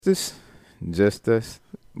Just us.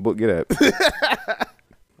 Book, get up. That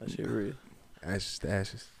shit real. Ashes to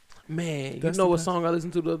ashes. Man, That's you know the what best. song I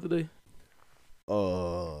listened to the other day?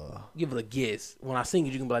 Give it a guess. When I sing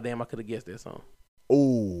it, you can be like, damn, I could have guessed that song.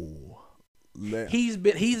 Oh. He's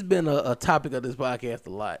been a topic of this podcast a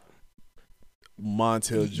lot.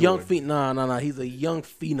 Montel Young Jordan. nah. He's a young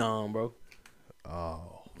phenom, bro.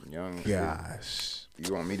 Oh, Young. gosh.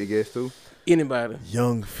 You want me to guess too? Anybody?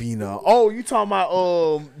 Young phenom. Oh, you talking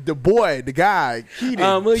about the boy, the guy, Keaton.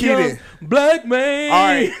 I'm a young Keaton. black man. All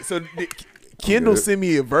right, so Kendall Good. sent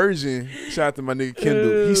me a version. Shout out to my nigga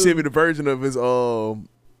Kendall. He sent me the version of his the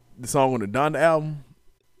song on the Donda album.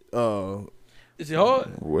 Is it hard?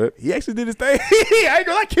 What? He actually did his thing. I ain't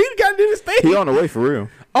gonna lie, Keaton got to do his thing. He on the way for real.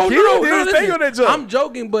 Oh He no, did his thing listen, on that joke. I'm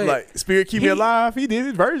joking, but Like Spirit Keep Me he- Alive. He did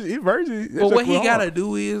his version. That but what joke he went gotta hard.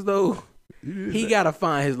 do is though, he gotta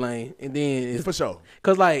find his lane, and then it's For sure.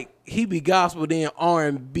 cause like he be gospel, then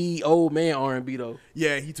R&B, old man R&B though.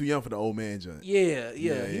 Yeah, he too young for the old man joint. Yeah,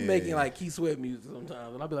 Yeah, he yeah, making yeah. like Keith Sweat music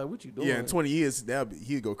sometimes, and I'll be like, "What you doing?" Yeah, in 20 years,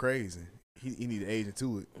 he'd go crazy. He need to age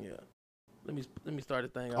into it. Yeah. Let me start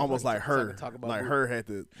the thing. off Almost so I like can her. talk about Like Boo. her had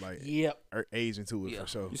to Yep. her age into it Yeah. for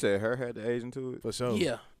sure. You said her had the age into it? For sure.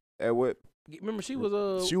 Yeah. At what? Remember she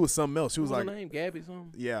was She was something else. She was what like, her name? Gabby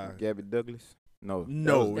something. yeah. Gabby Douglas? No.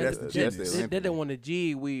 No, that that's was- the that's genius. the That one the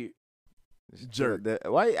G weird. Jerk.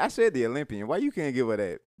 Why? I said the Olympian. Why you can't give her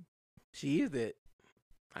that? She is that.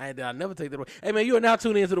 I never take that away. Hey man, you are now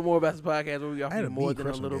tuning into the More About This podcast where we I offer had you a more big than a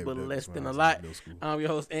crush on little Gabby bit Douglas less when than I a was lot. in middle school. I'm your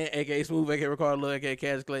host, aka Smooth, aka Ricardo Love, aka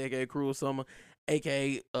Cash Clay, aka Cruel Summer,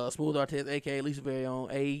 aka Smooth Artist, aka Lisa Very Own,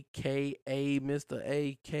 aka Mr.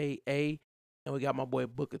 AKA. And we got my boy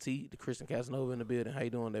Booker T, the Christian Casanova in the building. How you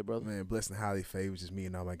doing there, brother? Man, blessed and highly favored, just me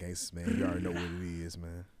and all my gangsters, man. You already know what it is,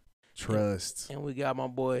 man. Trust. And we got my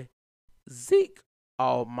boy Zeke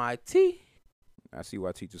Almighty. I see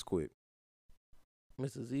why teachers quit.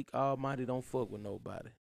 Mr. Zeke Almighty don't fuck with nobody.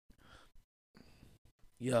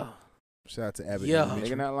 Yeah. Shout out to Abbott. Yeah. Elementary.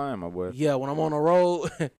 Nigga not lying, my boy. Yeah, when I'm on the road,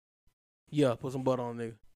 yeah, put some butter on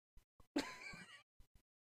nigga.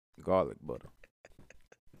 Garlic butter.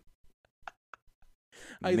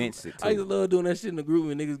 I Mince it used too. to love doing that shit in the group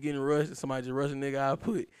when niggas getting rushed and somebody just rushing nigga. I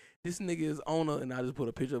put, this nigga is owner, and I just put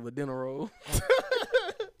a picture of a dinner roll.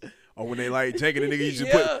 Or when they like janking the nigga, you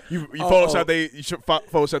just Yeah. put you Oh.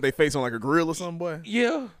 Photoshop their face on like a grill or something, boy.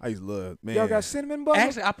 Yeah. I used to love, man. Y'all got cinnamon butter?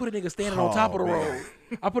 Actually, I put a nigga standing on top of the man. roll.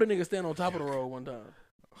 I put a nigga standing on top of the roll one time.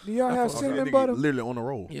 Do y'all have fuck with cinnamon Nigga butter? literally on the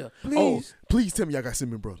roll. Yeah. Please. Please tell me y'all got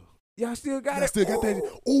cinnamon brother. Y'all still got I it? still got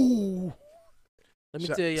that. Ooh. Let me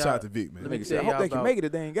Shout tell y'all. shout out to Vic, man. Let me Nigga tell said, I hope y'all they can about- make it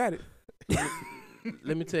if they ain't got it.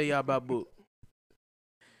 Let me tell y'all about Book.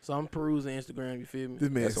 So I'm perusing Instagram. You feel me? This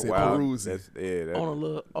man That's a said wild. perusing. That's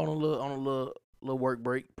On a little work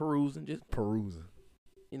break, perusing, just Perusing.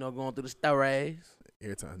 going through the stories.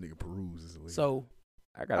 Every time nigga peruses. So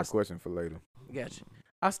I got a question for later. Gotcha.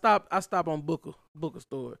 I stop on Booker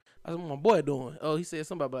store. I said, what my boy doing? Oh, he said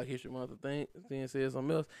something about Black History Month, I think. Then said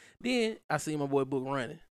something else. Then I see my boy Book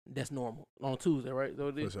running. That's normal. On Tuesday, right?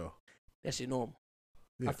 So for sure. that shit normal.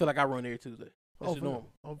 Yeah. I feel like I run every Tuesday. That Oh, shit for normal.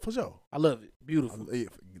 sure. Oh, for sure. I love it. Beautiful. Yeah,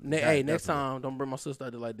 Hey, next time, don't bring my sister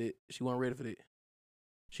out there like that. She wasn't ready for that.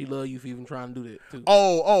 She love you for even trying to do that, too.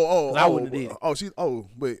 Oh. 'Cause I wouldn't have did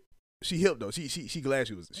it. But she helped though. She glad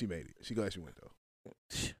she made it. She glad she went though.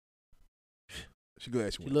 She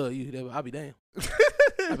glad she She went. love you. I'll be damn.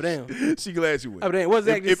 I'll be damn. She glad she went. I'll be damn. What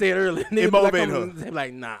Zach just said earlier. Nigga be like, motivated come- they be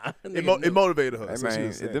like, nah. It motivated her. Hey, so she man,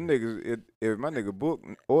 was if sad. them niggas, if my nigga Book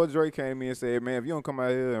or Dre came to me and said, man, if you don't come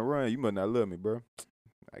out here and run, you must not love me, bro.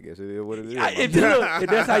 I guess it is what it is. If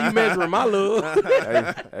that's how you measure my love.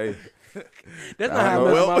 hey, That's I not how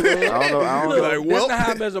I don't measure know. my love. I don't know. I don't Look, know. Like, well. that's not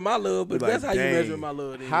how I measure my love, but Be like, that's how you dang. measure my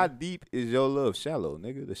love. Then. How deep is your love? Shallow,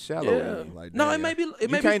 nigga. The shallow. Yeah. end. Like, No, damn. it may be. It You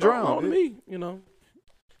may be can't strong drown, on me.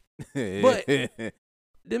 But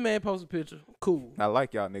this man posted a picture. Cool. I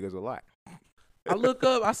like y'all niggas a lot. I look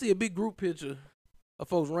up. I see a big group picture of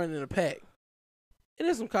folks running in a pack, and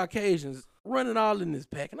there's some Caucasians running all in this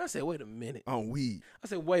pack. And I said, wait a minute. on weed. I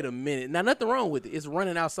said, wait a minute. Now, nothing wrong with it. It's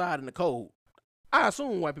running outside in the cold. I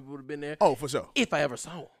assume white people would have been there Oh, for sure. if I ever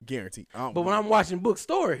saw them. Guaranteed. But when I'm watching Book's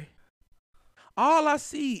story, all I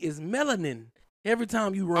see is melanin every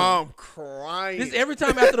time you run. I'm crying. This every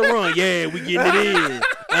time after the run, yeah, we getting it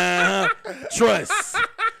in. Trust.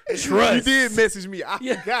 You did message me. I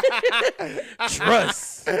Yeah. forgot.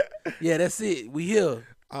 Trust. Yeah, that's it. We here.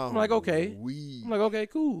 I'm like, okay. Weed. I'm like, okay,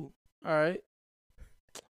 cool. All right.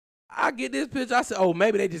 I get this picture. I said, oh,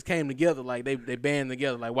 maybe they just came together. Like, they band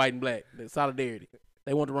together, like white and black. The solidarity.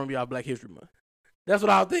 They want to run me off Black History Month. That's what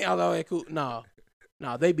I was thinking. I was like, okay, cool.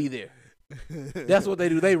 No, they be there. That's what they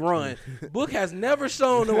do. They run. Book has never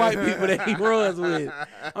shown the white people that he runs with.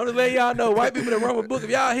 I'm just letting y'all know, white people that run with Book, if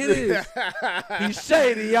y'all hear this, he's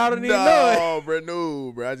shady. Y'all don't even know it. No, bro,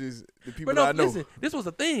 no, bro. The people But no, I know. listen, this was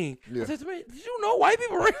a thing. Yeah. I said, man, did you know white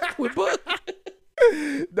people ran with Book?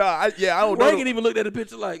 I don't know. Reagan even looked at the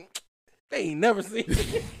picture like, they ain't never seen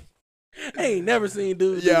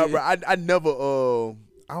dudes. Yeah, do bro. this. I never.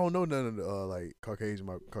 I don't know none of the like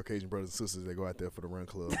my Caucasian brothers and sisters that go out there for the run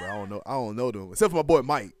club. Bro. I don't know them except for my boy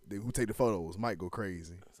Mike, who take the photos. Mike go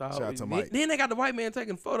crazy. So, Shout out to Mike. Then they got the white man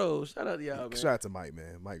taking photos. Shout out to y'all, man. Shout out to Mike,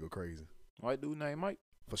 man. Mike go crazy White dude named Mike.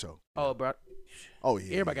 for sure. Oh, bro. Oh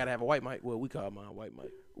yeah. Everybody got to have a white mic. Well, we call mine white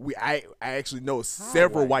mic. I actually know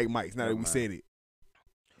several white? white Mikes now that we said it.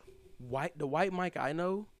 The white mic I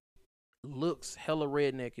know looks hella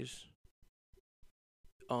redneckish.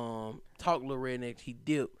 Talk a little redneck. He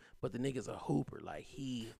dipped, but the nigga's a hooper. Like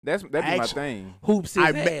That'd be my Actually- thing. hoops his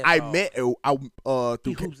ass I off. met He through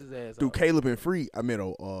hoops his ass through off. Caleb and Free. I met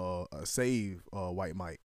a save white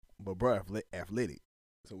Mike, but bro athletic.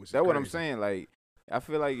 So which is That's what I'm crazy. saying. Like, I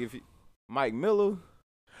feel like if Mike Miller,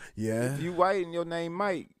 Yeah. if you white and your name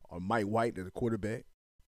Mike, Or Mike White, the quarterback.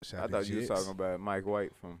 Shout I out to thought you was Jets. talking about Mike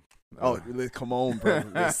White from. Oh, come on, bro.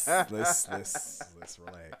 Let's relax. Let's Let's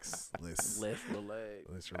relax.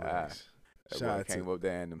 relax. That Shout boy out came to. up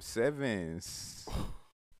there in them sevens.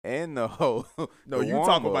 And the whole. No, the you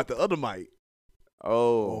talking warm-up. about the other Mike.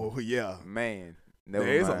 Oh, Oh yeah. man. Never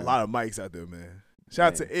There's a mind. lot of Mikes out there, man.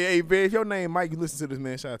 Shout out to hey man, if your name Mike, you listen to this,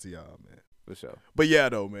 man. Shout out to y'all, man. For sure. But yeah,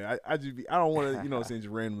 though, man, I don't want to, just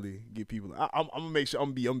randomly get people. I'm gonna make sure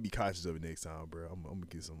I'm gonna be cautious of it next time, bro. I'm gonna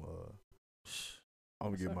get some. I'm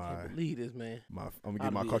gonna get I can't my believe this, man. I'm gonna I'd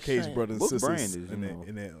get my be Caucasian ashamed. brothers and What sisters brand is, you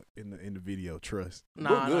in the video. Trust.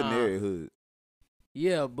 Nah, good in every hood.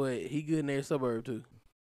 Yeah, but he good in their suburb too.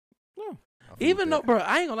 I feel Even though, that. bro,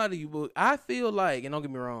 I ain't gonna lie to you, but I feel like, and don't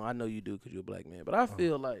get me wrong, I know you do because you're a black man, but I Uh-huh.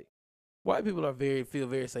 feel like white people feel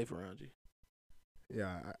very safe around you.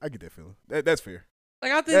 Yeah, I get that feeling. That's fair.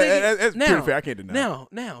 Like I think they get, That's now, pretty fair. I can't deny.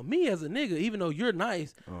 now, me as a nigga, even though you're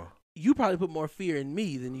nice, it. you probably put more fear in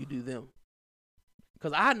me than you do them.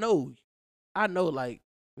 Cause I know, like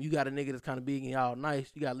you got a nigga that's kind of big and y'all nice,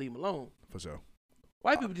 you gotta leave him alone. For sure.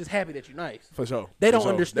 White people just happy that you're nice. For sure. They For don't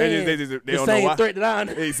sure. understand They the don't know same why. threat that I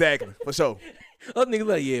know. Exactly. For sure. Other niggas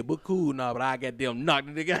like, yeah, but cool, nah, but I got them knocked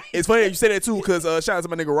the nigga out. It's funny that you say that too, cause shout out to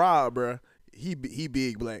my nigga Rob, bro. He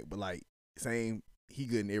big black, but like same. He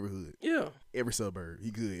good in every hood, Yeah, every suburb.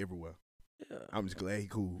 He good everywhere. yeah. I'm just glad he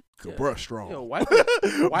cool. Cause Yeah. bruh strong. Yo, white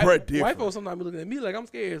Bruh white different. folks sometimes be looking at me like I'm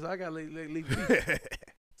scared, so I gotta leave me.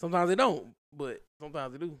 Sometimes they don't, but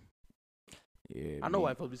sometimes they do. Yeah. I know me-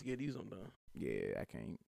 white folks be scared of you sometimes. Yeah, I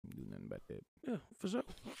can't do nothing about that. Yeah, for sure.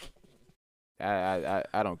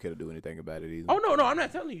 I don't care to do anything about it either. Oh no, I'm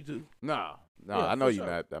not telling you to. No, Yeah, I know for you're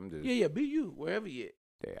sure. not. I'm just. Yeah, be you wherever you at.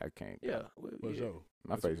 Yeah, I can't. Yeah, For yeah. sure.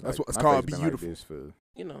 My face. That's like, what it's my called, face be been beautiful. Like this for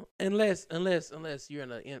You know, unless you're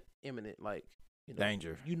in an imminent like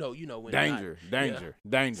danger. You know when Danger. Danger.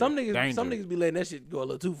 Danger. Some niggas, Danger. some niggas be letting that shit go a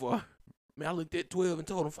little too far. Man, I looked at 12 and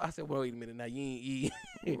told him. I said, "Well, wait a minute, now you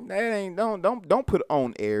ain't." That ain't don't put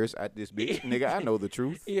on airs at this bitch, nigga. I know the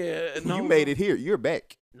truth. Yeah, no, You made it here. You're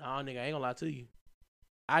back. Nah, nigga, I ain't gonna lie to you.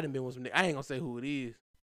 I done been with some nigga. I ain't gonna say who it is.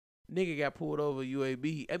 Nigga got pulled over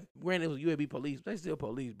UAB. Granted, it was UAB police. But they still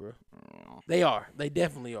police, bro. They are. They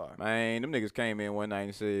definitely are. Man, them niggas came in one night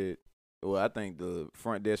and said, well, I think the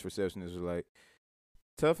front desk receptionist was like,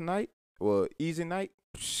 tough night? Well, easy night?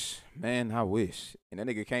 Psh, man, I wish. And that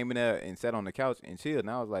nigga came in there and sat on the couch and chilled. And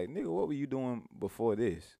I was like, nigga, what were you doing before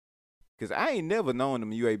this? Because I ain't never known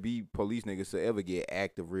them UAB police niggas to ever get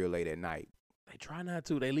active real late at night. They try not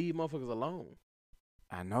to. They leave motherfuckers alone.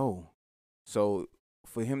 I know. So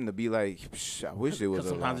for him to be like, psh, I wish it was Because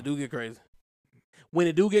sometimes it alone. do get crazy. When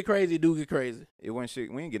it do get crazy, it do get crazy. It wasn't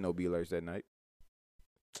shit. We ain't get no B alerts that night.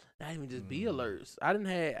 Not even just be alerts. I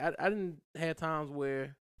didn't have times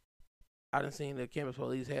where I done seen the campus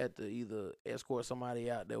police had to either escort somebody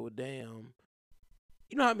out that would damn.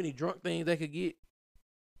 You know how many drunk things they could get,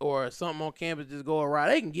 or something on campus just go awry.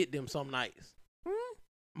 They can get them some nights.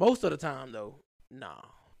 Most of the time though, nah.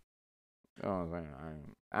 You know what I'm saying?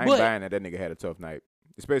 I ain't But- buying that nigga had a tough night.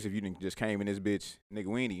 Especially if you done just came in this bitch. Nigga,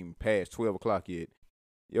 we ain't even past 12 o'clock yet.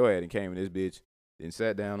 Your ass done came in this bitch, then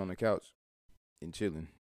sat down on the couch and chilling.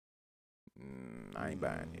 I ain't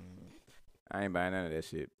buying it. I ain't buying none of that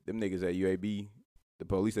shit. Them niggas at UAB, the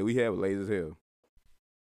police that we have, were lazy as hell.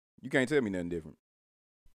 You can't tell me nothing different.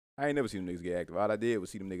 I ain't never seen them niggas get active. All I did was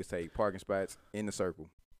see them niggas take parking spots in the circle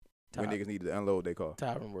when Ty- niggas needed to unload their car.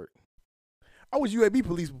 Tyrant work. I was UAB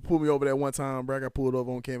police pulled me over that one time, bro. I got pulled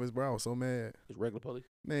over on campus, bro. I was so mad. It's regular police.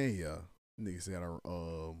 Man, yeah. Nigga said I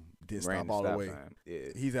didn't Ran stop all the stop way. sign. Yeah.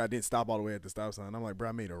 He said I didn't stop all the way at the stop sign. I'm like, bro,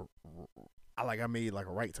 I made like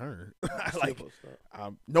a right turn. like,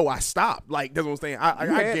 no, I stopped. Like that's what I'm saying. I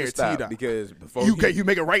You had to guarantee stop that because before you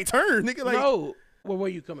make a right turn, nigga. Like no. Well,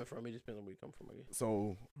 where you coming from? It just depends on where you come from. I guess.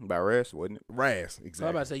 so, by rest, wasn't it? Raz So I'm exactly.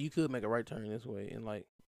 about to say you could make a right turn this way and like.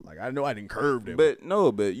 Like I know I didn't curve them, But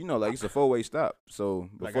no, but you know, like it's a 4-way stop. So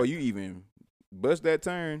Like before you even bust that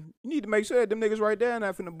turn, you need to make sure that them niggas right there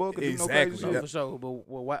not finna buck or do no Exactly. crazy No, shit. for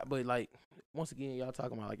sure. But like once again, y'all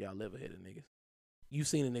talking about like y'all live ahead of niggas. You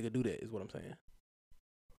seen a nigga do that is what I'm saying.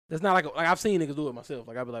 That's not like I've seen niggas do it myself.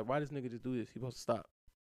 Like I'd be like, why this nigga just do this? He supposed to stop.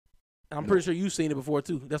 And I'm pretty sure you've seen it before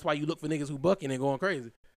too. That's why you look for niggas who bucking and going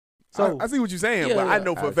crazy. So I see what you're saying, Yeah, but I yeah.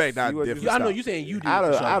 know for a I fact I see what you- definitely I know stopped. you saying you do. Out for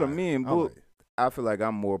of sure. out of me and I'm Book, like, I feel like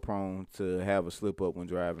I'm more prone to have a slip up when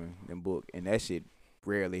driving than Book, and that shit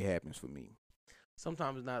rarely happens for me.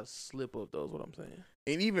 Sometimes it's not a slip up though. Is what I'm saying.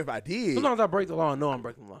 and even if I did, Sometimes I break the law and know I'm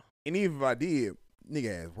breaking the law. and even if I did,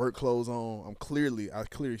 nigga has work clothes on. I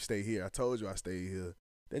clearly stay here. I told you I stayed here.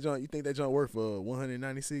 That joint, you think that joint worth a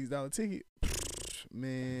 $196 ticket?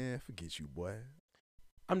 Man, forget you, boy.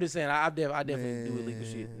 I'm just saying I definitely do illegal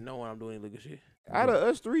shit. Man. Know when I'm doing illegal shit. Out of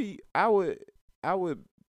us three, I would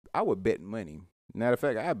bet money. Matter of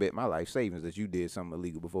fact, I bet my life savings that you did something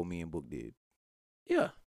illegal before me and Book did. Yeah.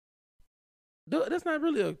 That's not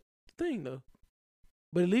really a thing though.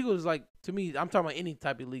 But illegal is like to me. I'm talking about any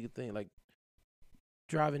type of illegal thing, like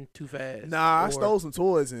driving too fast. Nah, I or- stole some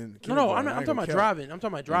toys in No, I'm kindergarten. not. I I'm ain't talking gonna about cap. driving. I'm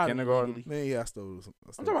talking about driving kindergarten? illegally. Man, yeah, I stole some.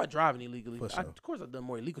 I'm talking about driving illegally. For sure. Of course, I've done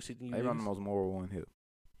more illegal shit than you. Maybe I'm the niggas. most moral one here.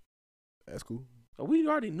 That's cool. So we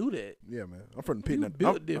already knew that. Yeah, man. I'm from the pit. You Not,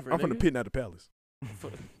 built I'm different, I'm from the nigga. pit, not the palace.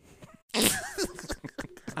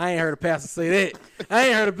 I ain't heard a pastor say that. I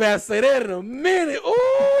ain't heard a pastor say that in a minute.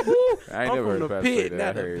 Ooh, I ain't I'm never heard from a the pastor say pit, that. not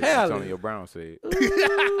I the heard palace. Antonio Brown say it.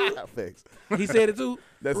 Ooh. Facts. He said it too.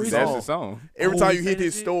 That's the Reese- That's song. the song. Every Oh, time he you said hit that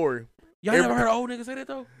this shit? story, Y'all Every- never heard an old nigga say that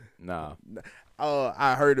though? Nah,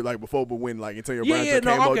 I heard it like before, but when like Antonio Yeah, Brown yeah, came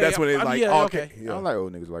no, up, that's when it's okay. like, Yeah, oh, okay. okay. I don't like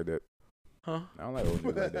old niggas like that. Huh? I don't like old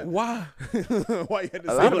niggas like that. Why? Why you had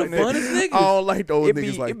to A say lot it of like them that? Funnest niggas. I don't like the old It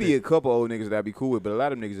niggas like be that. a couple old niggas that I be cool with, but a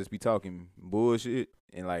lot of them niggas just be talking bullshit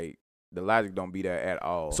and like the logic don't be there at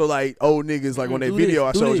all. So like old niggas like on that Do video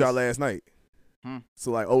I this, do showed this. y'all last night. Hmm.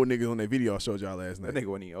 So like old niggas on that video I showed y'all last that night. nigga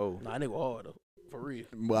wasn't even old. Nah, nigga hard though. For real.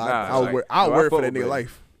 Well, Nah, I'll like, work. no, I'll I work for fuck that with nigga it.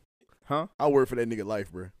 life. Huh? I'll work for that nigga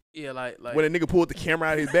life, bro. Yeah, like When a nigga pulled the camera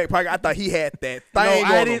out of his back pocket, I thought he had that no, thing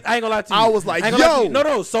I on ain't him. gonna lie to you. I was like, I ain't gonna lie to yo. you.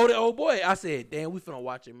 No. So the old boy, I said, damn, we finna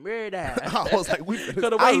watch him murder. I was like, we. Cause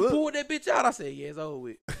the I way he look- pulled that bitch out, I said, yeah, it's over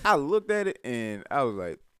with. I looked at it and I was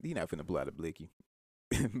like, he not finna pull out a blicky.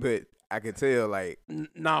 But I could tell like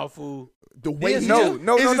Nah, fool. The way This he is- just,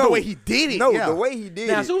 no, it's no, just no. the way he did it. no, yeah. the way he did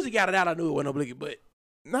Now, it. as soon as he got it out, I knew it wasn't no blicky, but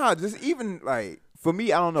Nah, just even like for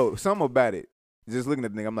me, I don't know. Something about it. Just looking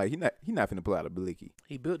at the nigga, I'm like, he not finna pull out a blicky.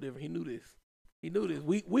 he built different. He knew this. He knew this.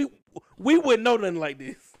 We wouldn't know nothing like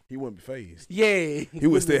this. He wouldn't be phased. Yeah. He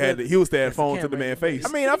would still had That's he would still the had phone to the camera man in your face.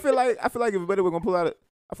 I mean, I feel like if Buddy was gonna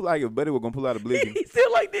pull out a blicky, He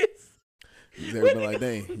still like this. He's never been like,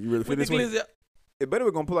 dang, you really feel With this the way? glizzy. if Buddy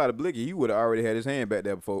was gonna pull out a blicky, he would have already had his hand back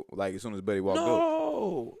there before, like as soon as Buddy walked up.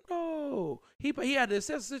 No. He had to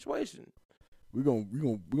assess the situation. We gonna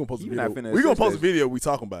post a You not video. finna We gonna assist post a this. video we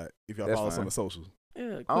talking about it if y'all That's follow us on fine. the socials.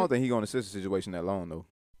 Yeah. I don't think he gonna assist the situation that long though.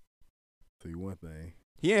 Tell you one thing,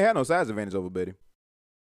 He ain't had no size advantage over Buddy.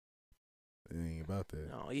 it ain't about that.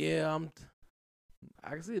 No, yeah, I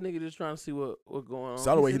can see a nigga just trying to see what going on.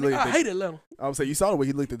 Saw the way he said, looked "Nigga, at I the- hate Atlanta. I would say you saw the way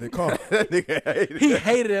he looked at that car. That nigga hated He that.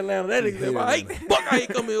 hated Atlanta. That He nigga said, hated I hate Atlanta. fuck I ain't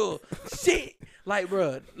coming here. Shit. Like,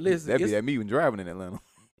 bro, listen. That be it's- that me when driving in Atlanta.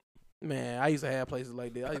 Man, I used to have places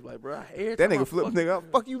like that. I used to be like, bro, every That time I nigga flipped fuck- nigga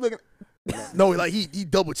up. Fuck you looking. No, like he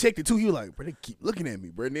double checked it too. He was like, bro, they keep looking at me,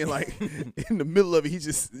 bro. And then like in the middle of it, he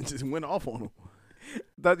just went off on him.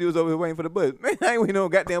 Thought you was over here waiting for the bus. Man, I ain't waiting on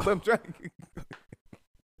goddamn bus. I'm trying.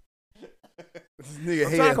 This nigga I'm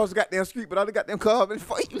trying to had cross the goddamn street, but all the goddamn car. Man,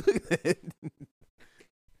 fuck you looking at.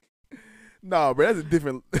 nah, bro. That's a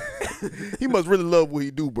different. He must really love what he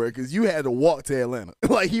do, bro. Because you had to walk to Atlanta.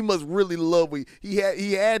 Like he must really love what he had.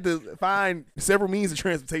 He had to find several means of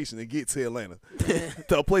transportation to get to Atlanta,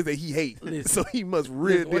 to a place that he hates. Listen. So he must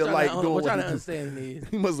really Listen, what y'all like not- doing what y'all what not he do. understanding is,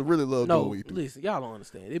 He must really love doing no, what he do. listen, y'all don't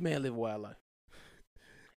understand. This man live a wild life.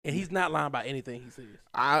 And he's not lying about anything he says. He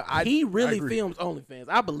I really agree. films OnlyFans.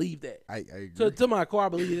 I believe that. I agree. To my core, I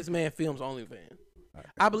believe this man films OnlyFans.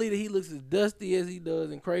 I believe that he looks as dusty as he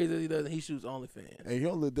does and crazy as he does, and he shoots OnlyFans. Hey, you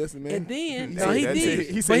don't look dusty, man. And then He no, said- he that did, shit-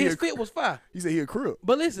 he said but he his a- fit was fire. he said he a crip.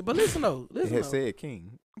 But listen though, It listen had though. said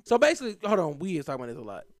King. So basically, hold on, we is talking about this a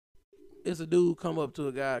lot. it's a dude come up to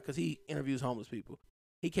a guy because he interviews homeless people.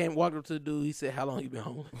 He walked up to the dude. He said, "How long you been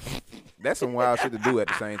homeless?" That's some wild shit to do at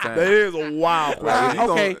the same time. That is a wild question. Like, if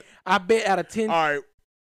you Okay, gonna- I bet out of 10, All right.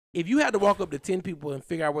 if you had to walk up to 10 people and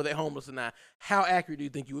figure out whether they're homeless or not, how accurate do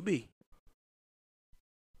you think you would be?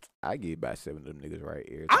 I get about 7 of them niggas right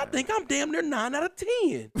here. I think I'm damn near 9 out of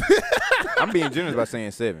 10. I'm being generous by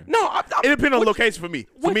saying 7. No, It depends on the location for me. For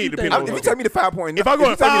what me, you it depends think? on If the you location. tell me the 5 point, If I go you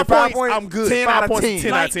to tell me 5 the points, I'm good. 10 5 out of points 10. is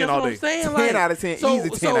 10 out Like, of 10 that's all what I'm day. saying. 10 Like, out of 10, so- easy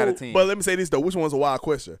 10 out of 10. But let me say this though. Which one's a wild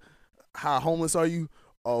question? How homeless are you?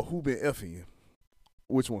 Or who been effing you?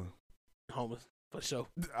 Which one? homeless for sure.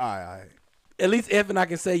 All right. At least F and I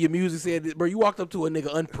can say your music said this, bro. You walked up to a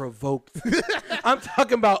nigga unprovoked. I'm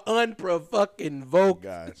talking about unprovoked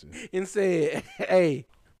Gotcha. and said, "Hey,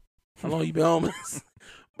 how long you been homeless?"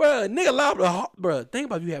 Bro, nigga liable to, bro. Think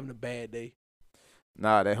about you having a bad day.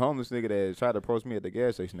 Nah, that homeless nigga that tried to approach me at the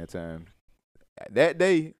gas station that time. That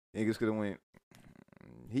day, niggas could have went,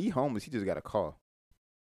 he homeless, he just got a car.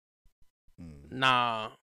 Nah.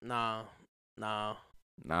 Nah.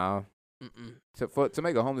 Mm-mm. To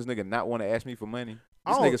make a homeless nigga not want to ask me for money,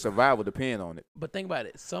 this Oh. nigga survival depend on it. But think about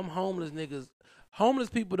it. Some homeless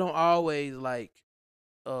people don't always like.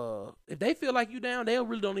 If they feel like you down, they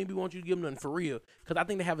really don't even want you to give them nothing for real. Because I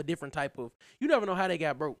think they have a different type of. You never know how they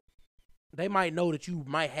got broke. They might know that you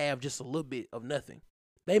might have just a little bit of nothing.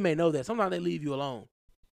 They may know that. Sometimes they leave you alone.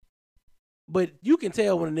 But you can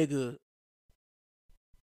tell when a nigga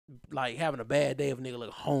like having a bad day. If a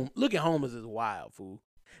nigga looking homeless is wild, fool.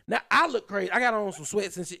 Now I look crazy. I got on some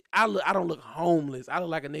sweats and shit. I don't look homeless. I look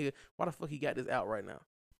like a nigga. Why the fuck he got this out right now?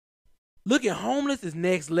 Looking homeless is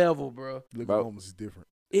next level, bro. Looking Bro. homeless is different.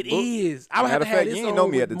 It Look, is. I would have matter to of have fact, this you ain't on know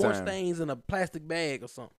me with at the more time. stains in a plastic bag or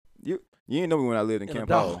something. You ain't know me when I lived in And a Camp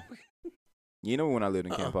dog. Hall. You know me when I lived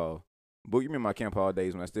in Camp Hall. But you remember my Camp Hall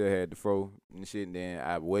days when I still had the fro and shit, and then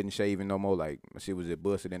I wasn't shaving no more. Like, my shit was just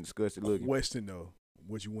busted and disgusted looking. Question though,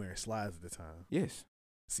 was you wearing slides at the time? Yes.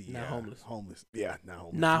 See, Not homeless. Homeless. Yeah, not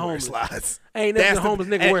homeless. Not You wear homeless. Slides. Ain't never That's a homeless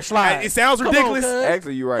nigga and- wear slides. It sounds Come on, ridiculous. cuz.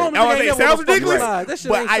 Actually, you right. Homeless I nigga was ain't like, never sounds wear no fucking ridiculous, slides. That shit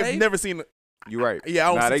but ain't I've safe. never seen. You right. Yeah, I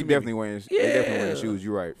don't Nah, see they too many. definitely wearing. They definitely wearing Yeah. shoes.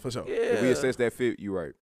 You right. For sure. Yeah. If we assess that fit, you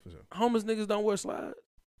right. For sure. Homeless niggas don't wear slides.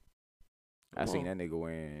 I Come seen on. that nigga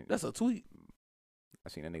wearing. That's a tweet. I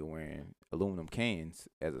seen that nigga wearing aluminum cans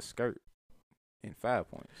as a skirt in 5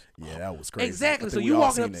 points. Yeah, that was crazy. Exactly. I So think you we all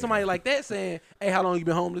walking seen up to that somebody guy. like that saying, "Hey, how long you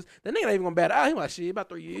been homeless?" The nigga not even gonna bat out. He like, "Shit, about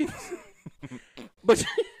 3 years." But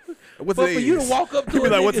What but today for you to is? walk up to He a be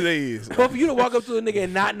like, nigga, what today is? but for you to walk up to a nigga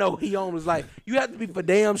and not know he homeless, like you have to be for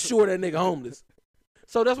damn sure that nigga homeless.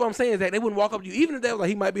 So that's what I'm saying is that they wouldn't walk up to you, even if they was like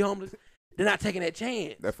he might be homeless. They're not taking that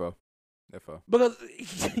chance That far. because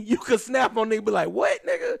you could snap on nigga and be like, "What,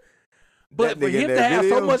 nigga?" But That for nigga in him to that have so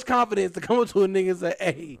video? much confidence to come up to a nigga and say,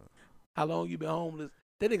 "Hey, how long you been homeless?"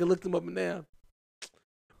 That nigga looked him up and down.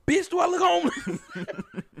 Bitch, do I look homeless?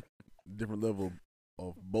 Different level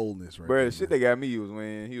of boldness, right? Bro, there, the shit man. they got me was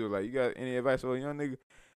when he was like, "You got any advice for a young nigga?"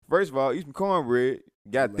 First of all, eat some cornbread.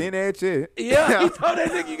 Got Like- thin ass chest. Yeah, he told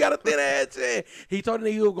that nigga you got a thin ass chest. He told that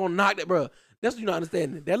nigga he was gonna knock that, bro. That's what you not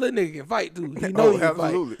understanding. That little nigga can fight too. He know Oh, he can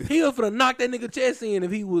absolutely. fight. He was finna knock that nigga chest in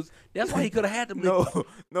if he was. That's why he could have had them.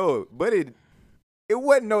 No, but it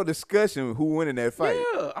wasn't no discussion who won in that fight.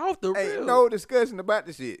 Yeah, off the Ain't real. no discussion about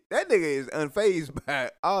the shit. That nigga is unfazed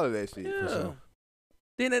by all of that shit. Yeah. For sure.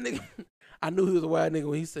 Then that nigga, I knew he was a wild nigga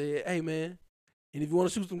when he said, "Hey man, and if you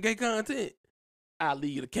want to shoot some gay content, I'll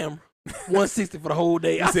leave you the camera. 160 for the whole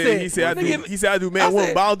day." He said, I do man I woman,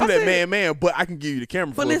 said- but I don't do I that said- man, but I can give you the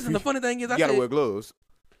camera. But for listen, a the few. funny thing is, You I gotta said, wear gloves.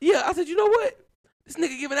 yeah, I said, you know what? This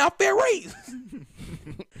nigga giving out fair rates.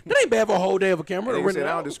 That ain't bad for a whole day of a camera. And to nigga rent said, it I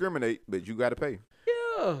don't out. discriminate, but you gotta pay.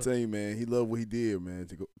 Yeah. Tell you, man, he loved what he did, man.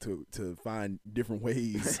 To find different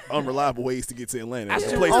ways, unreliable ways to get to Atlanta. That's The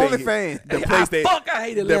true. place Only that fan. the place that Fuck, I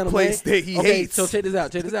hate Atlanta, the place man. that he Okay, hates. so check this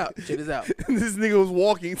out. Check this out. Check this out. This nigga was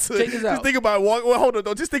walking to. Check this just out. think about walking. Well, hold on,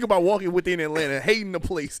 though. Just think about walking within Atlanta, hating the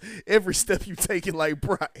place. Every step you taking, like,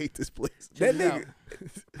 bro, I hate this place. That Check this out.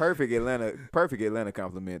 nigga, perfect Atlanta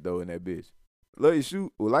compliment though in that bitch. Love your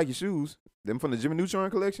shoe, or like your shoes. Them from the Jimmy Neutron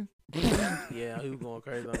collection. Yeah, he was going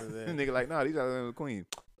crazy on his This ass. nigga like, nah, these are the Queen.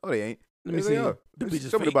 Oh, they ain't. Let me Yes, see. they are. Them bitches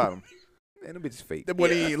Show me the fake. bottom. Man, them bitches fake. That boy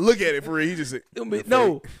didn't even look at it for real. He just said, Them bitch-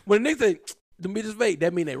 no, when the nigga say them bitches fake,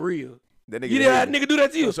 that mean they real. That nigga, You did that hating. nigga do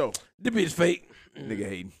that to you? so. Them bitches fake. Nigga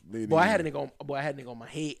hating. Boy, I had a nigga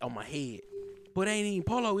on my head. But they ain't even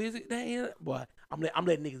polo, is it? They ain't. Boy, I'm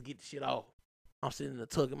letting niggas get the shit off. I'm sitting in the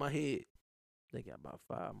tuck in my head. They got about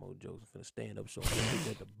 5 more jokes. I'm finna stand up, so I'm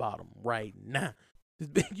at the bottom right now. This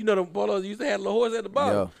big, you know them polos used to have a little horse at the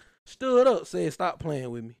bottom. Yeah. Stood up, said, "Stop playing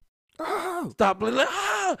with me. Oh, Stop playing." Like,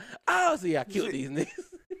 ah. See, I killed these niggas.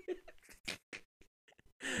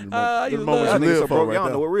 You the love moments Y'all you niggas live so for broke. right Y'all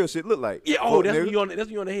there. know what real shit look like. Yeah, Fuck, that's nigga. when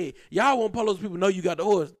you on the head. Y'all want polos people know you got the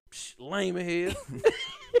horse. Psh, lame as hell.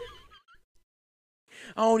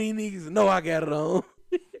 I don't need niggas to know I got it on.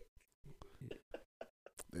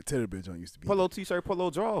 That teddy bear joint used to be. Polo t-shirt, polo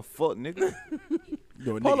draw. Fuck, nigga. You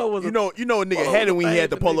know, a Polo nigga, was you know a nigga Polo had it was when he a had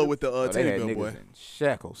the thing for polo niggas. with the Oh, they teddy had bear niggas boy. in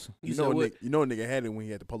shackles. You said know, what? you know a nigga had it when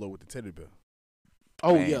he had the polo with the teddy bear.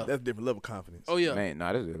 Oh Man, yeah. That's a different level of confidence. Oh yeah. Man,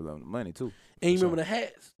 nah, this is a lot of money too. And you For remember the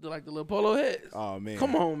hats, like the little polo hats. Oh man,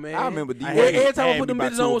 Come on, man. I remember I D-Wade. Every time I had put them me by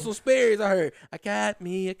bitches two on of with some Sperry's, I heard, I got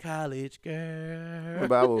me a college girl.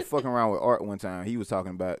 Remember I was fucking around with Art one time. He was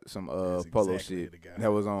talking about some That's polo exactly shit the guy.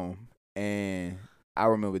 that was on. And I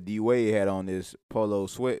remember D-Wade had on this polo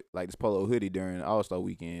sweat, like this polo hoodie during All-Star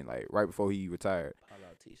weekend, like right before he retired.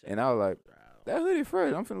 And I was like, that hoodie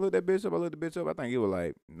fresh. I'm finna look that bitch up. I looked the bitch up. I think it was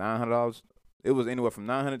like $900. It was anywhere from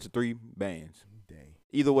 $900 to $3 bands. Dang.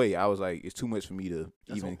 Either way, I was like, it's too much for me to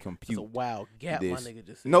That's even That's compute. a wild gap, this. my nigga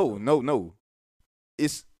just said. No.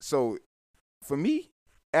 It's so for me,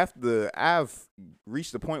 after I've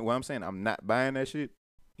reached the point where I'm saying I'm not buying that shit,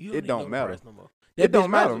 You it even don't know the matter. price no more. It bitch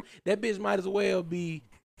don't might as matter. well- That bitch might as well be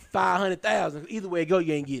 500,000. Either way it go,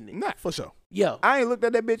 you ain't getting it. nah, For sure. Yeah, I ain't looked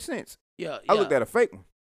at that bitch since. yeah. I looked at a fake one.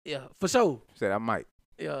 Yeah, for sure. Said I might.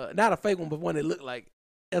 Yeah, not a fake one, but one that looked like.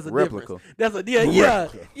 That's a Replica. difference. That's a yeah.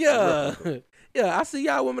 Replica. Yeah. I see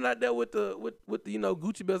y'all women out there with the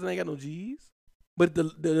Gucci belts and ain't got no G's. But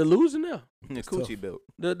the illusion there, The tough. coochie belt.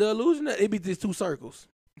 the illusion there, it be just two circles.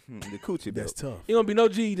 The coochie That's belt. tough. It gonna be no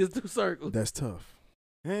G, just two circles. That's tough.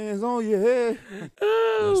 Hands on your head.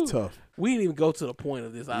 Ooh. That's tough. We didn't even go to the point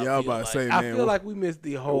of this. I Yeah, I was feel about to like. say, I man, feel like we missed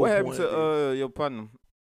the whole. What happened point of to your partner?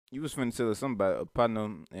 You was finna tell us something about a partner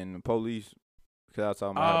and the police. Cause I was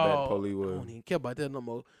talking about how bad the police I was. don't even care about that no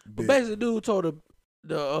more. But Big. basically, dude told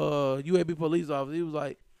the UAB police officer, he was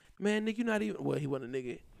like, "Man, nigga, you not even." Well, he wasn't a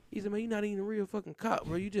nigga. He said, "Man, you not even a real fucking cop,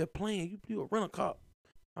 bro. You just playing. You a rental cop."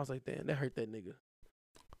 I was like, "Damn, that hurt that nigga.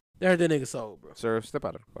 That hurt that nigga soul, bro." Sir, step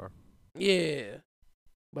out of the car. Yeah,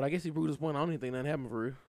 but I guess he proved his point. I don't even think nothing happened for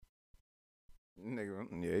real. Nigga,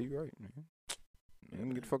 yeah, you right, man. Man,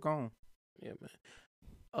 get the fuck on. Yeah,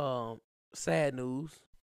 man. Sad news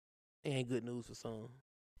and good news for some.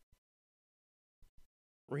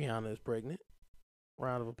 Rihanna is pregnant.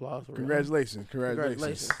 Round of applause for Rihanna. Congratulations.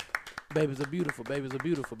 Congratulations. Babies are beautiful. Babies are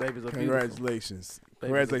beautiful. Babies are beautiful. Congratulations. Babies are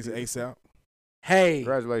Congratulations, beautiful. ASAP. Hey.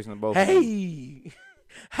 Congratulations to both of them. Hey.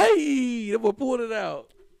 Hey. That boy pulled it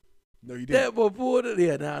out. No, you That didn't. boy pulled it.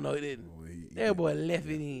 Yeah, nah, no, he didn't. Well, he That did. boy left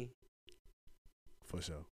it in. For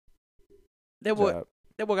sure. That boy, Job.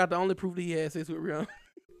 that boy got the only proof that he had sex with Rihanna.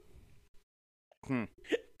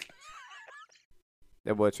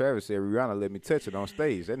 That boy Travis said Rihanna let me touch it on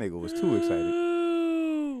stage. That nigga was too excited.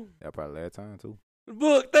 Ooh. That probably last time too.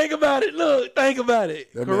 Look, think about it. Look, think about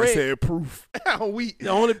it. That man Correct. said proof. How weak. The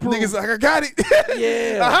only proof. Niggas like, I got it.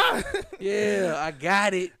 Yeah. Uh-huh. Yeah, I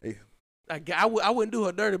got it. Hey. I wouldn't do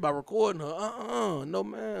her dirty by recording her. No,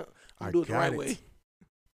 man. I Do it the got right it. way.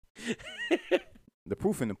 The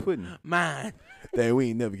proof in the pudding. Mine. Dang, we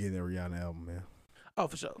ain't never getting that Rihanna album, man. Oh,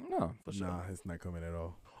 for sure. No. For sure. Nah, it's not coming at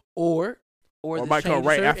all. Or Or this might come changes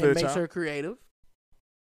right her after and the makes child. her creative.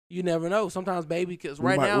 You never know. Sometimes, baby, because We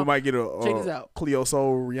right might, now, we might get check this a out. Cleo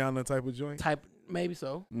Soul Rihanna type of joint. Type maybe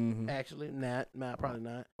so. Mm-hmm. Actually, not probably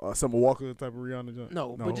not. Summer Walker type of Rihanna joint.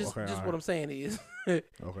 No, but just okay, what alright. I'm saying is, Okay.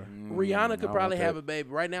 Rihanna could probably have a baby.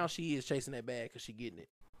 Right now, she is chasing that bag because she getting it.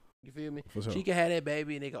 You feel me? For sure. She can have that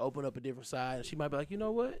baby and they can open up a different side. And she might be like, you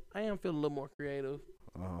know what? I am feeling a little more creative.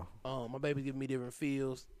 My baby's giving me different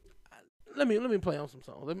feels. Let me play on some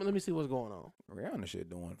songs. Let me see what's going on. Rihanna shit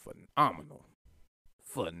doing phenomenal.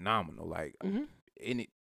 Like Mm-hmm. any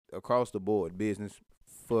across the board business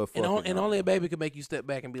for fucking. And only a baby can make you step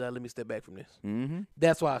back and be like, let me step back from this. Mm-hmm.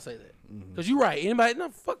 That's why I say that. Mhm. Cause you're right. Anybody? No,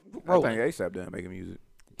 fuck. I Rolling. think ASAP done making music.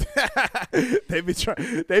 They've been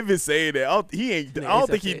saying that. I don't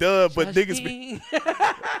think he done, but niggas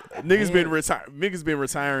been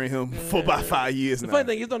retiring him for about 5 years The now. funny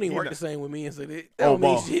thing is, don't even You work know. the same with me, and so that Oh, don't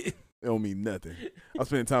mean ball. shit. It don't mean nothing. I'm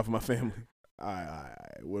spending time for my family. All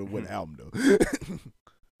right. What album though?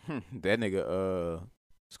 That nigga,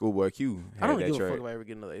 Schoolboy Q. I don't had give that a fuck track. if I ever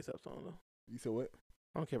get another ASAP song though. You said what?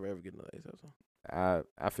 I don't care if I ever get another ASAP song.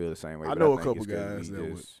 I feel the same way. I but know a think couple it's 'cause guys we that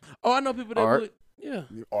would. just- Oh, I know people that Art. would. Yeah.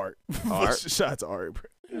 Art. Art. Shout out to Art, bro.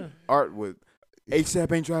 Yeah. Art with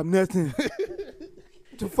ASAP ain't dropped nothing.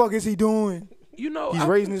 What the fuck is he doing? You know, He's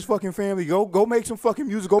raising his fucking family. Go make some fucking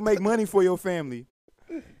music. Go make money for your family.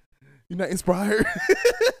 You not inspired?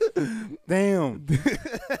 Damn.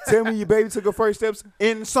 Tell me your baby took her first steps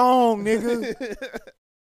in song, nigga.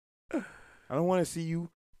 I don't want to see you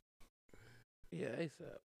Yeah,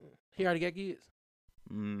 ASAP. He already got kids.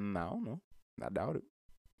 I don't know. I doubt it.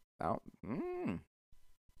 You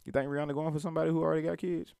think Rihanna going for somebody who already got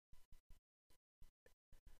kids?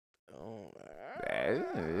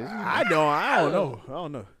 I don't know.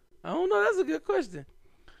 I don't know. That's a good question.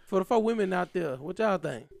 For the 4 women out there, what y'all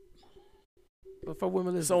think? For the 4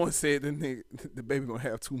 women listening. Someone said the baby gonna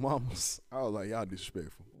have 2 mamas. I was like, y'all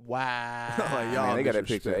disrespectful. Wow. Like, y'all Man, they got that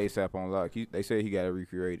picture disrespectful. ASAP on lock. They said he got it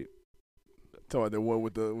recreated Talking about the one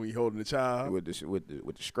with when he holding the child. with the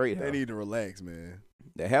straight They hair. need to relax, man.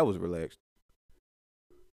 The hair was relaxed.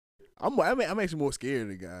 I'm actually more scared of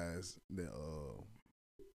the guys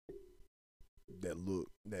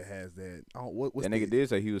that has that. Oh, what's That nigga did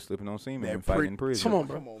say he was slipping on semen that and fighting in prison. Come on,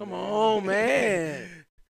 bro. Come on, man.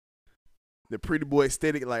 The pretty boy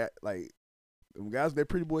aesthetic, like them guys, with that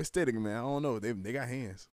pretty boy aesthetic, man. I don't know. They got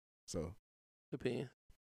hands. So Depends.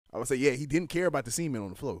 I would say, yeah, he didn't care about the semen on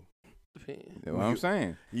the floor. Depends. That's what I'm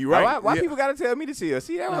saying. You right? Why Yeah. people gotta tell me to see her?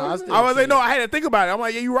 See that No, one? I still- I was like, no, I had to think about it. I'm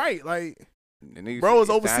like, yeah, you right. Like, bro was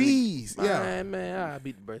overseas. Yeah, Man, I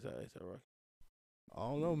beat the brakes out of ASAP Rocky. I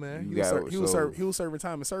don't know, man. You He was, got- he was, so- he was serving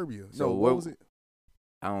time in Serbia. So No, what- what was it?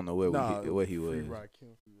 I don't know what he was. Free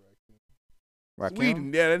Rakim. Rakim?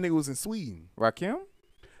 Sweden. Yeah, that nigga was in Sweden. Rakim?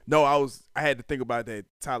 No, I had to think about that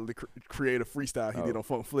Tyler the Creator freestyle he did on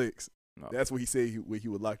Funk Flex. No. That's what he said where he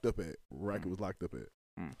was locked up at. Rakim was locked up at.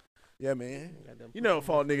 Mm. Yeah, man. Goddamn You never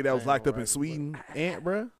fought a nigga that was locked up in Right, Sweden, Ant,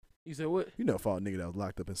 bruh. You said what? You never fought a nigga that was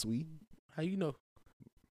locked up in Sweden. How you know?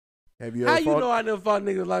 Have you How ever you fought? know I never fought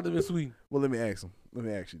niggas locked up in Sweden? Well, let me ask him. Let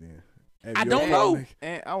me ask you then. Have I you don't ever fought a know. nigga-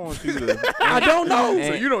 And I want you to. I don't know. So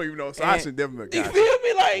And- you don't even know. So I and- should definitely You got feel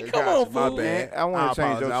me? Like, Yeah, come gotcha. on, My fool. bad. And I want to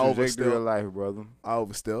change apologize. I your trajectory overstepped. of life, brother. I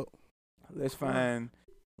overstepped. Let's find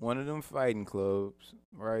one of them fighting clubs,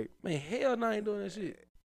 right? Man, hell no, I ain't doing that shit.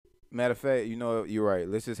 Matter of fact, you know, you're right.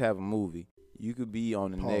 Let's just have a movie. You could be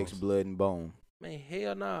on the Pause. next Blood and Bone. Man,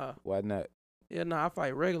 hell nah. Why not? Yeah, nah, I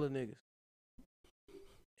fight regular niggas.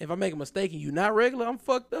 If I make a mistake and you not regular, I'm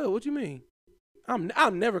fucked up. What you mean?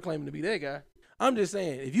 I'm never claiming to be that guy. I'm just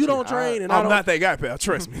saying, if you don't train and I I'm don't, not that guy, pal.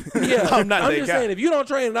 Trust me. yeah, I'm not that just guy. saying, if you don't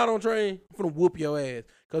train and I don't train, I'm finna whoop your ass.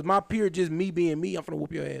 Cause my peer just me being me, I'm finna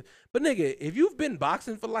whoop your ass. But nigga, if you've been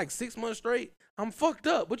boxing for like 6 months straight, I'm fucked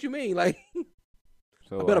up. What you mean? Like,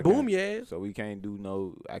 So I better boom can't- your ass. So we can't do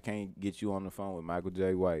no. I can't get you on the phone with Michael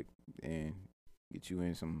J. White and get you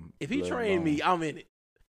in some. If he Blood and train Bone. me, I'm in it.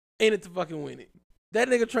 In it to fucking win it. That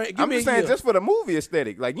nigga train. Give I'm me just a saying, year. just for the movie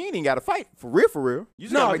aesthetic. Like you ain't even got to fight for real, for real. You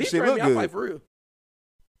just No, gotta if make he the shit train look me, I good. fight for real.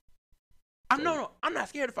 I'm not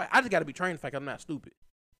scared to fight. I just got to be trained to fight. 'Cause I'm not stupid.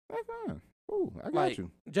 That's fine. Ooh, I got Like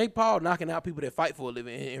you. Jake Paul knocking out people that fight for a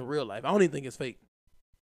living in real life. I don't even think it's fake.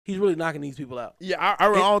 He's really knocking these people out. Yeah,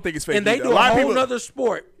 I don't think it's fake. And they either. do a lot of whole people. nother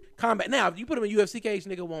sport. Combat. Now, if you put him in UFC cage,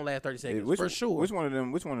 nigga won't last 30 seconds. Which, for sure. Which one of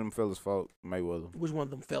them fellas fought Mayweather? Which one of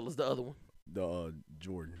them fellas? The other one. The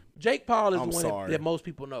Jordan, Jake Paul is I'm the one sorry. that most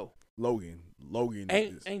people know. Logan.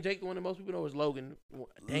 Ain't Jake the one that most people know? Is Logan?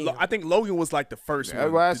 Damn. I think Logan was like the first That's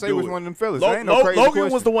one. why I to say do which it. one of them fellas. Lo- There ain't no Lo- crazy Logan was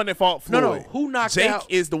question. the one that fought Floyd. no. Who knocked Jake out?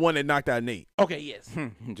 is the one that knocked out Nate, Okay, yes.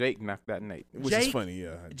 Jake knocked out Nate. which is Jake- funny.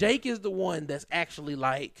 Yeah, Jake is the one that's actually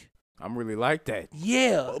like, I'm really like that.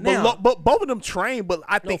 yeah. but, Now, but both of them trained. But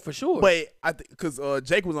I no, think for sure. But I think because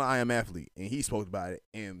Jake was an I Am Athlete and he spoke about it,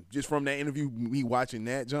 and just from that interview, me watching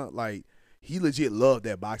that jump, like he legit loved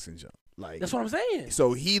that boxing jump. Like that's what I'm saying.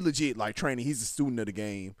 so he legit like training. He's a student of the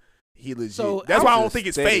game. He legit. So, That's why I The don't think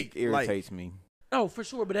it's aesthetic fake. Like Irritates me. No, for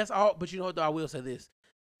sure. But that's all. But you know what? Though I will say this: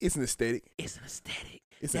 it's an aesthetic. it's an aesthetic.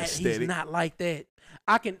 It's an That aesthetic. He's not like that.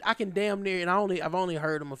 I can damn near, and I've only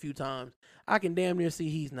heard him a few times. I can damn near see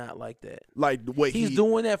he's not like that. Like the way He's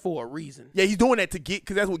doing that for a reason. Yeah, he's doing that to get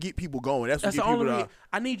because that's what get people going. That's what That's get the people only. to,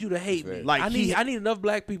 I need you to hate That's me. right. Like, I need enough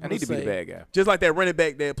black people. I need to be say, the bad guy. just like that running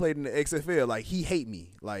back that played in the XFL. Like he hate me.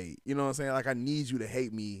 Like you know what I'm saying. Like I need you to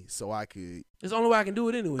hate me so I could It's the only way I can do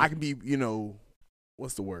it anyway. I can be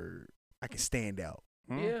what's the word? I can stand out.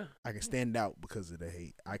 yeah. I can stand out because of the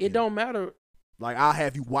hate. It don't matter. like I'll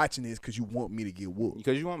have you watching this because you want me to get whooped.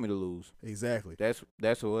 Because you want me to lose. Exactly, That's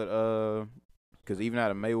what because even out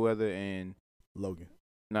of Mayweather and Logan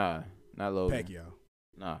not Logan. Pacquiao.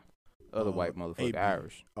 Nah. Other white motherfucker, AB.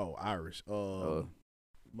 Irish. Oh, Irish.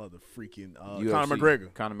 Mother freaking UFC, Conor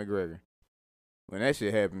McGregor. Conor McGregor. When that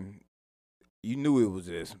shit happened, you knew it was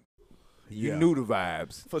just. You Yeah. knew the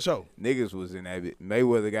vibes. For sure. Niggas was in that bit.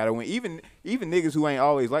 Mayweather got to win. Even niggas who ain't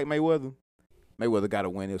always like Mayweather got to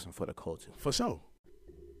win this one for the culture. For sure.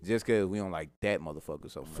 Just because we don't like that motherfucker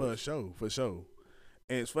so much. For sure. For sure.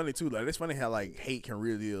 And it's funny too. Like it's funny how like hate can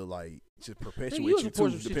really like just perpetuate you you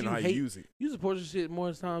support too, some shit depending on you how you hate. use it. You support some shit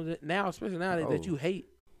more times now, especially nowadays that Oh. you hate.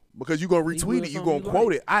 Because you gonna You retweet will it, you something gonna you quote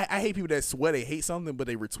like. it. I hate people that swear they hate something, but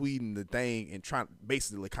they retweeting the thing and trying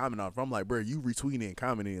basically comment on it. I'm like, bro, you retweeting and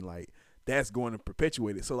commenting like that's going to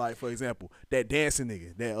perpetuate it. So like for example, that dancing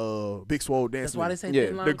nigga, that Big Swole dancing. That's why they nigga. say Yeah,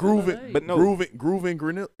 thin line the is gonna grooving, hate. but no. grooving,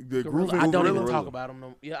 the grooving. I don't even Gorilla. talk about them.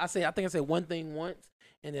 No. Yeah, I think I said one thing once,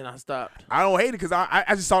 and then I stopped. I don't hate it because I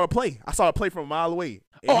just saw it play. I saw it play from a mile away.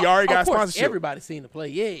 And he Oh, already got of course, sponsorship. Everybody's seen the play.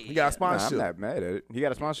 Yeah, He got a Nah, I'm sponsorship. not mad at it. He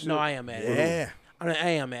got a sponsorship. No, I am mad at it. Yeah. I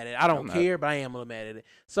am mad at it. I don't I'm not. care, but I am a little mad at it.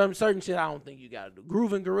 Some certain shit I don't think you gotta do.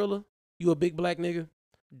 Grooving Gorilla, you a big black nigga,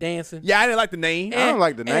 dancing. Yeah, I didn't like the name, I don't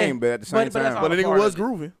like the name, and- but at the same but that's time, all but the a nigga part was of it.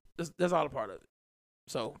 grooving. That's all a part of it.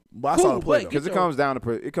 So But I Cool, saw the play but though. because it your- comes down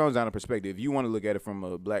to perspective. If you want to look at it from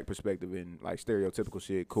a black perspective and like stereotypical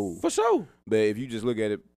shit, cool. for sure, But if you just look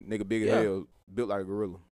at it, nigga, big as Yeah. hell, built like a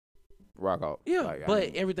gorilla, rock out. yeah. Like, I but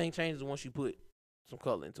mean, everything changes once you put some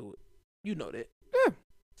color into it. You know that. Yeah.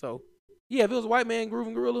 So yeah, if it was a white man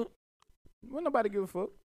grooving Gorilla, well, nobody give a fuck.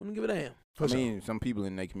 wouldn't give a damn. For I sure. mean, some people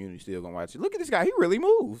in their community still gonna watch it. Look at this guy; he really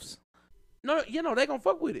moves. No, you know they gonna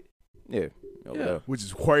fuck with it. Yeah, over Yeah. there. Which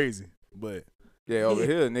is crazy. But Over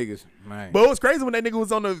here, niggas, man. it was crazy when that nigga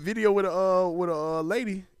was on the video with a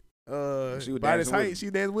lady. She was by dancing this with height, him. she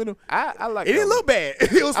danced with him. I like. It didn't that look bad.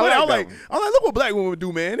 It was I funny. like I was that like, one. look what black women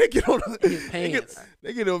do, man. They get on, His they get, pants.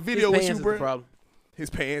 they get a His video with pants you, is the bro. problem. His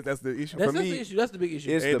pants, that's the issue. That's For the me, issue. That's the big issue.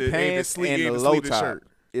 It's And the the- and the pants sleeve- and and the the low sleeveless top. shirt.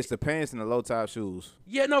 It's the pants and the low top shoes.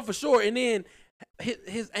 Yeah, no, for sure. And then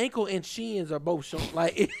his ankle and shins are both shown.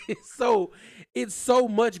 Like it's so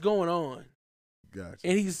much going on, Gotcha.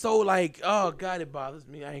 and he's so like, oh god, it bothers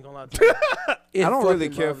me. I ain't gonna lie to you. It I don't really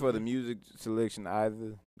fucking care bothers for the me. music selection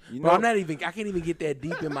either. You know, Bro, I'm not even. I can't even get that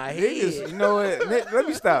deep in my niggas, head. you know what? Let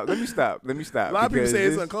me stop. Let me stop. A lot of people because say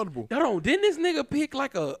it's this- uncomfortable. Hold on, didn't this nigga pick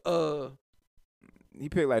like a He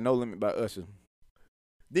picked like No Limit by Usher.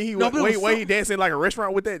 Then he No, but it was wait, he dancing like a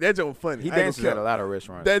restaurant with that. That joke funny. He I ain't dances gonna at a cap. lot of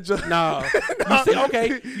restaurants. That joke. No. You see, okay,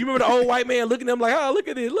 you remember the old white man looking at him like, oh, look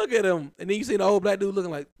at it, look at him. And then you see the old black dude looking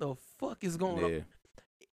like, the fuck is going on? yeah.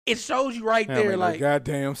 It shows you right Yeah, there, man, like,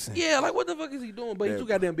 goddamn sin. yeah, like what the fuck is he doing? But he That- too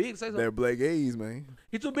goddamn big to say something. They're black gays, man.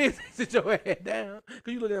 He too big to sit your head down.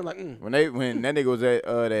 Cause you look at him like, When that nigga was at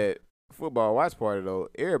that football watch party though,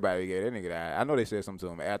 everybody gave that nigga the eye. I know they said something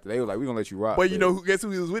to him after. They was like, "We gonna let you rock." But you know, guess who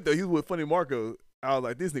he was with though? He was with Funny Marco. I was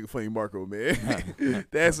like, this nigga Funny Marco, man.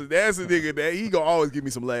 that's a nigga that he gonna always give me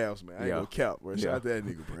some laughs, man. I ain't Yeah. gonna cap, bro. Shout Yeah. out to that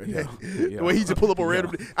nigga, bro. Yeah. The way he just pull up a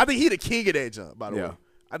random. I think he the king of that jump. By the Yeah. way,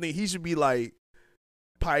 I think he should be like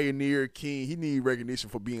pioneer king. He need recognition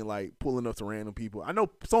for being like pulling up to random people. I know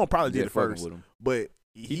someone probably did it fucking first, with him. but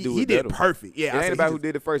he do it did better. perfect. Yeah, It I ain't said about he who just-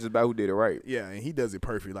 did it first. It's about who did it right. Yeah, and he does it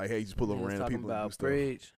perfect. Like, hey, he just pull up Man, random talking people and do about stuff.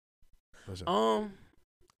 bridge. For sure. I don't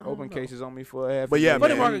Open know. cases on me for a half. But a yeah, million.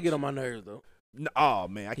 Funny man. Marco get on my nerves though. Oh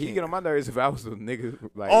man, I He can't. get on my nerves if I was a nigga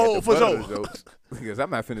like Oh, at the for butt of sure. the jokes. Because I'm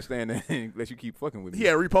not finna stand there and let you keep fucking with me. He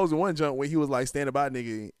had reposted one jump where he was like standing by a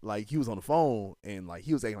nigga, like he was on the phone and like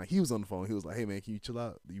he was acting like he was on the phone. He was like, "Hey man, can you chill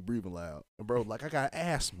out? You breathing loud?" And bro, like I got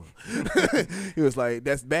asthma. He was like,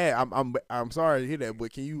 "That's bad. I'm sorry to hear that,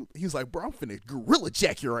 but can you?" He was like, "Bro, I'm finna gorilla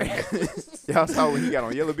jack your ass." Y'all saw when he got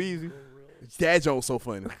on Yellow Beezy. That joke so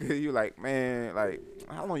funny. You like, man, like,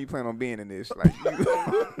 how long you plan on being in this? Like,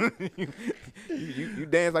 you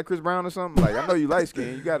dance like Chris Brown or something? Like, I know you light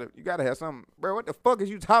skinned. You gotta have something, bro. What the fuck is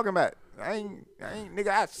you talking about? I ain't, nigga.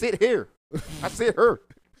 I sit here. I sit her.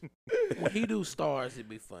 When he do stars, it'd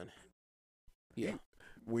be funny. Yeah.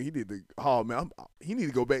 When he did the he need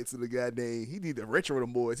to go back to the goddamn. He need to retro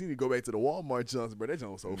them boys. He need to go back to the Walmart jumps, bro. That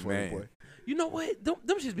joke so funny, Man. boy. You know what? Them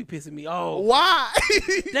shits be pissing me off. Why?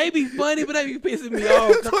 They be funny, but they be pissing me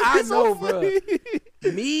off. 'Cause I It's so know, bro.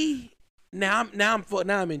 funny. Me now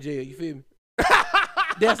I'm in jail. You feel me?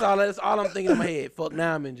 That's all I'm thinking in my head. Fuck,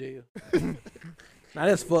 now I'm in jail. Now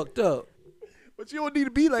that's fucked up. But you don't need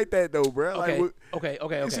to be like that though, bro. Okay, Like,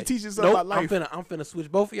 okay. you should teach yourself about life. I'm finna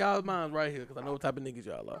switch both of y'all's minds right here because I know what type of niggas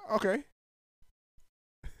y'all are. Okay.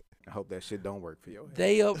 I hope that shit don't work for you.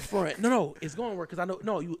 They up front. No, it's gonna work because I know.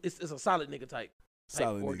 No, it's a solid nigga type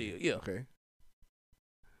Solid ordeal. nigga. Yeah. Okay.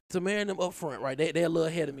 Tamara and them up front, right? They're a little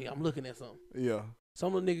ahead of me. I'm looking at something. Yeah.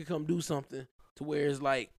 Some of the nigga come do something to where it's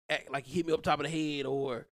like act like he hit me up top of the head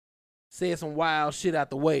or said some wild shit out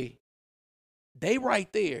the way. They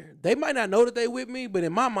right there. They might not know that they with me, but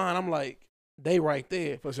in my mind, I'm like, they right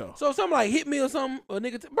there. For sure. So if something like hit me or something, a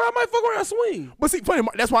nigga, bro, I might fuck around and swing. But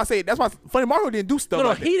see, that's why Funny Marco didn't do stuff No,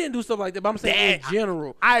 like that. he didn't do stuff like that. But I'm saying in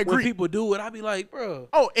general, I when agree. people do it, I be like, bro,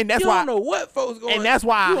 Oh, and that's you why don't know what folks going. and that's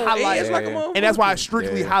why I you on highlight edge like a Yeah. motherfucker. and that's why I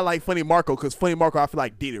strictly Yeah. highlight Funny Marco, because Funny Marco I feel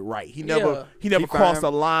like did it right. He never Yeah. he crossed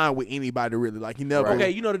found- a line with anybody really. Like he never Right. Okay,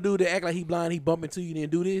 you know the dude that act like he blind, he bump into you, then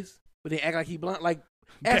do this, but then act like he blind. Like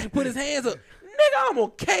actually put his hands up. Nigga, I'm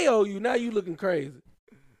gonna KO you. Now you looking crazy.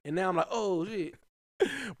 And now I'm like, oh shit.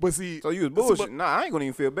 But see, So you was bullshitting. Nah, I ain't gonna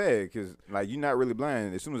even feel bad because like you're not really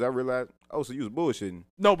blind. As soon as I realized, oh, so you was bullshitting.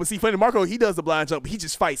 no, but see, funny, Marco, he does the blind jump. He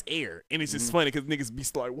just fights air, and it's just funny because niggas be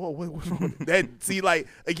like, whoa, what's wrong with that? See, like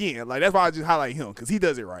again, like that's why I just highlight him because he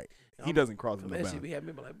does it right. He doesn't cross the That shit bound. be having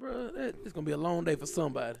me be like, bro, it's gonna be a long day for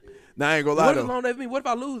somebody. Now I ain't gonna What lie is a though. long day for me? What if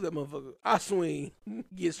I lose that motherfucker? I swing, get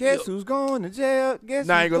Guess stripped. who's going to jail? Guess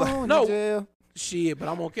Nah, I who's ain't gonna lie. going No. to jail? Shit, but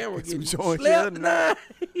I'm on camera Guess getting who's showing slapped. shit? Nah.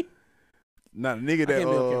 Nah, the nigga I can't be on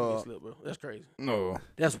camera that getting slapped, bro. That's crazy. No.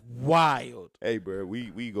 That's wild. Hey, bro,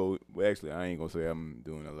 we go. Well, actually, I ain't gonna say I'm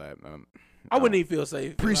doing a lap. I wouldn't even feel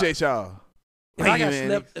safe. appreciate y'all. If I got Man.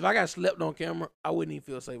 slept, if I got slept on camera, I wouldn't even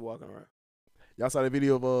feel safe walking around. Y'all saw the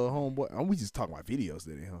video of homeboy. We just talking about videos,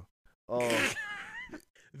 didn't huh?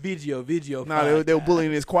 Video. Nah, they were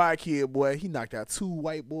bullying this quiet kid, boy. He knocked out 2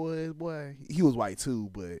 white boys, boy. He was white too,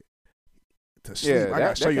 but to sleep, Yeah, I that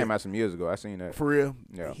gotta show you came out some years ago. I seen that. for real.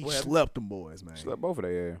 Yeah, He What happened? slept them boys, man. slept both of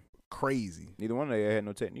their ass. Crazy, Neither one of they had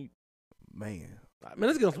no technique. man. Man,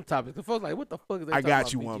 let's get on some topics. The folks like, what the fuck is they I talking got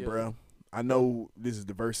about you one, video? bro. I know this is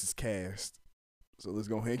the versus cast, so let's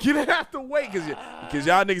go ahead and get it out the way because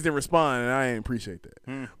y'all niggas didn't respond, and I ain't appreciate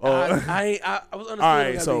that. I was understood. All right,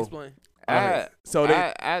 I gotta so- explain. I So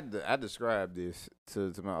they, I described this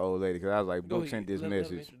to my old lady because I was like, Go Book sent ahead. this Let me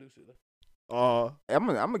message. introduce you. I'm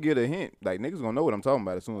gonna get a hint. Like niggas gonna know what I'm talking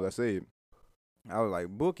about as soon as I say it. I was like,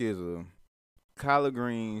 Book is a collard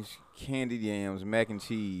greens, candied yams, mac and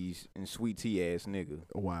cheese, and sweet tea ass nigga.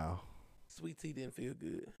 wow. Sweet tea didn't feel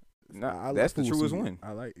good. Nah, I like that's the food truest sweet. one.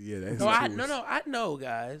 I like, yeah, that's No, the I truest. no, I know,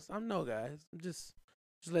 guys. I'm just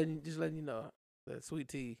letting you know that sweet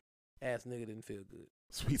tea ass nigga didn't feel good.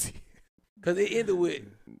 Sweet tea. Cause it ended with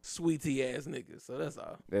sweet tea ass niggas, so that's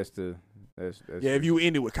all. That's Yeah, if you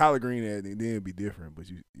ended with collard green, then it'd be different. But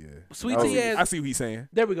yeah, Sweet Oh, tea I ass. see what he's saying.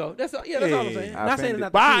 There we go. That's all. Yeah, that's all I'm Yeah, saying. I Not saying offended. it's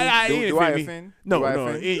not But the I truth. ain't do I offend me. offend? No, Do I no,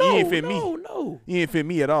 offend? he No, ain't fit me. no. He ain't fit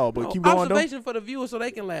me at all. But No. keep going though. Observation for the viewers so they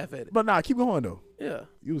can laugh at it. But nah, keep going though. Yeah.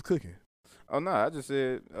 You was cooking. Oh no, I just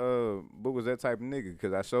said Book was that type of nigga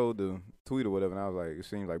because I showed the tweet or whatever, and I was like, it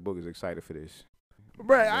seems like Book is excited for this.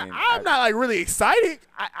 Bruh, Man, I'm not like really excited.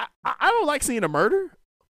 I don't like seeing a murder.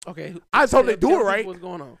 Okay. I just hope they do tell it people right. What's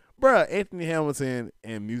going on? Bruh, Anthony Hamilton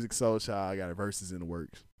and Music Soul Child got a verses in the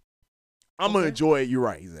works. I'm gonna Okay. enjoy it. You're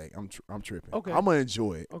right, Zach. I'm tripping. Okay. I'm gonna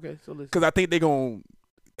enjoy it Okay, so listen. because I think they're gonna.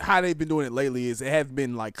 How they've been doing it lately is it hasn't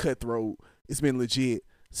been like cutthroat. It's been legit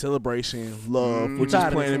celebration, love. We're just tired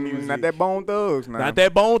of playing the this. music. Not that Bone Thugs. Nah. Not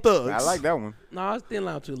that Bone Thugs. I like that one. No, it's Thin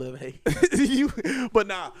Line 211. Hey. But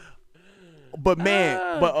nah. But man,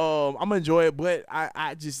 Ah. but I'm gonna enjoy it. But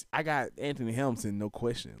I got Anthony Hamilton, no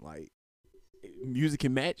question. Like music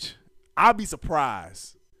can match. I'll be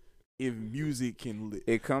surprised if music can.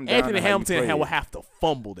 It come down Anthony to how you Hamilton play will it. have to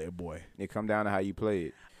fumble that boy. It come down to how you play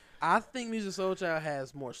it. I think Music Soul Child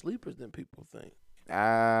has more sleepers than people think.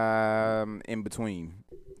 In between.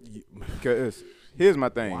 Cause here's my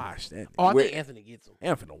thing. Watch that. Oh, I With- think Anthony gets them.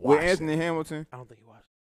 I'm finna With watch Anthony that. Hamilton, I don't think he watched.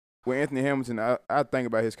 I think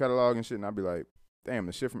about his catalog and shit, and I be like, damn,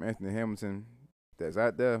 the shit from Anthony Hamilton that's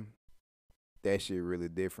out there, that shit really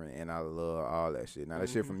different, and I love all that shit. Now that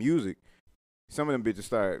shit Mhm. from music, some of them bitches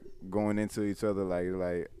start going into each other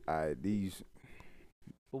these.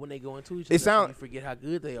 But when they go into each It other, sound- you forget how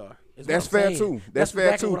good they are. Is what That's I'm fair saying. too. That's That's fair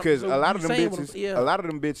exactly too, what I'm- because so a lot you of them saying what I'm- bitches, yeah. a lot of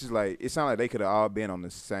them bitches, like it sound like they could have all been on the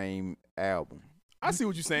same album. I see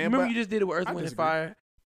what you're saying, Remember but you just did it with Earth, I Wind, and disagree. Fire?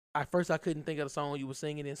 At first, I couldn't think of the song you were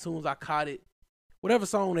singing, and as soon as I caught it, whatever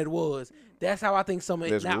song it was, that's how I think some of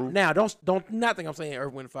it. Let's Now, Groove. now, don't not think I'm saying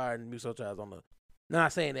Earth, Wind, and Fire and Music Soul Child's on the.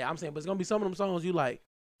 Not saying that. I'm saying, but it's gonna be some of them songs you like.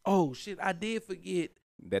 Oh shit, I did forget.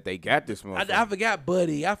 That they got this I motherfucker. forgot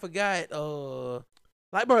Buddy. I forgot.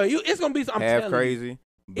 Like bro, it's gonna be. I'm Half telling crazy,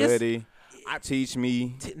 It's- buddy. Teach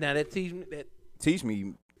me, you. Now that teach me that. teach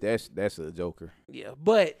me. That's a joker. Yeah,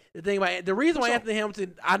 but the thing about the reason why So- Anthony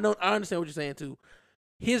Hamilton, I understand what you're saying too.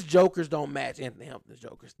 His jokers don't match Anthony Hamilton's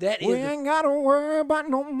jokers. That is. We the- ain't gotta worry about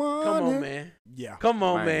no money. come on, man. yeah, Come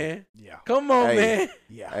on, Man. man. yeah, Come on, Hey. man.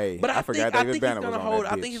 yeah. Hey, But I forgot think David he's Banner was gonna on hold.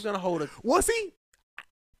 that I think he's bitch. gonna hold a. Well, see,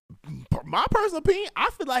 my personal opinion, I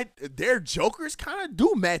feel like their jokers kind of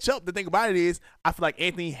do match up. The thing about it is, I feel like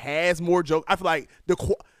Anthony has more joke. I feel like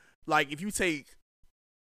like if you take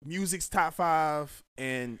music's top 5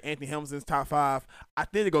 and Anthony Hamilton's top 5, I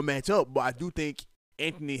think they're gonna match up. But I do think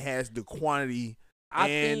Anthony has the quantity I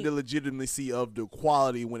and think the legitimacy of the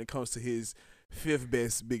quality when it comes to his 5th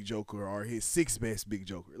best big joker or his 6th best big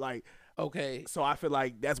joker. Like, okay. so I feel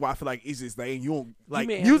like that's why I feel like it's just like you don't like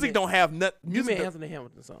mean music Anthony- don't have You music. mean Anthony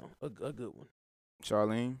Hamilton song, a good one.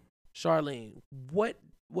 Charlene. Charlene, what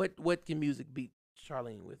can music beat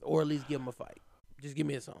Charlene with, or at least give him a fight? Just give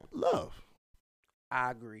me a song. Love.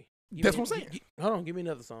 I agree. That's what I'm saying. Hold on, give me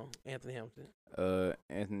another song. Anthony Hamilton.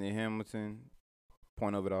 Anthony Hamilton,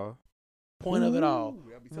 Point of It All. Point of It All.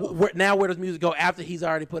 Ooh, Now where does music go after he's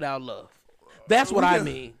already put out Love? That's what I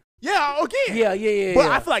mean. Yeah, again. Yeah.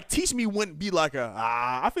 But I feel like Teach Me wouldn't be like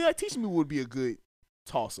I feel like Teach Me would be a good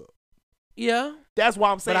toss up. Yeah. That's why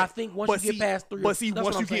I'm saying. But I think once you get past 3, but see, that's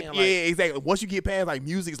once what you I'm get, saying, yeah, exactly. Once you get past like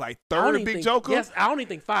music's like I don't third even Big think- Joker. Yes, I don't even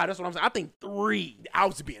think 5. That's what I'm saying. I think 3. I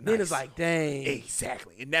was being nice. Then it's like, dang.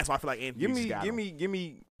 exactly, and that's why I feel like Anthony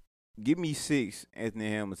Give me 6 Anthony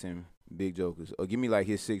Hamilton Big Jokers, or give me like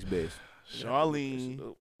his 6 best. Charlene,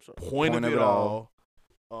 Sorry. Point of It All.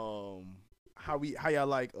 How y'all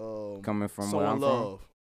like Coming from So where in I'm Love?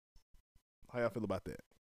 How y'all feel about that?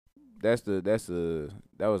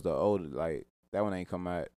 That was the old, like, that one ain't come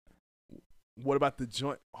out. What about the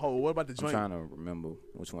joint? What about the I'm joint? trying to remember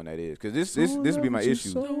which one that is, cause this be my issue.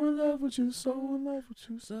 So in love with you, so in love with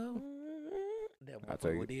you. So that I'll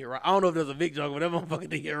take motherfucker it. did right. I don't know if there's a big joke, but that motherfucker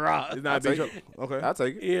did get robbed. It's not a I'll big take joke. Okay. I'll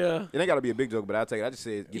take it. Yeah. It ain't gotta be a big joke, but I'll take it. I just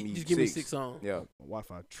said give me Just 6. give me 6 songs. Yeah.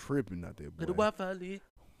 Wi-Fi tripping out there, boy. Let the Wi-Fi lit.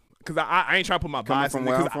 Cause I ain't trying to put my Coming bias from in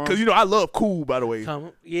there, where I'm cause from? you know I love Cool, by the way.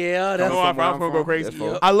 Come. Yeah, You that's know Coming I'm from gonna where go crazy. That's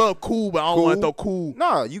fine. I love Cool, but I don't want to Cool? throw Cool.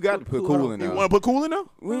 No, you got to put Cool. cool in You there. want to put Cool in there?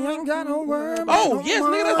 We ain't got no word. Oh, yes,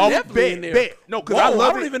 nigga, that's Oh, definitely in there. bet. No, cause Whoa, I I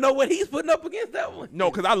love don't it. even know what he's putting up against that one.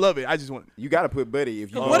 No, cause I love it. I just want You got to put Buddy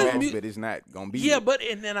if you What don't is match, mu- but it's not gonna be. Yeah, it. but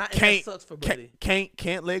and then that Can't- sucks for Buddy.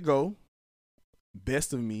 can't let go.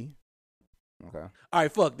 Best of Me. Okay. All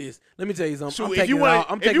right, fuck this. Let me tell you something. Shoot, I'm if taking you it wanna- all.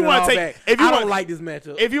 I'm if you taking it wanna all take- back. if you I wanna- don't like this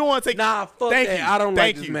matchup. If you want to take, Nah, fuck thank that. you. I don't like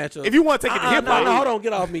Thank this you. matchup. If you want to take it to hip hop, no, hold on,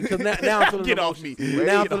 get off me, because now I'm feeling Get off emotions. me.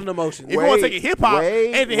 Now I'm Wait. feeling emotions. if you want to take Wait, it hip hop,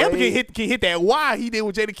 wait, Anthony Hamilton wait. can hit that Y he did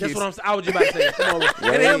with Jada Kiss. That's what I'm saying. I was just about to say. Come on, and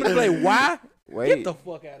Wait. then I'm gonna play why? Wait. Get the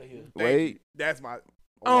fuck out of here. Wait. That's my. I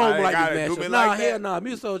Why don't they like gotta this do matchup. me Nah, like hell that? nah.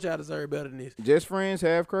 Music Soul Child deserve better than this. Just Friends,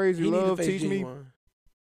 Have Crazy, He need to Love, face Teach Me. Genuine.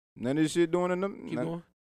 None of this shit doing Keep enough. going.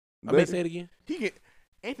 I mean, say it again. He get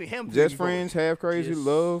Anthony Hamilton. Just can go- Friends, Have Crazy, Just-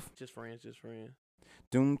 Love. Just friends. Just friends.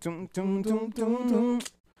 Dum dum dum dum dum dum.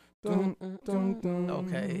 Dum, dum, dum.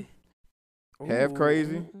 Okay. Half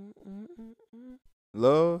Crazy.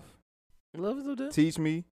 Love, Love is up there. Teach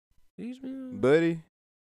Me, Teach me. Buddy.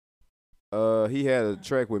 He had a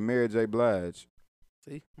track with Mary J. Blige.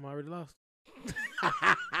 See, I'm already lost.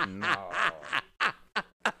 No.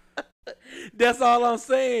 That's all I'm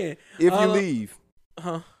saying. If you leave,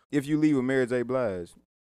 Huh? if you leave with Mary J. Blige.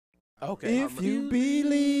 Okay. If you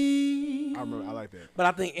believe. I remember. I like that. But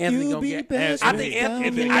I think Anthony You gonna be get. best I think without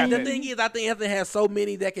Anthony. me. The thing is, I think Anthony has so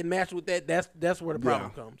many that can match with that. That's where the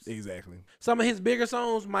problem Yeah. comes. Exactly. Some of his bigger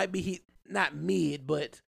songs might be not mid,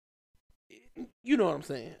 but you know what I'm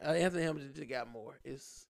saying. Anthony Hamilton just got more.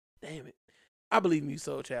 It's damn it. I believe me,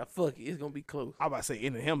 Soul Child. Fuck it, it's gonna be close. I about to say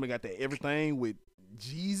Anthony Hamilton got that everything with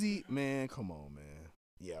Jeezy. Man, come on, man.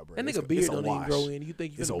 Yeah, bro. That it's nigga a- beard it's a don't even wash. grow in. You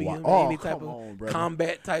think It's you're a gonna be wash. him in Oh, any type come of on, brother.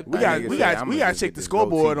 combat type? We I got ain't we gonna say, got I'm we gonna got to just check get the this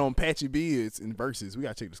scoreboard goatee. on Patchy Beards and verses. We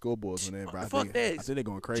got to check the scoreboards on that, bro. Fuck that. I think they're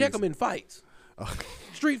going crazy. Check him in fights, Oh,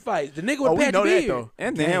 street fights. The nigga with we patchy know that beard. though.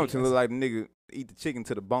 Anthony Gang. Hamilton look like the nigga eat the chicken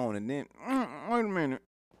to the bone and then wait a minute.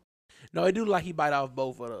 No, it do like he bite off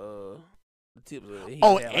both of the tips. Of it. He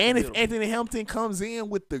Oh, had, like, and a if middle. Anthony Hamilton comes in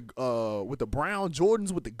with the brown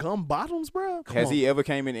Jordans with the gum bottoms, bro, Has he ever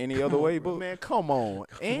came in any other way, bro? Man, come on,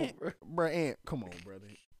 Come Ant, on, bro, Ant, come on, brother.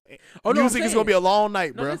 Oh, no, Music I'm is gonna be a long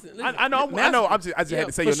night, No, bro. listen, I know, I know. I just had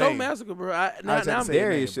to say for your sure name. Massacre, bro. Now just had to I'm say your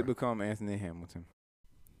name, Darius should bro. become Anthony Hamilton.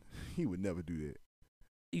 He would never do that.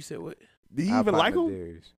 You said what? Did he I'll even like partner him?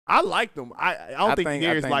 Darius. I liked him. I don't think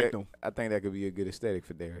Darius liked that, him. I think that could be a good aesthetic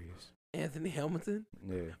for Darius. Anthony Hamilton?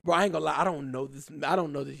 Yeah. Bro, I ain't gonna lie. I don't know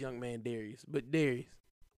this young man Darius. But Darius,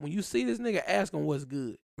 when you see this nigga, ask him what's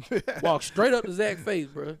good. Walk straight up to Zach's face,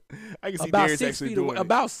 bro. I can see About Darius 6 actually feet doing away. it.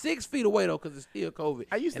 About 6 feet away though, cause it's still COVID.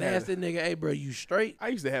 I used And to have ask that nigga, hey, bro, you straight? I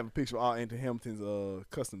used to have a picture of all Anthony Hamilton's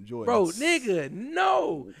custom Jordans. Bro, nigga,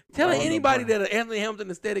 no. Telling Oh, no, anybody bro. that an Anthony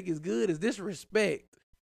Hamilton aesthetic is good is disrespect.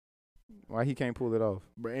 Why he can't pull it off?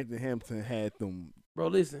 Bro, Anthony Hamilton had them. Bro,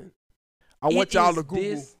 listen. I want it y'all is to Google.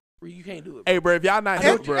 this- you can't do it. Hey, bro, if y'all not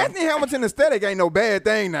hip, bro. Anthony Hamilton aesthetic ain't no bad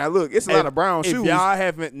thing now. Look, it's a lot of brown If shoes. y'all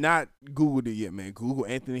haven't not Googled it yet, man, Google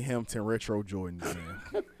Anthony Hamilton retro Jordans,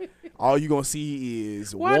 man. All you gonna see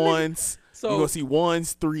is Why nigga- ones. So, You gonna see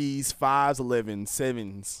 1s, 3s, 5s, 11s,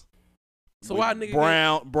 7s. so why nigga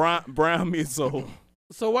brown midsole,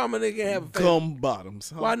 so why my nigga have a favorite? gum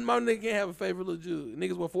bottoms? Huh? Why my nigga can't have a favorite little Jew?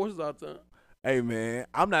 Niggas wear forces all the time. Hey, man,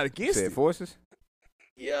 I'm not against Said it. forces.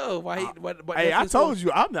 Yo, why he? Hey, that's I his told force.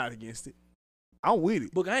 you I'm not against it. I'm with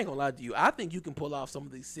it. Book, I ain't gonna lie to you. I think you can pull off some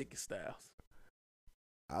of these sickest styles.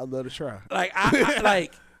 I'd love to try. Like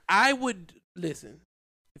I would listen.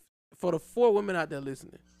 For the 4 women out there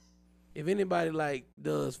listening, if anybody like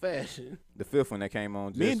does fashion, The 5th one that came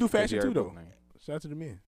on. Men just do 'cause fashion you too, heard though. Book name. Shout out to the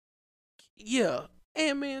men yeah,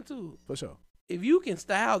 and men too. for sure. If you can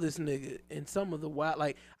style this nigga in some of the wild,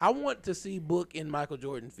 like I want to see Book in Michael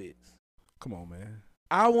Jordan fits. Come on, man.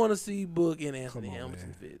 I want to see Book in Anthony Come on,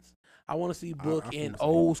 Hamilton man. fits. I want to see I Book feel in the same.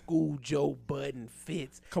 old school Joe Budden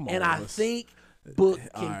fits. Come on, And I let's- think Book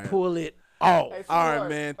All can right. pull it off. All right,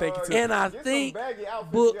 man. Thank you. And I think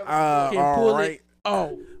Book can pull all right. it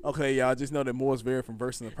off. Okay, y'all just know that more is very from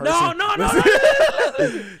person to person. No, no, no, no.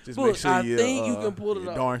 Just Book, make sure I you, think you can pull it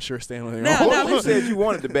your off. darn sure stand on your Now- own. now You listen. said you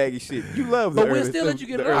wanted the baggy shit. You love the But we'll early, still let you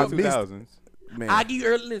get the it off. early 2000s. Man. I give you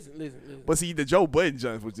early. Listen. But see, the Joe Budden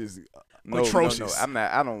joints was just No, atrocious. No, I'm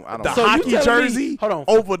not. I don't. The So you hockey telling me- jersey hold on.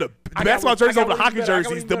 over the I got basketball one- jerseys I got over the one hockey even better. I got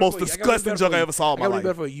jerseys. one The even most better for you. I got one disgusting even junk I better ever saw in I my got one better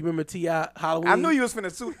life. for you. You remember T.I. Halloween? I knew you was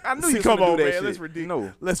finna sue. I knew See, you was come finna on, do that man. shit. Let's ridiculous.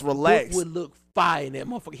 No, Let's Book relax. would look fire in that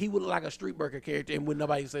motherfucker. He would look like a Street Burger character, and would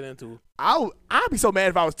nobody say that to him. I'd be so mad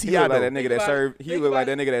if I was he T.I. look like though. that nigga Think that about served. it. He Think look like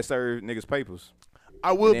about that nigga that served niggas papers.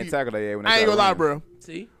 I will And then be. tackle their ass when they I ain't started gonna lie, running. bro.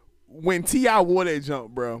 See? When T.I. wore that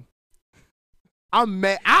jump, bro, I'm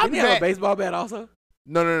mad. I'm Didn't he have a mad. baseball bat also?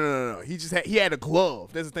 No. He had a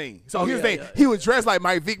glove. That's the thing. So Oh, here's yeah, the thing. yeah. He was dressed like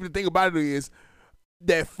Mike Vick. But the thing about it is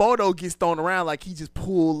that photo gets thrown around like he just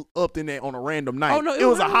pulled up in that on a random night. Oh, no, it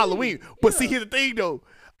was a Halloween. Halloween. But Yeah. see, here's the thing though.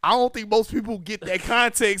 I don't think most people get that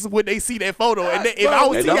context when they see that photo. And if Bro, I was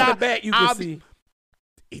when T.I., you look at the back, you can I'll be- see.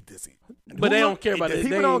 it doesn't. But they don't care about it.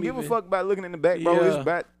 People They don't ain't give a even- fuck about looking in the back, bro. Yeah. It's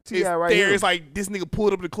about It's T.I. right there. here. It's like this nigga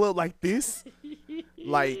pulled up to the club like this.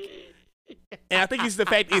 Like, and I think it's the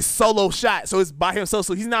fact it's solo shot, so it's by himself,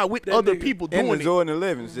 so he's not with That other nigga- people in doing the it. Jordan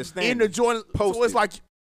 11s, just standing. In the Jordan, so Posted. it's like,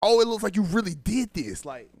 oh, it looks like you really did this.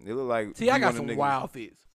 Like, It look like. See, I you got one of some them niggas- wild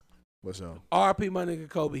fits. what's up? R.P. my nigga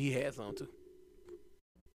Kobe, he had some too.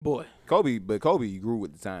 Boy. Kobe grew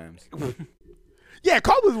with the times. Yeah,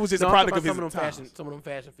 Kobe was just No, a I'm product talking of his about times. some of them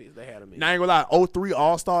fashion fits they had on me. Now, I ain't gonna lie, 03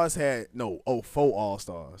 All-Stars had, no, 04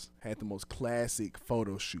 All-Stars had the most classic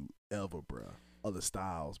photo shoot ever, bro. Other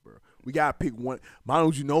styles, bro. We gotta pick one.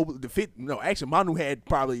 Manu Ginobili, the fit, no, actually, Manu had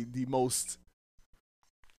probably the most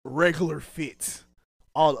regular fit.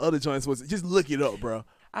 All the other joints was, just look it up, bro.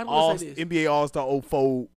 I'm gonna say this. NBA All-Star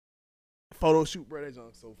 04 photo shoot, bro. That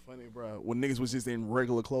joint's so funny, bro. When niggas was just in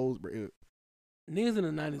regular clothes, bro. Niggas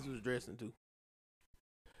in the 90s was dressing too.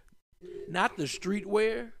 Not the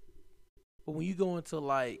streetwear, but when you go into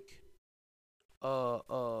like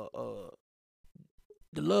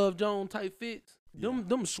the Love Jones type fits,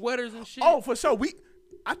 them sweaters and shit. Oh, for sure.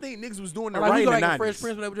 I think niggas was doing that like right we in go the like 90s. a Fresh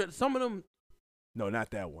Prince when they were dressing. Some of them, No, not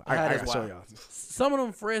that one. Ah, I that's gotta show wild. y'all. some of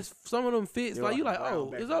them fresh, some of them fits. They're Like you like like, brown oh,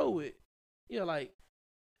 back it's then. over with. Yeah, like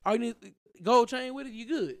all you need gold chain with it. You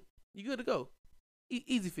good. You good to go.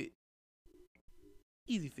 Easy fit.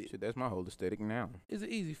 Easy fit. Shit, that's my whole aesthetic now. It's an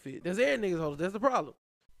easy fit. That's every niggas hold. That's the problem.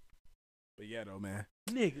 But yeah, though, man.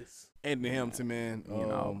 Niggas. Anthony Hamilton, man. You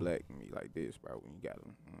know, all black and me like this, bro. When you got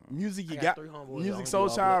them. Music, I you got got. 3 homeboys that Music only Soul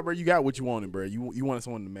do all Child, bro. You got what you wanted, bro. You wanted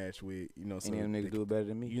someone to match with, you know. So Any of them niggas do it better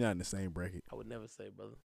than me. You're not in the same bracket. I would never say,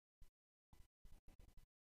 brother.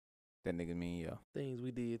 That nigga mean, yeah. Things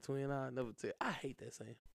we did, twin. I never tell. I hate that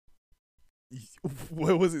saying.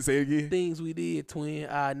 What was it? Say it again. Things we did, twin.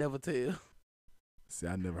 I never tell. See,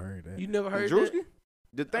 I never heard that. You never heard that? Drewski?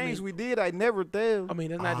 The things mean- we did, I never tell. I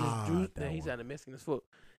mean, that's not just Drew. that He's one. out of Mexican as fuck.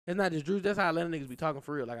 That's not just Drew. That's how Atlanta niggas be talking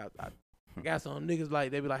for real. Like I got some niggas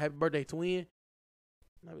like they be like, "Happy birthday, twin."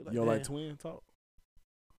 And I be like, You don't like "Damn, twin talk?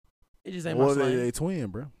 it just ain't my Well, slang." they twin,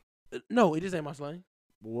 bro. No, it just ain't my slang.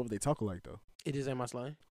 But what if they talking like though? It just ain't my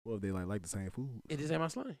slang. What if they like the same food? It just ain't my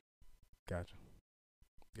slang. Gotcha.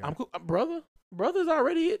 I'm cool, brother. Brother's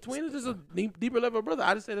already it. Twin is just a deeper level of brother.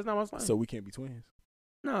 I just said it's not my slang. So we can't be twins.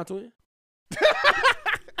 Nah, twin.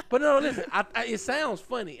 But no, listen. It sounds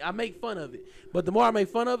funny. I make fun of it, but the more I make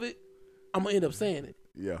fun of it, I'm gonna end up saying it.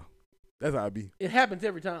 Yeah, that's how I be. It happens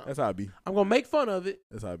every time. That's how I be. I'm gonna make fun of it,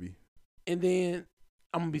 That's how I be. and then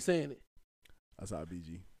I'm gonna be saying it. That's how I be.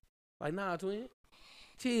 G. Like, nah, twin.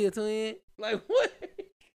 Chill, twin. Like, what?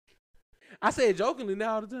 I say it jokingly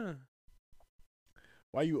now all the time.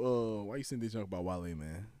 Why you send this junk about Wale,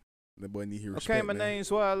 man? That boy need his respect. Okay, my man. name's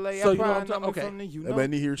Swale. So I you know what I'm probably talking- know okay. from the you That know. boy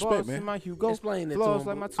need his respect, Boss in man. my Hugo. Explain that Flaws to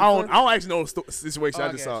like him. my bro. two I friends. don't actually know the situation. Oh, I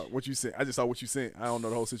I just got saw you. what you sent. I just saw what you sent. I don't know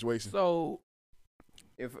the whole situation. So,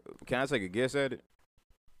 If can I take a guess at it?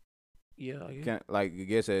 yeah. I guess. Can like a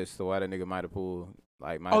guess as to why that nigga might have pulled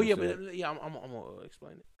like. Oh, yeah, said- but yeah, I'm gonna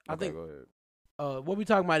explain it. I Okay, think go ahead. what we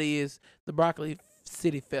talking about is the Broccoli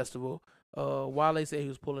City Festival Wale said he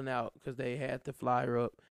was pulling out because they had the flyer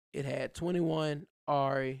up. It had 21,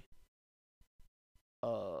 Ari,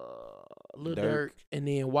 Lil Durk, and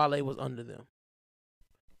then Wale was under them,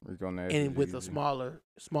 Rico Nash and is with a easy.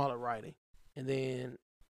 smaller writing. And then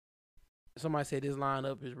somebody said this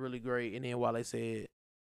lineup is really great, and then Wale said,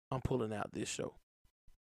 "I'm pulling out this show."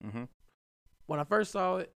 Mhm. When I first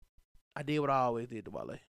saw it, I did what I always did to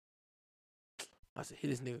Wale. I said, "Here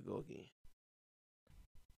this nigga go again."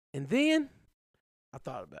 And then I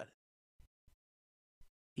thought about it.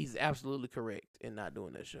 He's absolutely correct in not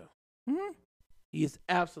doing that show. Mhm. He is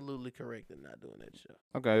absolutely correct in not doing that show.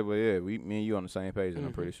 Okay, but yeah, me and you on the same page, and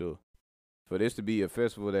I'm pretty sure. For this to be a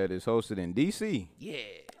festival that is hosted in D.C.,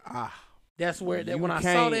 Yeah. That's where that you when I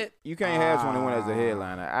saw can't- that, you can't have 21 as a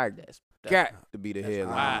headliner. I that's got to be the that's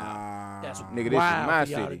headliner. wild. That's Nigga, this is wild my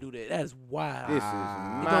for y'all city. to do that. That's wild. This is You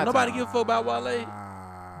my know, nobody time. give a fuck about Wale.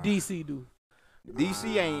 DC do.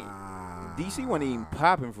 DC ain't. DC wasn't even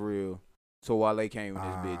popping for real. So Wale came with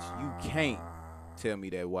this bitch. You can't tell me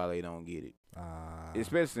that Wale don't get it.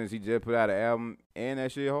 Especially since he just put out an album and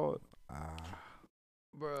that shit hard.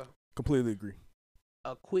 Bruh. Completely agree.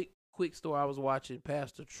 A quick story. I was watching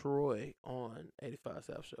Pastor Troy on 85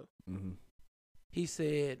 South Show. Mm-hmm. He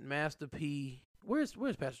said Master P. Where's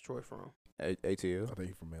Pastor Troy from? ATL. I think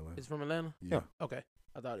he's from Atlanta. It's from Atlanta? Yeah. Okay.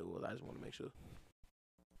 I thought it was. I just want to make sure.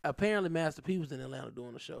 Apparently Master P was in Atlanta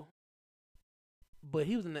doing the show. But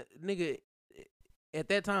he was in that nigga at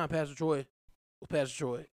that time, Pastor Troy was Pastor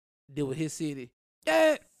Troy. Did with his city.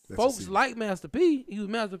 Yeah. That's Folks the city. like Master P. He was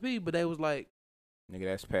Master P, but they was like, Nigga,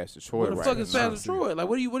 that's Pastor Troy. what the right fuck is now. Pastor Troy? Like,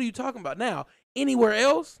 what are you talking about now? Anywhere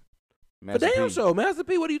else? Master But damn P. show, Master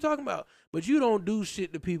P, what are you talking about? But you don't do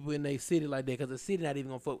shit to people in their city like that because the city not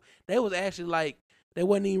even gonna fuck. They was actually like, they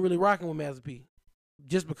wasn't even really rocking with Master P.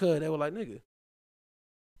 Just because they were like, nigga,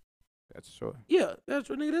 Pastor Troy. yeah, that's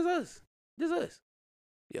what nigga, this us.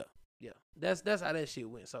 Yeah. That's how that shit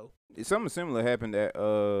went. So Something similar happened at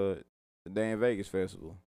the Dan Vegas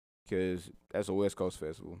festival, cause that's a West Coast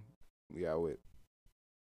festival. We out with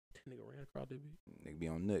nigga ran across that bitch. nigga be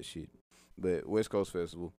on nut shit, but West Coast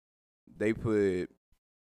festival, they put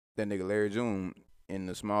that nigga Larry June in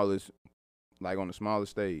the smallest, like on the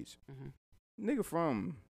smallest stage. Mm-hmm. Nigga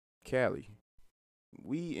from Cali,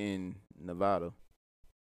 we in Nevada.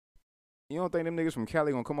 You don't think them niggas from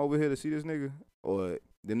Cali gonna come over here to see this nigga, or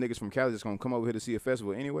them niggas from Cali just gonna come over here to see a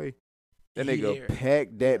festival anyway? That nigga Yeah.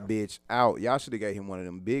 packed that bitch out. Y'all should have got him one of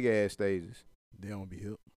them big ass stages. They don't be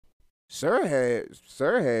hip. Sir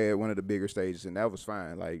had one of the bigger stages, and that was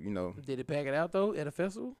fine. Like, you know, Did it pack it out though at a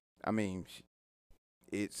festival? I mean,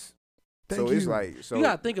 it's Thank so it's you. like so You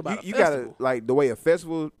gotta think about you a gotta festival. like the way a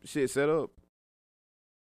festival shit set up.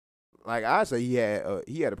 Like I say, he had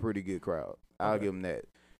a pretty good crowd. I'll Okay. give him that.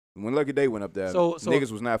 When Lucky Day went up there, So-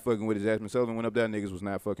 niggas was not fucking with it. Jasmine Sullivan went up there, niggas was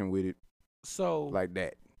not fucking with it So like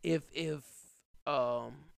that. if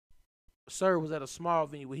Sir was at a small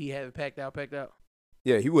venue, would he have it packed out?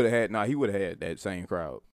 Yeah, he would have had that same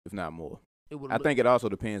crowd, if not more. It would. I think it also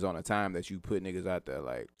depends on the time that you put niggas out there.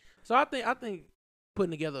 Like So. I think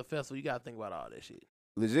putting together a festival, you gotta think about all that shit.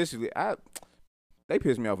 logistically, they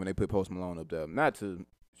pissed me off when they put Post Malone up there. Not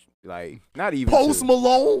even Post to,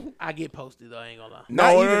 Malone? I get posted though. I ain't gonna lie.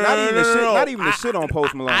 Not No, even, no, not no, even no, the no, shit. no. Not even the shit on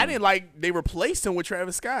Post Malone. I didn't like they replaced him with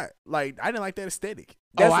Travis Scott. Like I didn't like that aesthetic.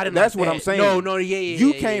 That's, I didn't that's like what that. I'm saying. No, yeah.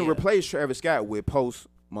 You yeah, can't yeah. replace Travis Scott with Post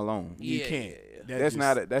Malone. Yeah, You can't. yeah. That's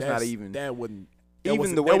not even- That wouldn't. Even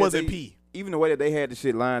wasn't, the way that that wasn't they- P. Even the way that they had the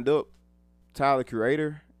shit lined up, Tyler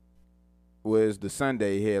Creator was the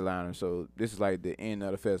Sunday headliner. So this is like the end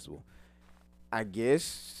of the festival. I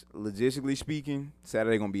guess logistically speaking,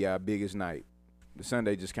 Saturday gonna be our biggest night. The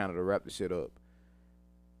Sunday just kind of to wrap the shit up.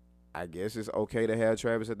 I guess it's okay to have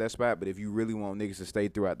Travis at that spot, but if you really want niggas to stay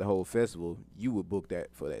throughout the whole festival, you would book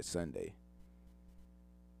that for that Sunday.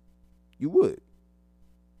 You would.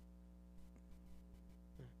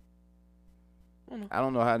 I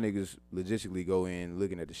don't know how niggas logistically go in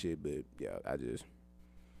looking at the shit, but yeah, I I don't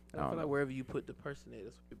feel like know. wherever you put the person there,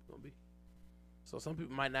 that's where people gonna be. So some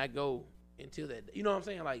people might not go until that day. You know what I'm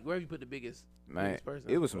saying? Like wherever you put the biggest Man, person,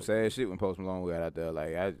 it was some that's sad shit when Post Malone got out there.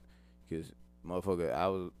 Like cause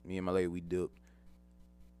motherfucker, me and my lady, we dipped.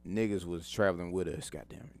 Niggas was traveling with us,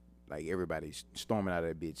 goddamn. Like everybody's storming out of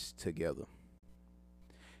that bitch together.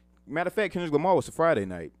 Matter of fact, Kendrick Lamar was a Friday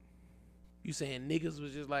night. You saying niggas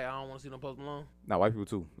was just like, I don't want to see no Post Malone? Nah, white people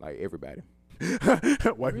too. Like everybody. White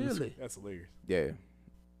people- Really? That's hilarious. Yeah.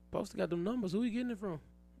 Post got them numbers. Who he getting it from?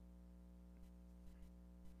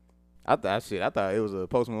 I thought it was a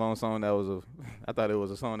Post Malone song I thought it was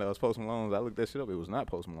a song that was Post Malone's. I looked that shit up. It was not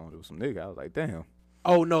Post Malone. It was some nigga. I was like, damn.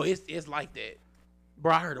 Oh no, it's like that.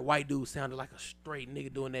 Bro, I heard a white dude sounded like a straight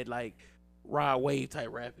nigga doing that like Rod Wave type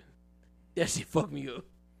rapping. That shit fucked me up.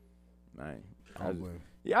 Man, I don't blame him.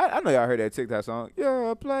 yeah, I know y'all heard that TikTok song. You're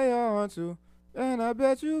a player, aren't you? And I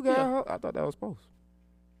bet you got. Yeah. I thought that was supposed.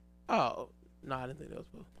 Oh, no, I didn't think that was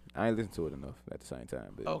supposed. I ain't listened to it enough at the same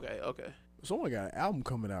time. But Okay. Someone got an album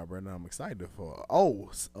coming out right now. I'm excited for.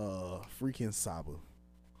 Freaking Saba.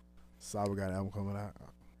 Saba got an album coming out.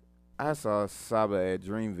 I saw Saba at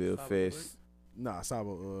Dreamville Saba Fest. Nah,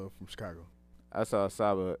 Saba from Chicago. I saw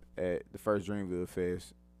Saba at the first Dreamville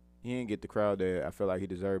Fest. He didn't get the crowd there. I felt like he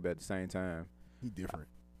deserved it at the same time. He different.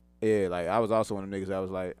 Yeah, like I was also one of them niggas that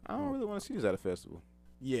was like, I don't really want to see this at a festival.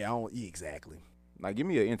 Yeah, I don't. Yeah, exactly. Like, give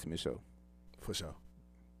me an intimate show. For sure.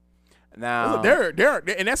 Now, They're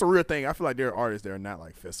and that's a real thing. I feel like there are artists that are not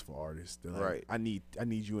like festival artists. They're like, Right. I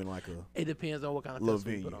need you in like a. It depends on what kind of Little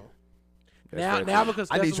festival you put venue. on. that's Now fair too. because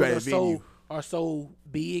I need you at a festivals venue. are so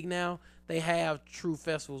big now, they have true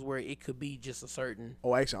festivals where it could be just a certain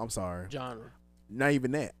Oh, actually, I'm sorry. genre. Not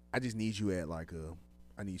even that. I just need you at like a.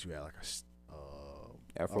 I need you at like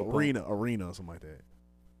a Afro-punk. arena or something like that.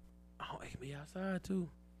 Oh, it can be outside too.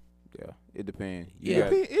 Yeah, it depends. Yeah.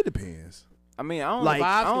 It depends. I mean, I don't Like- I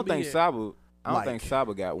Vibes don't can be think there. Saba. I don't Like- think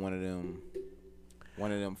Saba got one of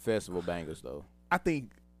them festival bangers though. I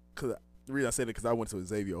think because the reason I said it because I went to a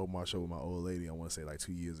Xavier Omar show with my old lady. I want to say like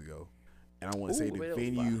 2 years ago, and I want to say Ooh,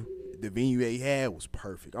 man, the venue they had was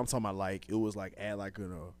perfect. I'm talking about like it was like at like it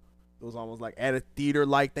was almost like at a theater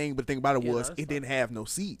like thing. But the thing about it Yeah, was that's it didn't have no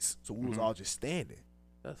seats, so we was Mhm. all just standing.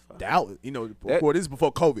 That's fine. That was, before this is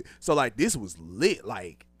before COVID. So like this was lit.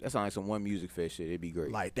 Like That sounds like some One Music Fest shit. It'd be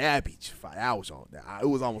great. that beach fire. I was on that. It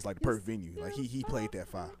was almost like the perfect venue. Like he played that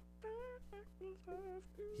fire.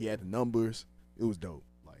 He had the numbers. It was dope.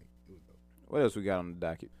 Like it was dope. What else we got on the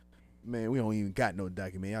docket? Man, we don't even got no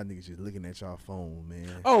document. Y'all niggas just looking at y'all phone,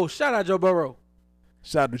 man. Oh, shout out Joe Burrow.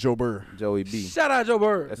 Shout out to Joe Burr. Joey B. Shout out Joe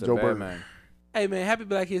Burrow. That's a Joe bad Burrow. man. Hey man, happy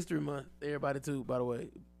Black History Month, everybody too. By the way,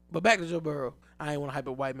 but back to Joe Burrow. I ain't want to hype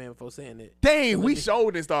a white man before saying that. Dang, we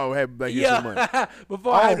showed this star Happy Black History Month. Yeah,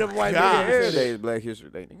 before I hyped up a white God. man. Every day is Black History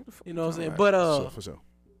Day. Nigga, the fuck You know what I'm saying? talking But For sure.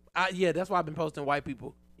 yeah, that's why I've been posting white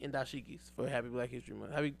people in dashikis for Happy Black History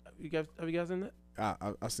Month. Have you guys seen that?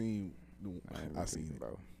 I seen. about? I seen it.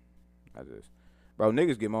 bro. Bro,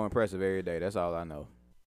 niggas get more impressive every day. That's all I know.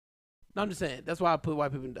 No, I'm just saying. That's why I put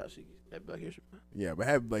white people in dashikis. Happy Black History Month. Yeah, but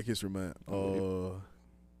Happy Black History Month.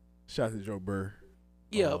 Shout out to Joe Burr.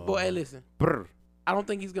 Yeah, but hey, listen. Brr. I don't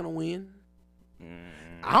think he's gonna win.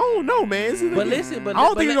 I don't know, man. But listen, but I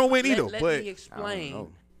don't but think he's let- gonna win either. Let But me explain.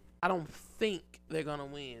 know. I don't think they're gonna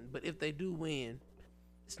win, but if they do win,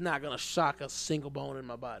 it's not gonna shock a single bone in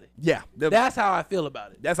my body. yeah, That's how I feel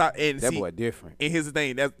about it. that's how. And That see, boy different. and here's the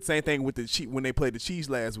thing. That's the same thing with the Chiefs when they played the Chiefs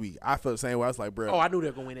last week. I felt the same way. I was like, bro. Oh, I knew they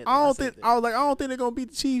were gonna win it. I don't said think that. I was like I don't think they're gonna beat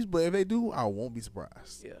the Chiefs, but if they do, I won't be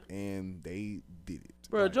surprised. Yeah. And they did it.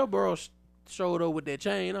 Bro, Like, Joe Burrow showed up with that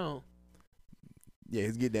chain on, yeah,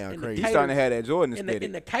 his get down and the crazy. He's starting to have that Jordan and the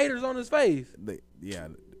aesthetic. caters on his face. Yeah,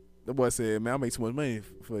 the boy said, "Man, I make too much money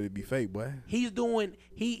for it to be fake, boy." He's doing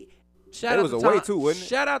Shout That out was to a Tom, way too, wasn't it?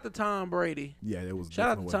 Shout out to Tom Brady. Yeah, it was. Shout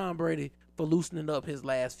out to definitely Tom Brady for loosening up his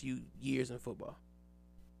last few years in football.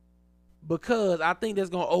 Because I think that's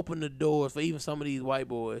gonna open the doors for even some of these white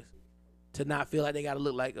boys to not feel like they gotta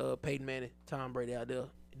look like Peyton Manning, Tom Brady out there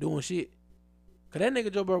doing shit. Cause that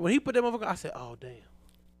nigga Joe Burrow, when he put that motherfucker, I said, "Oh damn,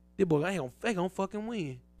 this boy they gonna fucking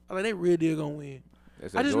win." I like they really did gonna win.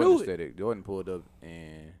 That's I that just Jordan knew it. aesthetic. Jordan pulled up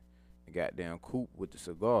and got down coop with the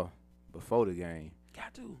cigar before the game.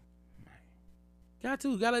 Got to. Gotta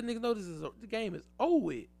let niggas know the game is over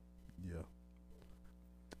with. Yeah.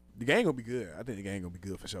 The game gonna be good. I think the game gonna be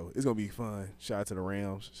good for sure. It's gonna be fun. Shout out to the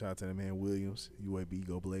Rams. Shout out to the man Williams. UAB,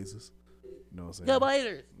 go Blazers. You know what I'm saying? Go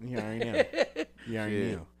Blazers. You already know. You already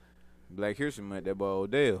Yeah. know. Black History Month, that boy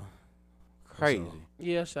Odell. Crazy.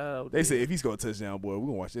 Yeah, shout out. They said if he's gonna touchdown, boy, we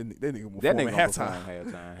gonna watch that. That nigga That perform nigga at gonna halftime.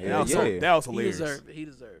 halftime. That Yeah, was yeah. that was he hilarious. deserved it. He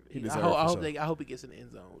deserved it. He I deserved hope, it I for hope sure. I hope he gets in the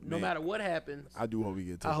end zone. No Man. matter what happens, I do hope he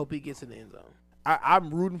gets. I hope he gets in the end zone. I'm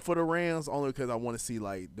rooting for the Rams only because I want to see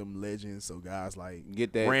like them legends. So guys like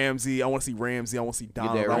Get that. Ramsey. I want to see Ramsey. I want to see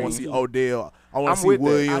Donald. that I want ring. to see Odell. I want I'm to see with that.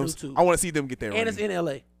 Williams. I do too. I want to see them get that And ring. it's in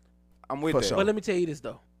LA. I'm with For that. sure. But let me tell you this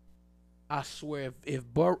though. I swear if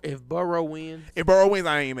Burrow wins, If Burrow wins,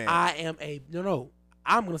 I ain't mad. I am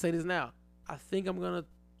I'm gonna say this now. I think I'm gonna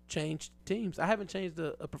change teams. I haven't changed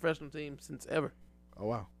a professional team since ever. Oh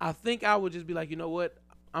wow. I think I would just be like, you know what?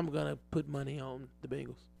 I'm gonna put money on the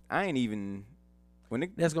Bengals. I ain't even when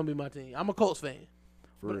That's gonna be my team. I'm a Colts fan.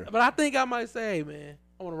 For real. But I think I might say, hey man,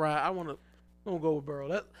 I wanna ride. I wanna I'm gonna go with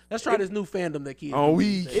Burrow. Let's try this new fandom that kids. Oh, do we-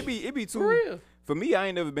 these days. It be too. For real. For me, I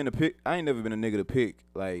ain't never been a nigga to pick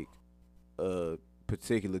like a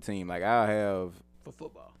particular team. Like I have For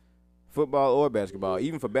football. football or basketball.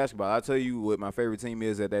 Even for basketball, I'll tell you what my favorite team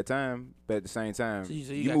is at that time. But at the same time, So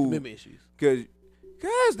you got commitment issues.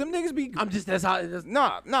 Cause them niggas be. I'm just that's how. That's,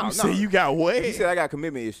 Nah. You say you got what? He said I got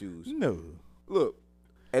commitment issues. No. Look,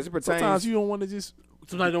 as it pertains. Sometimes you don't want to just.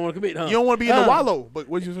 sometimes don't want to commit. Huh? You don't want to be in the wallow. But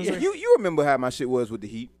what you yeah, say? you remember how my shit was with the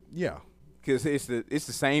Heat? Yeah. Cause it's the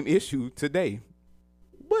same issue today.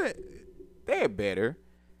 But They're better.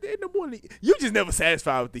 they're the one. You just never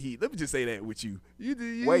satisfied with the Heat. Let me just say that with you.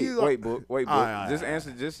 Wait, book. All right, Just all right.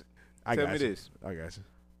 answer. Just I tell got me you. this: I got you.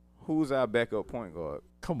 who's our backup point guard?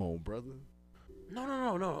 Come on, brother.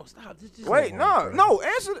 No. Stop. Just Wait, Come on, no. bro.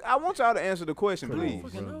 Answer. I want y'all to answer the question, Come please. on,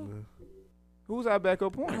 Fucking brother. Who's our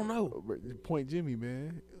backup point? I don't know. Point Jimmy,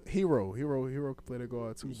 man. Hero can play that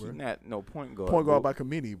guard too, He's bro. not no point guard. Point guard book. by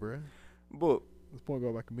committee, bro. Book. It's point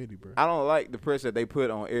guard by committee, bro. I don't like the press that they put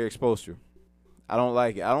on Eric Spoelstra. I don't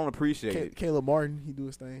like it. I don't appreciate it. Caleb Martin, he do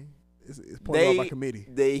his thing. It's point guard by committee.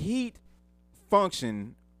 The Heat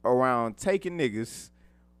function around taking niggas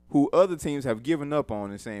who other teams have given up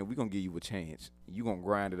on and saying, we're going to give you a chance. You're going to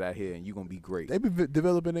grind it out here and you're going to be great. They be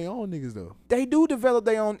developing their own niggas though. They do develop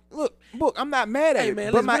their own. Look, book, I'm not mad at Hey it.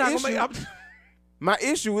 man, but listen, my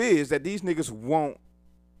issue is that these niggas won't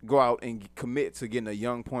go out and commit to getting a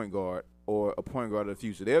young point guard or a point guard of the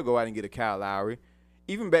future. They'll go out and get a Kyle Lowry.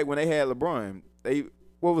 Even back when they had LeBron,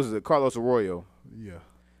 what was it, Carlos Arroyo? Yeah.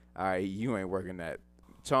 All right, you ain't working that.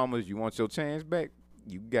 Chalmers, you want your chance back?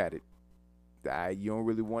 You got it. All right, you don't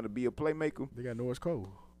really want to be a playmaker? They got Norris Cole.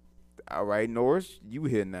 All right, Norris, you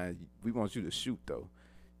here now. We want you to shoot, though.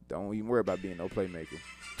 Don't even worry about being no playmaker.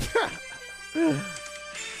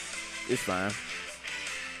 It's fine.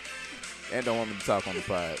 And don't want me to talk on the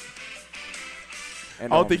pod.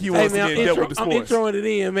 And I don't think he wants to get in depth with the I'm sports. introing it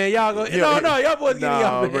in, man. Y'all go. Yeah, No, y'all boys get it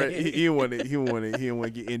Nah, off, bro. man. He didn't want to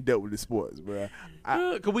get in depth with the sports, bro.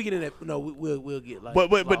 Cause we get in that. No, we'll get like.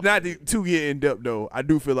 But not to get in depth though. I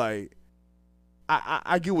do feel like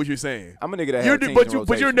I get what you're saying. I'm a nigga that has teams in But you're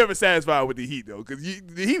rotation. never satisfied with the Heat though, because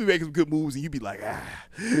the Heat be making some good moves and you be like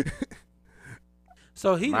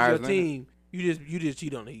So Heat is Myers your Leonard. team. You just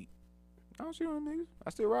cheat on the Heat. I don't see on niggas. I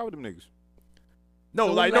still ride with them niggas. no,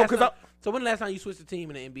 So like when no, last because time- So when the last time you switched the team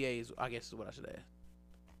in the NBA is, I guess, is what I should ask.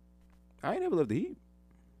 I ain't never loved the Heat.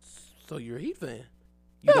 So you're a Heat fan. You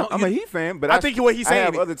Yeah, don't- I'm you- a Heat fan, but I think what he's I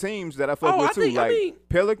have saying. other teams that I fuck Oh, with I too, think- I like mean-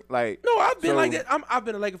 Pelican. Like No, I've been so- like that. I've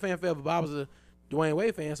been a Laker fan forever, but I was a Dwayne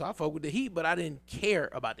Wade fan, so I fuck with the Heat, but I didn't care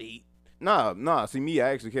about the Heat. Nah. See me, I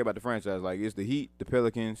actually care about the franchise. Like it's the Heat, the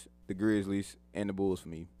Pelicans, the Grizzlies, and the Bulls for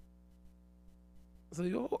me. So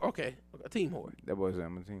you okay, a team whore. That boy said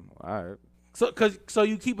I'm a team. All right. So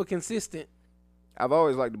you keep a consistent. I've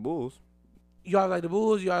always liked the Bulls. You all like the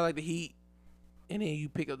Bulls, you all like the Heat, and then you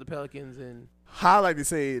pick up the Pelicans. And How I like to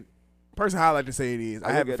say it, how I like to say it is, I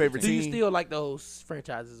I have look a at the favorite do team. you still like those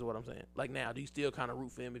franchises? Is what I'm saying. Like now, do you still kind of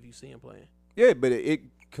root for him if you see him playing? Yeah, but it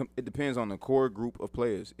depends on the core group of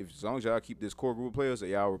players. If as long as y'all keep this core group of players, that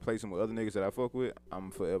y'all replace them with other niggas that I fuck with,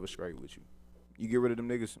 I'm forever straight with you. You get rid of them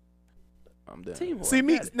niggas, I'm done. Team whore. See I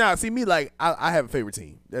me, got it. nah. See me, like I have a favorite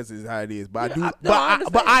team. That's just how it is. But Yeah, I do, I but I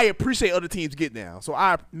understand. appreciate other teams getting down.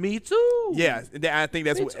 So Me too. yeah, I think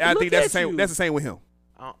that's Me what too. I Look think that's the at same. you. That's the same with him.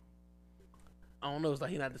 I don't know. It's like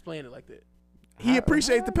he's not displaying it like that. He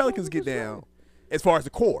appreciates the how Pelicans is get this down. As far as the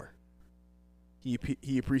core,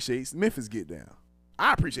 he appreciates Memphis get down.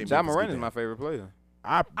 I appreciate John Memphis Moran get is my down. favorite player.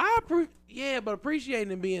 But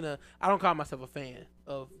appreciating and being I don't call myself a fan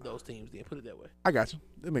of those teams. Then put it that way. I got you.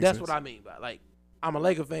 That makes That's sense. what I mean by like I'm a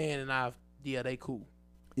Laker fan and they cool.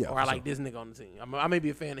 Yeah, Or for I sure. like this nigga on the team. I may be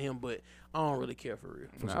a fan of him, but I don't really care for real.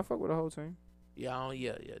 Nah, I fuck with the whole team. Yeah,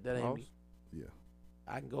 that ain't Moss. me. Yeah.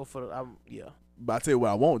 I can go for yeah. But I tell you what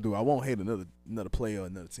I won't do. I won't hate another player or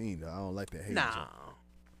another team. Though. I don't like that hate. Nah.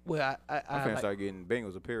 Well, I'm I finna like, start getting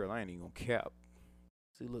Bengals apparel. I ain't even gonna cap.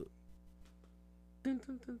 see look. Dun,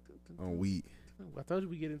 dun, dun, dun, dun, On weed. dun. I told you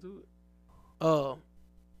we get into it.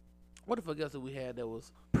 What the fuck else did we had that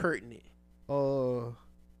was pertinent? Y'all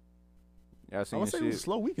I seen would the say it was a shit?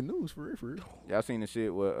 slow week of news for real. Y'all seen the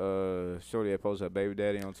shit where Shorty had posted her baby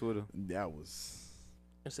daddy on Twitter? That was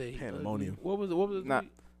And say Pandemonium. What was it? What was it? Nah.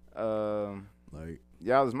 like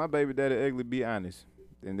Y'all is my baby daddy ugly? Be honest.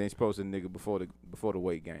 And then she posted a nigga before the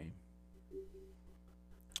weight game.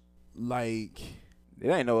 like It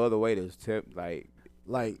ain't no other way to tell. Like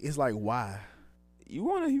it's like why? you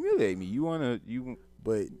want to humiliate me.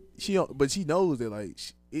 But she knows that like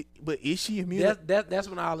but is she immune? That's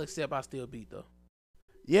when I'll accept I still beat though.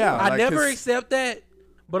 Yeah, I like, never 'cause accept that,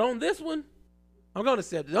 but on this one, I'm gonna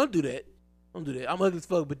accept it. Don't do that. Don't do that. I'm ugly as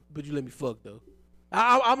fuck, but you let me fuck though.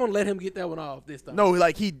 I'm gonna let him get that one off this time. No,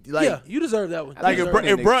 like yeah, you deserve that one. like You if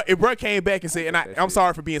deserve bro, it. if bro came back and said, and That I'm shit.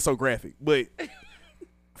 sorry for being so graphic, but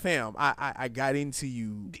fam, I got into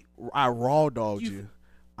you. I raw dogged you.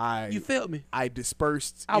 You felt me. I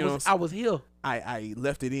dispersed. I You know, was here. I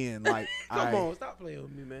left it in. Like Come on, stop playing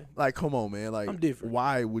with me, man. Like come on, man. Like I'm different.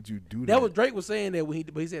 Why would you do that? That was Drake was saying that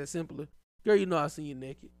but he said it simpler. Girl, you know I seen you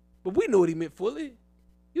naked, but we knew what he meant fully.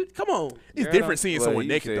 You come on. It's Girl, different seeing well, someone you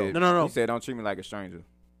naked said- though. No. He said, "Don't treat me like a stranger."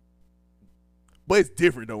 But it's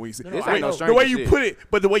different though when you see No, This I ain't no know. stranger the way you shit. put it.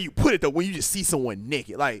 But the way you put it though, when you just see someone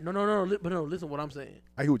naked, like No. But no, listen what I'm saying.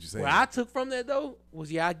 I hear what you're saying. What I took from that though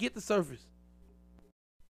was I get the surface,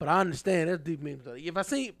 but I understand that's deep meaning. If I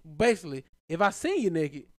seen you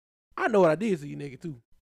naked, I know what I did to you naked too.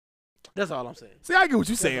 That's all I'm saying. See, I get what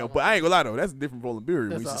you're all saying, I'm but I ain't gonna lie though. That's a different vulnerability when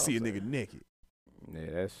That's you just all see a I'm nigga saying. naked.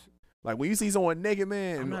 Yeah, that's Like when you see someone naked,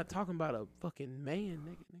 man. I'm not talking about a fucking man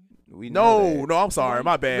naked. we know that. No, I'm sorry.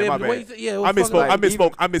 My bad. My The way bad. you said- yeah, it I was fucking misspoke. I like-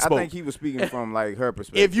 misspoke. I I misspoke. think he was speaking from like her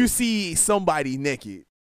perspective. If you see somebody naked,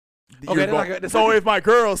 Okay, you're that's going- like a- so if my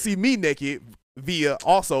girl see me naked, via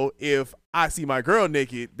also if I see my girl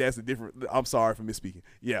naked, that's a different. I'm sorry for misspeaking.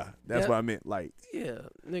 Yeah, that's Yeah. what I meant. Like Yeah,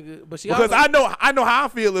 nigga. But she because also, I know how I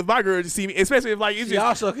feel if my girl just see me, especially if like it's she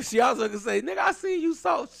just also can say, nigga, I seen you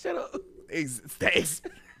salt. Shut up.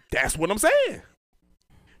 that's what I'm saying.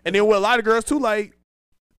 And then with a lot of girls too, like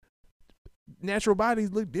natural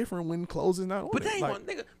bodies look different when clothes is not on. But it. they ain't Like, want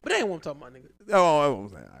nigga. But they ain't want to talk about nigga. oh,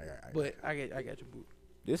 that's what I'm saying. But I got your boot.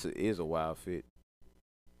 this is a wild fit.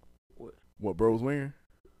 What bro was wearing?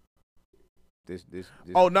 This.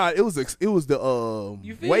 Oh no, it was the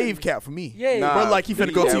You feel wave me? cap for me. Yeah, Bro, like he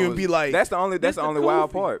finna go that to you and was- be like, That's the only. That's the only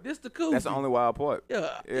wild part. This the cool. That's the only wild part.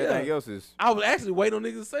 Yeah. Everything yeah. else is. I was actually waiting on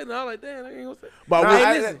niggas to say that. I was like, damn, I ain't gonna say. but Nah, when-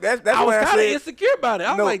 I- listen, that's I was when I kind of said- insecure about it.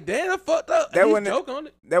 I was No. like, damn, I fucked up. That At least when- joke on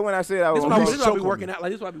it. That when I said I was. This At is least why we choke on working me. out. Like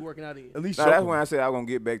this is why we working out in. at least No, show that's them. when I said I was gonna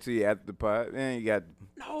get back to you after the pod. Then you got.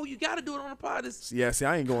 No, you got to do it on the pod. It's, Yeah, see,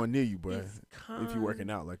 I ain't going near you, bro. it's If you working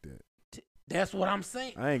out like that, That's what I'm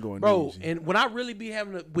saying, I ain't going bro. near you. And when I really be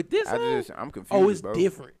having with this, I'm confused. oh, it's bro.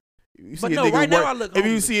 different. You But see a no, nigga right now work- I look if you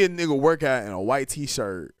homeless. see a nigga work out in a white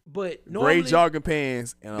t-shirt, But gray normally, jogging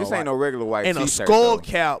pants, and This a ain't no regular white and a t-shirt. skull though.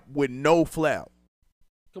 cap with no flap,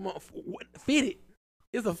 come on, fit it.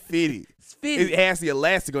 It's a fitted. fit. It has the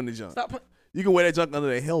elastic on the junk. Stop. You can wear that junk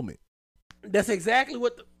under the helmet. That's exactly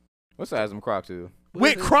what the. What size them Crocs is?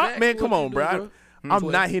 With that's crop, exactly man, what come you on, do, bro. Hmm. I'm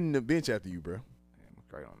Twelve. not hitting the bench after you, bro. I'm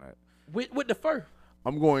straight on that. With the fur.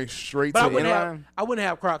 I'm going straight But I to wouldn't the have. inline? I wouldn't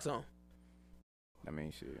have Crocs on. I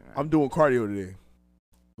mean, shit. I'm doing cardio today.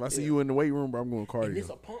 If I see Yeah. you in the weight room, bro, I'm going And cardio. this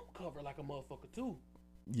a pump cover like a motherfucker too.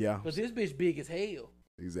 Yeah, Cause this bitch big as hell.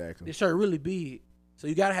 exactly. This shirt really big. So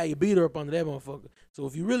you gotta have your beater up under that motherfucker. So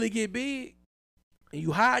if you really get big and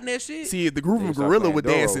you hiding that shit, See, if the Groove They and start Gorilla playing would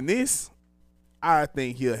Doro. dance in this, I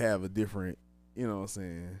think he'll have a different, you know what I'm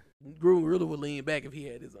saying? Groove really would lean back if he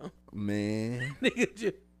had his own. Man, Nigga,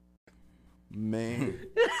 just, man.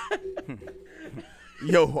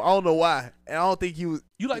 Yo, I don't know why. And I don't think he was,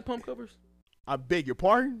 you like pump covers? I beg your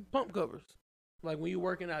pardon? Pump covers. Like when you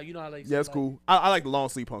working out, you know how they Yeah, say, that's like, cool. I like the long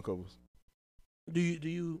sleeve punk covers. Are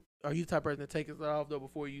you the type of person that take it off though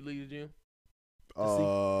before you leave the gym?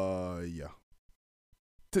 Yeah.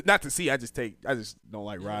 Not to see, I just don't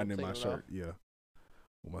like You riding don't in my take it off? shirt. Yeah.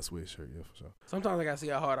 With my sweatshirt, yeah, for sure. Sometimes I gotta see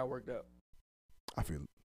how hard I worked out. I feel it.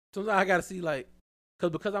 Sometimes I gotta see like,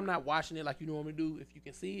 because I'm not watching it like you normally do. If you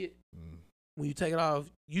can see it Mm, when you take it off,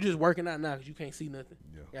 you just working out now because you can't see nothing.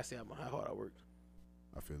 yeah, You gotta see how hard I worked.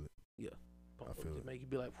 I feel it. Pump I feel covers it. make you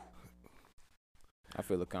be like, I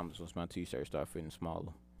feel accomplished once my t-shirt start fitting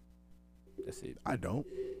smaller. That's it. I don't.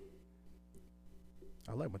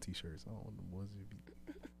 I like my t-shirts. I don't want the ones that be.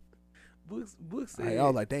 Book said. I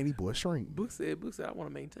was like, dang, these boys shrink. Book said I want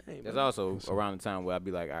to maintain. That's bro. also Yes, sir. around the time where I'd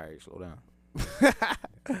be like, all right, slow down.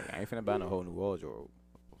 I ain't finna buy no whole new wardrobe.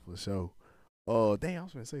 For sure. Dang, I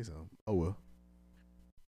was gonna say something. Oh well.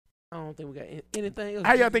 I don't think we got anything else.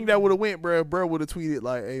 How y'all think that would have went, bro? Bro would have tweeted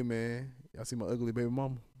like, "Hey man, y'all see my ugly baby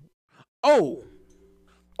mama?" Oh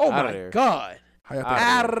Outta my there. God! How y'all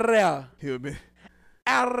Outta think? there. Out there, He would been.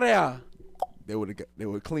 out there. They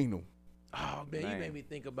would clean them. Oh man, you Man. made me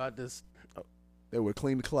think about this. They would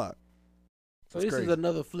clean the clock. So That's this crazy. is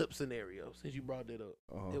another flip scenario. Since you brought that up,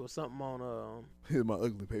 Uh-huh. it was something on Here's my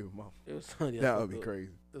ugly baby mama. It was yeah, That that's would be fucked up.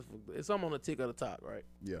 crazy. That's fucked up. It's something on the tick of the top, right?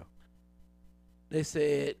 Yeah. They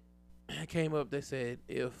said it came up. They said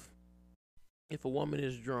if a woman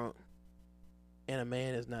is drunk and a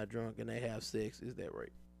man is not drunk and they have sex, is that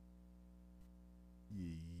rape?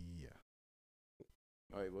 Yeah.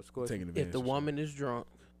 All right, what's the question? Taking advantage. If the of woman is drunk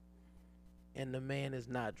and the man is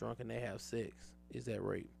not drunk and they have sex, is that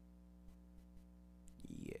rape?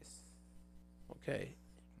 Yes. Okay.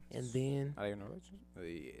 And then Are they in a relationship?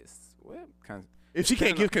 Yes. Well, kind if she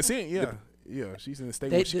can't Depending give consent, yeah, she's in a state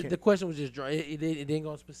they, where she the, can't. the question was just drunk. It didn't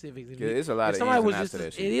go specifics. If yeah, you- it's a lot if of somebody ins was and outs just, to that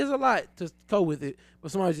it shit. is a lot to go with it,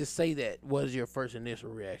 but somebody just say that. What is your first initial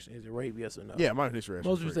reaction? Is it rape? Yes or no? Yeah, my initial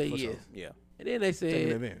reaction. Most was people say rape, for yes. sure. Yeah. And then they Taking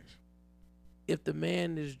said advantage. if the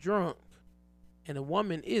man is drunk and the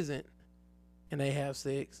woman isn't, and they have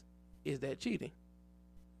sex, is that cheating?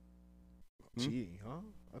 Hmm? Cheating, huh?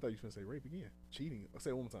 I thought you were gonna say rape again. Cheating. I'll say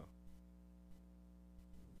it one more time.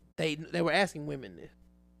 They were asking women this.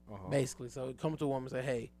 Uh-huh. Basically. So it comes to a woman and say,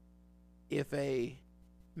 hey, if a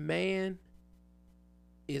man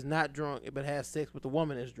is not drunk but has sex with a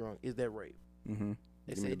woman that's drunk, is that rape? Mm-hmm.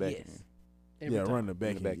 They Give me the said back yes. end. Every Yeah, time. run the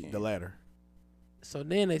back, the back end, end. the ladder. So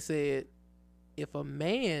then they said, if a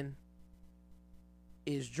man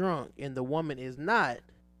is drunk and the woman is not,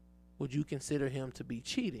 would you consider him to be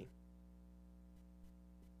cheating?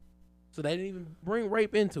 So they didn't even bring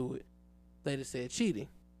rape into it. They just said cheating.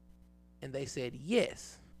 And they said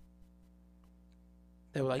yes.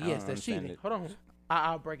 They were like, I yes, don't that's understand cheating. it. Hold on.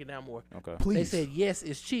 I'll break it down more. Okay. Please. They said yes,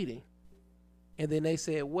 it's cheating. And then they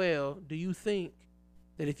said, well, do you think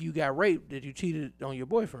that if you got raped that you cheated on your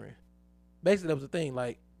boyfriend? Basically, that was the thing.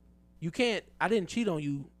 Like, I didn't cheat on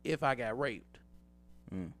you if I got raped.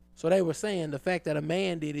 Mm. So they were saying the fact that a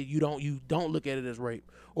man did it, you don't look at it as rape.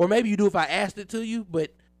 Or maybe you do if I asked it to you,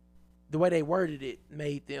 but the way they worded it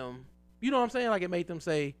made them, you know what I'm saying? Like, it made them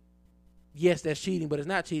say, yes, that's cheating, but it's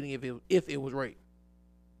not cheating if it was rape.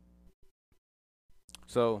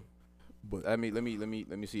 So But let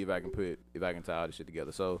me see if I can tie all this shit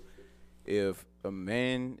together. So if a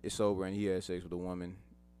man is sober and he has sex with a woman,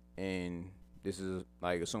 and this is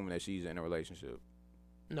like assuming that she's in a relationship.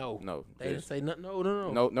 No. No. They didn't say no.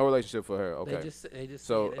 No relationship for her. Okay. They just So, said, they just a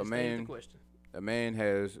stated man- the question. A man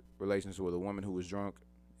has relations with a woman who is drunk,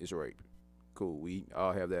 it's rape. Cool. We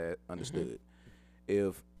all have that understood.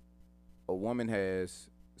 If a woman has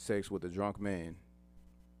sex with a drunk man,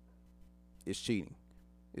 it's cheating.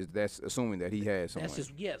 That's assuming that he has someone. That's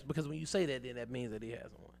just yes, because when you say that, then that means that he has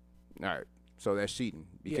one. All right. So that's cheating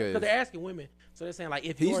Because because they're asking women, so they're saying like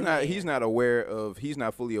if he's your not man- he's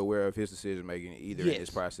not fully aware of his decision making either in this Yes.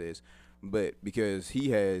 process. But because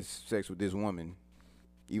he has sex with this woman,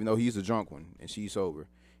 even though he's a drunk one and she's sober,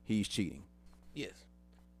 he's cheating. yes,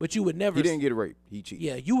 but you would never. He didn't get raped. He cheated.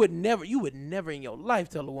 Yeah, you would never in your life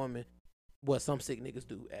tell a woman what some sick niggas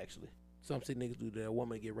do. Actually, some sick niggas do that a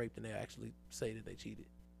woman get raped and they actually say that they cheated.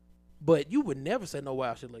 But you would never say no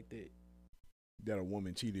wild shit like that. that a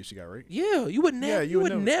woman cheated, she got raped. Yeah, you would never. you you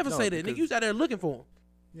would would never- never no, say that. Nigga, because- you was out there looking for him.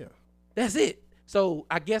 Yeah. That's it. So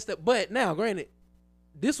I guess that. But now, granted,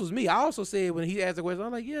 this was me. I also said when he asked the question,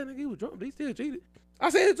 I'm like, yeah, nigga, he was drunk, but he still cheated. I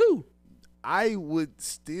said it too. I would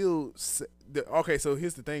still say, okay, so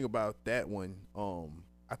here's the thing about that one.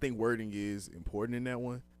 I think wording is important in that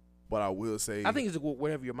one, but I will say I think it's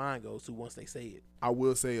whatever your mind goes to once they say it. I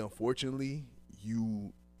will say unfortunately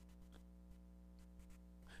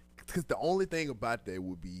because the only thing about that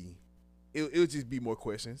would be it would just be more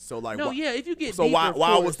questions. So like No, why, yeah, if you get so deeper, why of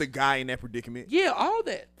why course. was the guy in that predicament? Yeah, all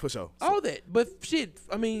that, For sure. So- all that. But shit,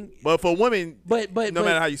 I mean, but for women, but no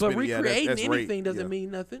matter how you but spin it, yeah, recreating that's rape, anything doesn't yeah.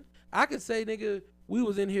 mean nothing. I could say, nigga, we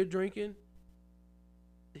was in here drinking.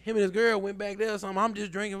 Him and his girl went back there or something. I'm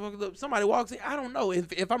just drinking. Fucked up. Somebody walks in. I don't know.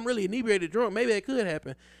 If I'm really inebriated drunk, maybe that could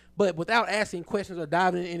happen. But without asking questions or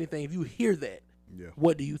diving into anything, if you hear that, yeah.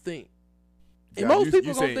 what do you think? And Yeah, most you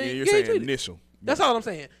people gonna saying, think, yeah, yeah, you're he saying cheated. initial. That's all I'm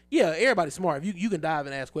saying. Yeah, everybody's smart. If you can dive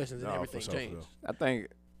and ask questions and No, for everything sure, for changes. sure.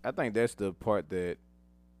 I think that's the part that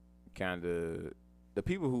kind of the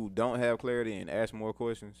people who don't have clarity and ask more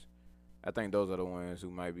questions. I think those are the ones who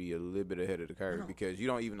might be a little bit ahead of the curve because you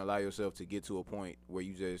don't even allow yourself to get to a point where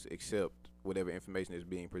you just accept whatever information is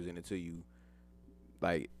being presented to you.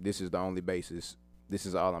 Like, this is the only basis. This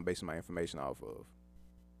is all I'm basing my information off of.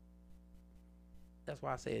 That's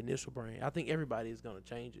why I say initial brain. I think everybody is gonna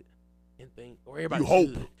change it and think, or everybody You hope.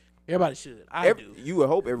 should. Everybody should. I do. You would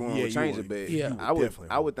hope everyone Yeah, would you change would. it, but Yeah. You would I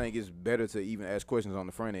definitely would think it's better to even ask questions on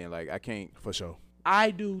the front end. Like, I can't. For sure.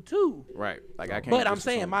 I do too. Right. Like, I can't. But I'm just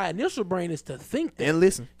saying assume. my initial brain is to think that. And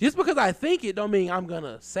listen. Just because I think it don't mean I'm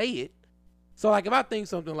gonna say it. So like if I think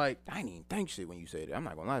something like, I didn't even think shit when you said it. I'm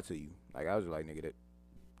not gonna lie to you. Like, I was like, nigga,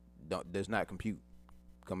 that does not compute.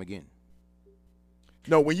 Come again.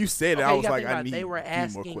 No, when you said it, okay, I you was gotta like, think I about it. need they were a few more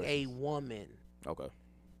asking a questions. woman. Okay.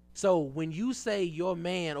 So when you say your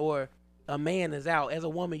man or a man is out, as a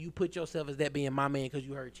woman, you put yourself as that being my man because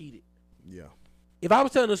you heard cheated. Yeah. If I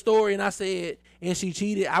was telling a story and I said and she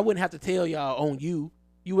cheated, I wouldn't have to tell y'all on you.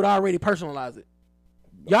 You would already personalize it.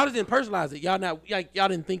 Y'all just didn't personalize it. Y'all not like y'all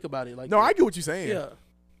didn't think about it like No, that. I get what you're saying. Yeah.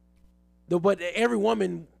 But every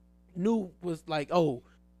woman knew was like, oh,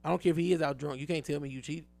 I don't care if he is out drunk. You can't tell me you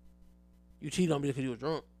cheated. You cheated on me because you was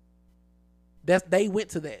drunk. They went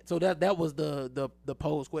to that. So that was the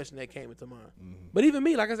posed question that came into mind. Mm-hmm. But even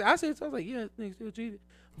me, like I said, I was like, yeah, nigga still cheated.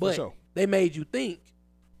 But sure. they made you think.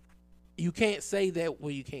 You can't say that.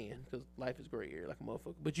 Well, you can because life is great here, like a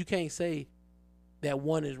motherfucker. But you can't say that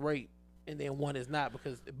one is rape and then one is not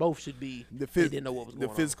because both should be. They didn't know what was going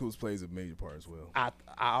on. The physicals plays a major part as well. I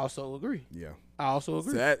also agree. Yeah. I also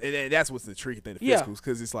agree. So and that's what's the tricky thing, the Yeah. physicals,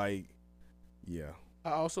 because it's like, yeah.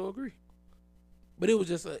 I also agree. But it was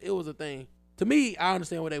just it was a thing. To me, I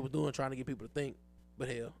understand what they were doing, trying to get people to think. But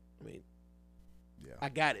hell, I mean, Yeah. I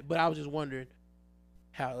got it. But I was just wondering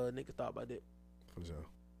how niggas thought about that. For sure.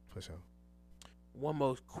 For sure. One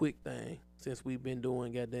most quick thing, since we've been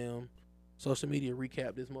doing goddamn social media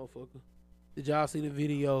recap this motherfucker. Did y'all see the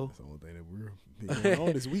video? That's the only thing that we're been going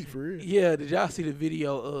on this week for real. Yeah, did y'all see the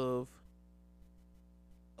video of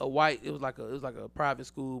a white? It was like a private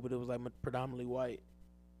school, but it was like predominantly white,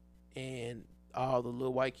 and all the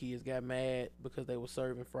little white kids got mad because they were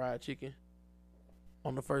serving fried chicken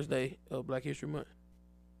on the first day of Black History Month.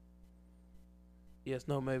 Yes,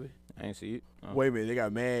 no, maybe. I ain't see it. Oh. Wait a minute, they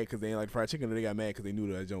got mad because they ain't like fried chicken, or they got mad because they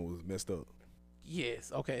knew that joint was messed up?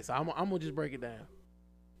 Yes. Okay, so I'm gonna just break it down.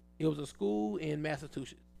 It was a school in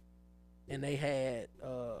Massachusetts, and they had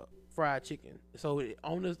fried chicken. So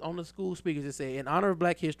on the school speakers, it said, "In honor of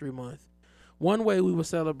Black History Month, one way we will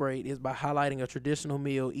celebrate is by highlighting a traditional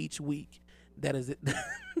meal each week that is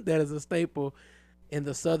that is a staple in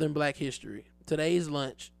the Southern Black history. Today's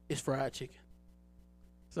lunch is fried chicken."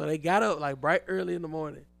 So they got up like bright early in the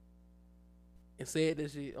morning and said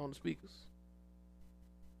this shit on the speakers.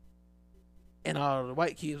 And all the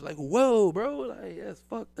white kids were like, whoa, bro, like that's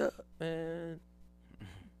fucked up, man.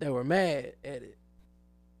 They were mad at it.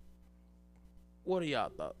 What are y'all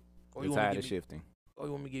thoughts? The tide is shifting. Or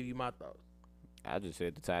you want me to give you my thoughts? I just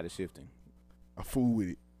said the tide is shifting. I fool with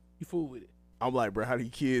it. You fool with it. I'm like, bro, how do you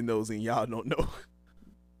kid knows and y'all don't know?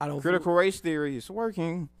 I don't Critical race theory is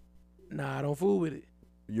working. Nah, I don't fool with it.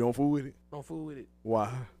 You don't fool with it? Don't fool with it.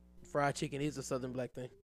 Why? Fried chicken is a Southern Black thing.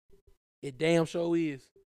 It damn sure is.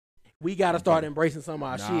 We gotta start embracing some of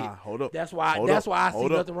our shit. Hold up. That's why. Hold That's up. why I see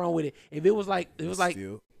Hold up. nothing wrong with it. If it was like,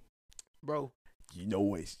 Still, bro. you know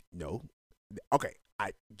what? No. Okay,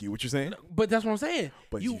 I get what you're saying. But that's what I'm saying.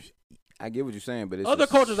 But I get what you're saying, but it's Other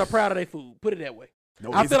just, cultures are proud of their food. Put it that way.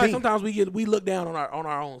 no, I here's feel the like thing. sometimes we look down on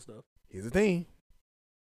our own stuff. Here's the thing.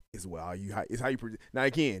 It's how you present. Now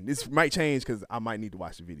again, this might change because I might need to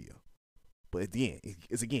watch the video. But at the end,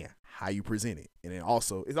 it's again how you present it, and then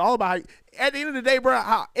also it's all about at the end of the day, bro.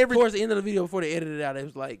 How Towards the end of the video, before they edited it out, it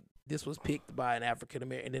was like this was picked by an African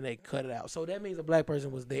American, and then they cut it out. So that means a black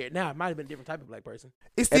person was there. Now it might have been a different type of black person.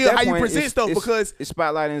 it's at still that how you point, present it's- stuff it's- because it's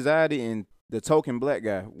spotlight anxiety and the token black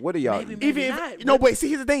guy. What are y'all? Maybe even not, if, no, but- but see,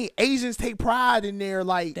 here's the thing: Asians take pride in their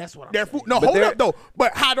like That's what I'm their saying. food. No, But hold they're- up though.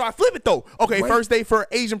 But how do I flip it though? Okay, Wait. first day for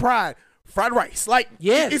Asian Pride. Fried rice, like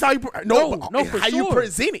Yes. it's how you No, but for how you sure.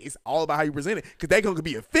 present it. It's all about how you present it because they gonna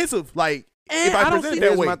be offensive. Like And if I I don't present see it that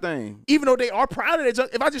Here's way, my thing. even though they are proud of that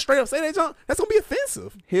junk, if I just straight up say that junk, that's gonna be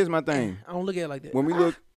offensive. Here's my thing. I don't look at it like that. When we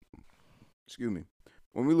look, excuse me,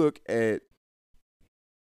 when we look at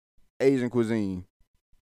Asian cuisine,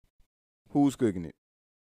 who's cooking it?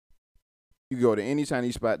 You go to any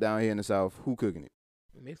Chinese spot down here in the South, who cooking it?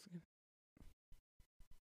 Mexican.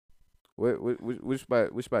 Which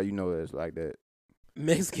spot you know that's like that?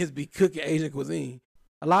 Mexicans be cooking Asian cuisine.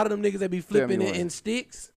 A lot of them niggas that be flipping me it one. in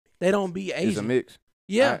sticks, they don't be Asian. It's a mix.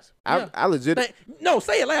 Yeah. yeah. I legit. No,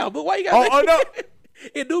 say it loud. But why you got? Oh no,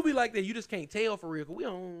 It do be like that. You just can't tell for real. 'Cause we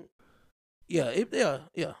don't. Yeah.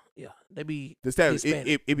 Yeah. They be. the status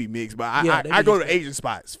Hispanic. it be mixed, but Yeah, they I be go to Hispanic. Asian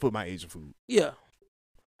spots for my Asian food. Yeah.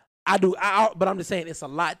 I do. But I'm just saying it's a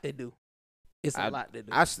lot they do. It's a lot they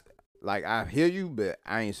do. I hear you, but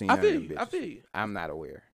I ain't seen. I none feel of them you. I bitches. feel you. I'm not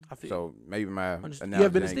aware. I feel you. So maybe my Understood. analogy You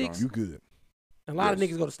ever been to ain't Sticks? going. You good? A lot of Yes.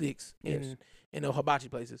 niggas go to Sticks Yes. in the hibachi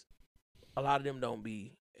places. A lot of them don't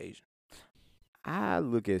be Asian. I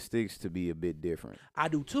look at sticks to be a bit different. I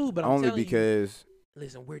do too, but I'm Only telling you. because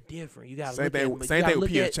Listen, we're different. You gotta Same look thing. at Same you gotta thing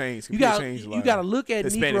with look PF at- Changs. You PF got Changs, you like, got to look at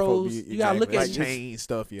Hispanic folk Negroes. be- You got to look like at chain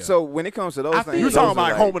stuff. Yeah. so when it comes to those I things, feel you're you. talking those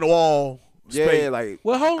are about home in the wall. Yeah, space. like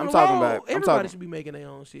well, holding I'm the talking wall. about- I'm Everybody talking- should be making their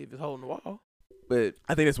own shit if it's holding the wall. but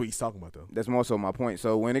I think that's what he's talking about though. that's more so my point.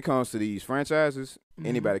 So when it comes to these franchises, Mhm.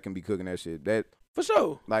 anybody can be cooking that shit. That For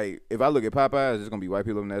sure. Like if I look at Popeyes, it's gonna be white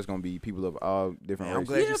people, and that's gonna be people of all different Man, I'm races.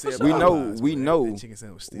 glad Yeah, you for said sure. We know- Popeyes, we man. know- That chicken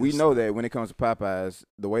sandwich still We know slap. that when it comes to Popeyes,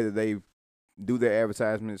 the way that they do their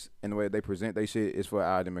advertisements and the way they present their shit is for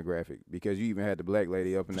our demographic. Because you even had the black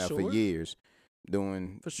lady up and For out sure. for years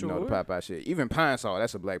doing For you know the sure. Popeye shit. Even Pine Sol,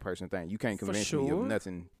 that's a black person thing. You can't For convince me sure. of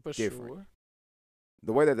nothing For different. sure.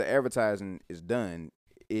 The way that the advertising is done,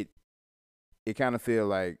 it kind of feel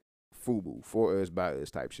like FUBU, for us by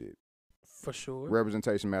us type shit. For sure.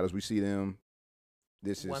 Representation matters. We see them.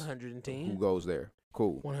 This is 110. who goes there.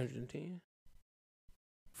 Cool. 110.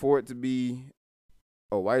 For it to be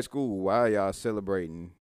a white school, why y'all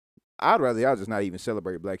celebrating? I'd rather y'all just not even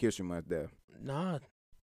celebrate Black History Month there. Nah.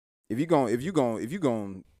 If you gonna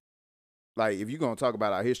talk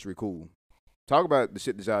about our history, cool. Talk about the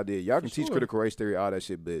shit that y'all did. Y'all For can teach sure. critical race theory, all that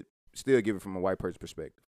shit, but still give it from a white person's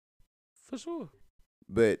perspective. For sure.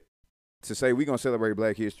 But to say we gonna celebrate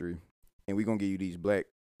Black history and we gonna give you these black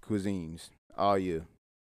cuisines all year,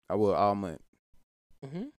 all month.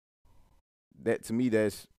 Mm-hmm. That to me,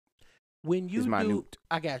 that's When you is do, minute.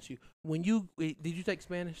 I got you. When you did you take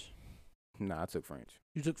Spanish? Nah. I took French.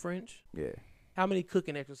 You took French? Yeah, How many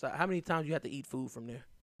cooking exercise? How many times you have to eat food from there?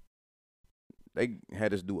 they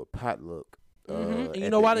had us do a potluck. And you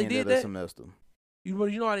at know the why they end did of the that? semester. You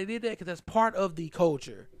know why they did that? Because that's part of the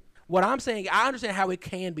culture. What I'm saying, I understand how it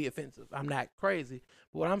can be offensive. I'm not crazy.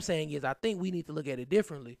 But what I'm saying is I think we need to look at it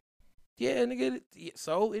differently. Yeah, nigga.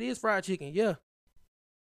 So it is fried chicken. Yeah.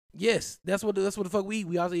 Yes, that's what the fuck we eat.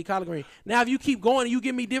 We also eat collard green. Now, if you keep going and you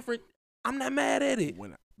give me different, I'm not mad at it.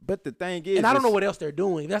 But the thing is, And I don't know it's- what else they're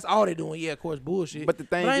doing. That's all they're doing. Yeah, of course, bullshit. But the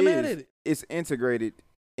thing I ain't mad at is, it. it's integrated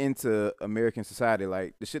into American society.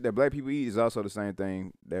 Like the shit that black people eat is also the same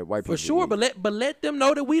thing that white people For sure, eat. but let them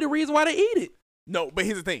know that we the reason why they eat it. No, but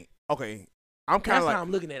here's the thing. Okay, I'm kind That's of like, how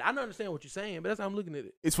I'm looking at it. I don't understand what you're saying, but that's how I'm looking at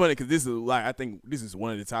it. it's funny because this is like, I think this is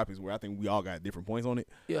one of the topics where I think we all got different points on it.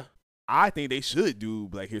 Yeah. I think they should do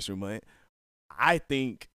Black History Month. I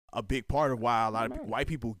think a big part of why a lot of white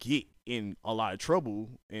people get in a lot of trouble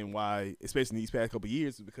and why, especially in these past couple of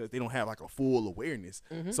years, is because they don't have like a full awareness.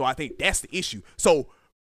 Mhm. So I think that's the issue. So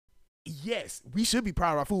yes, we should be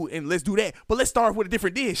proud of our food and let's do that, but let's start with a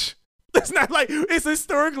different dish. It's not like it's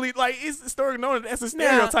historically known as a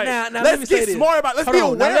stereotype. Now, let let's me say get this. smart about. Let's Hold be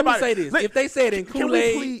on, now aware let me about say it. this. Let- If they say it in can we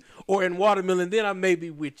Kool-Aid please- or in watermelon, then I may be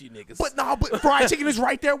with you niggas. but fried chicken is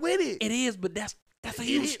right there with it. it is, but that's a It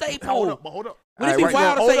huge is. staple. Hold up, but hold up. When it's All right,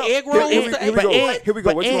 wild right to now, say egg hold up. rolls, Here to we egg go. rolls. Here we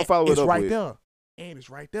go. What you gonna follow it It's up right with? there, and it's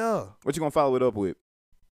right there. What you gonna follow it up with?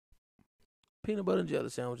 Peanut butter and jelly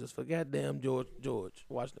sandwiches for goddamn George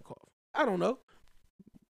Washington Cough. I don't know.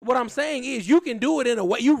 What I'm saying is you can do it in a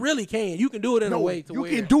way. You really can. You can do it in a way to you where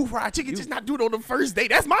can do fried chicken, just not do it on the first day.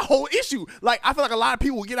 That's my whole issue. Like, I feel like a lot of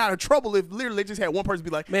people will get out of trouble if literally just had one person be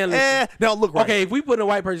like, Man, listen. they don't look right. Okay, if we put a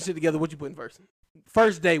white person shit together, what you putting first?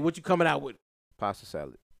 First day, what you coming out with? Pasta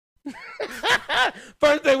salad.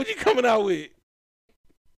 First day, what you coming out with?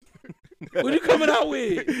 What you coming out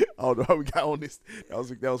with? I don't know how we got on this. That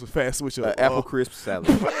was a fast switch up. Apple crisp salad.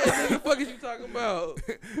 What the fuck is you talking about?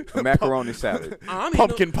 A macaroni salad. I'm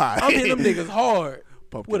Pumpkin pie. I'm hitting them niggas hard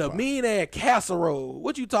Pumpkin with a pie. mean ass casserole.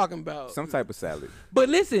 What you talking about? Some type of salad. But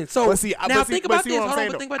listen, so But see, now but think see about what this. I'm Hold on,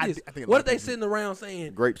 saying, but think though. about I this. think a What lot if they of people- sitting around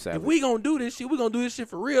saying, Grape if salad. we gonna do this shit, we gonna do this shit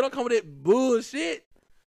for real. Don't come with that bullshit.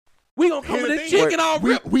 We gonna come Here's with the this thing. chicken all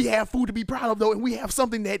we, ripped. we have food to be proud of though, and we have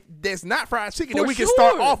something that's not fried chicken For that we can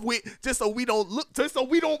start sure. off with, just so we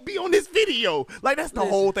don't be on this video. Like that's the Listen.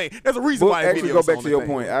 whole thing. There's a reason Well, why. this actually, video's go back on to the your thing.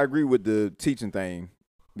 point. I agree with the teaching thing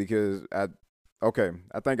because I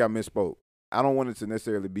think I misspoke. I don't want it to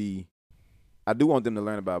necessarily be. I do want them to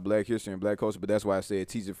learn about Black history and Black culture, but that's why I said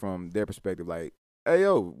teach it from their perspective. Like, hey,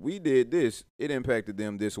 yo, we did this. It impacted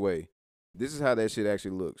them this way. This is how that shit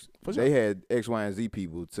actually looks. For sure. They had X, Y, and Z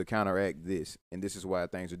people to counteract this, and this is why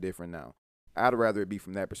things are different now. I'd rather it be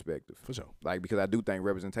from that perspective. For sure. Like, because I do think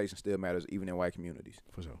representation still matters even in white communities.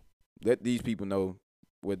 For sure. Let these people know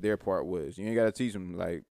what their part was. You ain't got to teach them,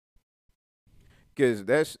 like, because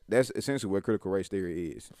that's essentially what critical race theory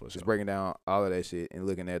is. For It's sure. breaking down all of that shit and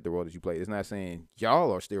looking at the role that you play. It's not saying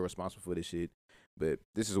y'all are still responsible for this shit, but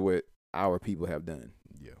this is what our people have done.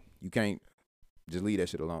 Yeah. You can't just leave that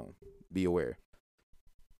shit alone. Be aware.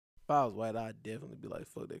 If I was white, I'd definitely be like,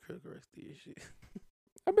 fuck that critical race theory shit.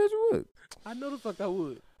 I bet you would. I know the fuck I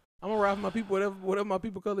would. I'm gonna ride for my people, whatever my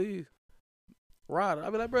people color is. Ride.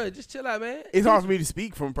 I'd be like, bro, just chill out, man. It's hard for me to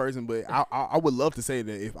speak from a person, but I would love to say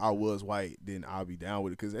that if I was white, then I'll be down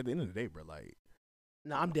with it. Because at the end of the day, bro, like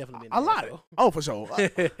No, I'm definitely a lot. Oh, for sure. Cause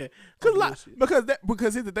a lot,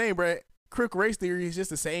 because here's the thing, bro. Critical race theory is just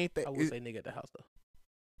the same thing. I would say nigga at the house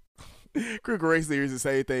though. Critical race theory is the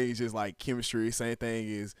same thing as just like chemistry. Same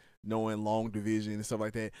thing as knowing long division and stuff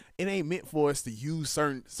like that. It ain't meant for us to use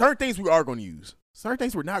certain things we are going to use. Certain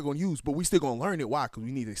things we're not going to use, but we still going to learn it. Why? Because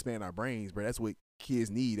we need to expand our brains, bro. That's what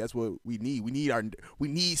kids need. That's what we need. We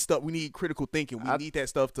need stuff. We need critical thinking. We need that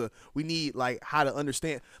stuff we need like how to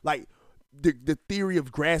understand like the theory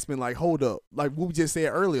of grasping, like hold up. Like what we just said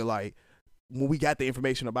earlier, like when we got the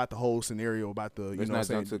information about the whole scenario, about the Let's not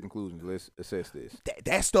jump to conclusions. Let's assess this.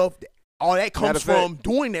 That stuff, all that comes from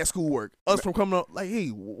doing that schoolwork. Us from coming up like,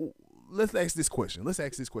 hey, let's ask this question.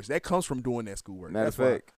 That comes from doing that schoolwork. Matter of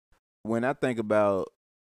fact, when I think about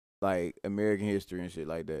like American history and shit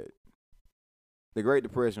like that, the Great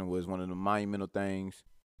Depression was one of the monumental things.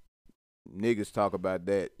 Niggas talk about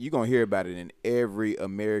that. You're going to hear about it in every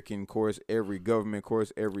American course, every government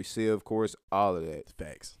course, every civ course, all of that.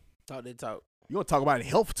 Facts. Talk that talk. You want to talk about it in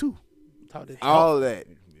health too. Talk that talk. All of that.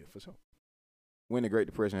 Yeah, for sure. When the Great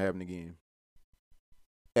Depression happened again,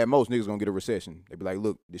 at most, niggas going to get a recession. They be like,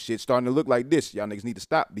 look, this shit's starting to look like this. Y'all niggas need to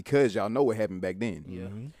stop because y'all know what happened back then. Yeah.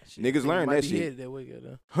 Mm-hmm. Niggas learn that shit.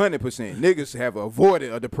 100%. Niggas have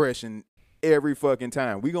avoided a depression every fucking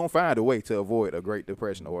time. We gonna find a way to avoid a Great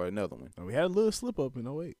Depression or another one. We had a little slip up in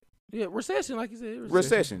 08. Yeah, recession, like you said.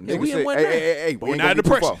 Recession. Yeah, Niggas we in say, one hey, But we we're ain't not in gonna get too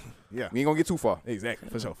depression. far. Yeah. We ain't gonna get too far. Exactly.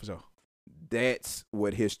 For sure. That's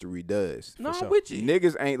what history does. No, sure. I'm with you.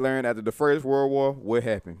 Niggas ain't learned after the First World War what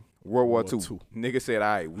happened. World War II. Niggas said, all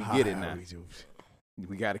right, we get it now.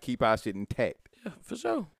 We got to keep our shit intact. Yeah, for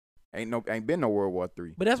sure. Ain't been no World War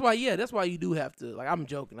III. But that's why you do have to, like, I'm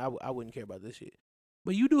joking. I wouldn't care about this shit.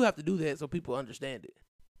 But you do have to do that so people understand it.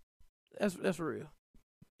 That's real.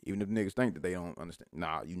 Even if niggas think that they don't understand.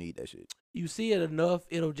 Nah, you need that shit. You see it enough,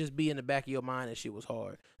 it'll just be in the back of your mind that shit was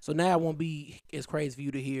hard. So now it won't be as crazy for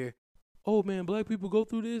you to hear, oh, man, black people go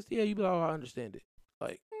through this? Yeah, you be like, oh, I understand it.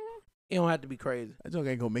 Like, it don't have to be crazy. That joke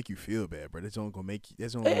ain't gonna make you feel bad, bro. That joke gonna make you.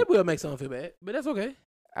 It will make someone feel bad, but that's okay.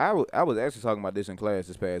 I was actually talking about this in class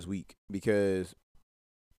this past week because,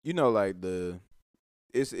 you know, like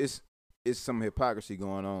it's some hypocrisy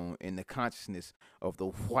going on in the consciousness of the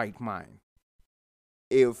white mind.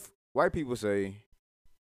 If white people say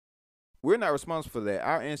we're not responsible for that,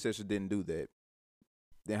 our ancestors didn't do that,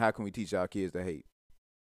 then how can we teach our kids to hate?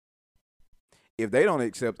 If they don't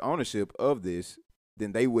accept ownership of this,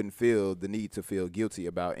 then they wouldn't feel the need to feel guilty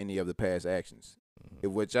about any of the past actions. Mm-hmm.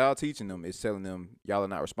 If what y'all teaching them is telling them y'all are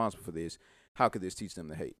not responsible for this, how could this teach them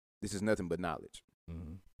to hate? This is nothing but knowledge.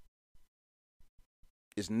 Mm-hmm.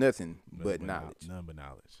 It's nothing but knowledge. None but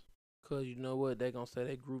knowledge. Because you know what? They're going to say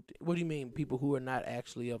they grouped. What do you mean people who are not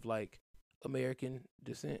actually of, like, American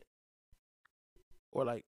descent?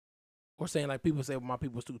 Or saying, like, people say, well, my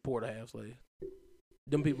people's too poor to have slaves.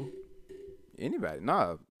 Them people. Anybody.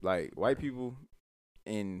 Nah, like, white people.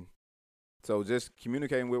 And so just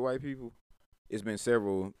communicating with white people, it's been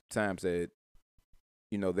several times that,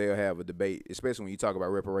 you know, they'll have a debate, especially when you talk about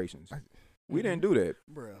reparations. We didn't do that.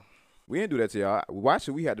 Bro. We didn't do that to y'all. Why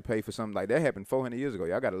should we have to pay for something like that? Happened 400 years ago.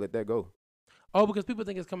 Y'all got to let that go. Oh, because people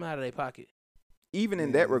think it's coming out of their pocket. Even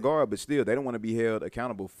in that regard, but still, they don't want to be held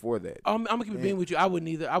accountable for that. I'm going to keep it being with you. I wouldn't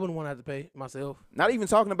either. I wouldn't want to have to pay myself. Not even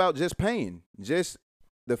talking about just paying. Just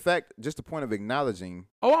the point of acknowledging.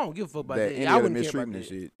 Oh, I don't give a fuck about that. Any I other wouldn't care about mistreatment that.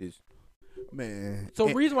 shit is. Man. So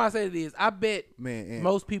the reason why I say it is, I bet man,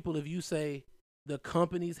 most people, if you say the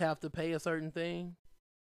companies have to pay a certain thing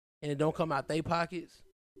and it don't come out their pockets,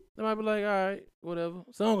 they might be like, all right, whatever.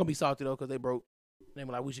 Some gonna be salty though because they broke. They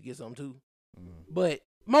be like, we should get something too. But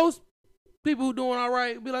most people who doing all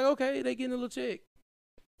right be like, okay, they getting a little check.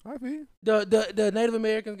 I feel The Native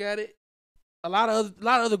Americans got it. A lot of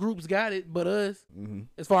other groups got it, but us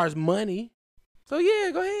as far as money. So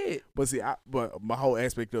yeah, go ahead. But see, but my whole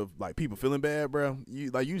aspect of like people feeling bad, bro.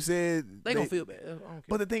 You said they gonna feel bad. I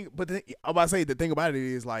don't care. But I'm about to say the thing about it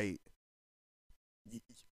is like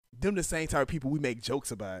them the same type of people we make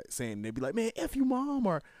jokes about, saying they be like, man, F you mom,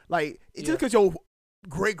 or like just because your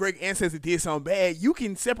great ancestor did something bad, you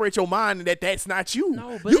can separate your mind and that's not you.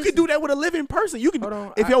 No, but you can do that with a living person. You can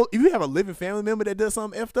if you have a living family member that does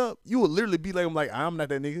something effed up, you will literally be like, I'm not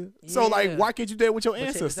that nigga. Yeah. So like, why can't you do that with your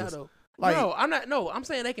ancestors? Like, no, I'm not. No, I'm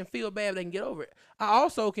saying they can feel bad, but they can get over it. I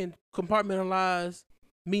also can compartmentalize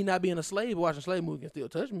me not being a slave, watching slave movie can still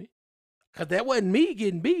touch me, cause that wasn't me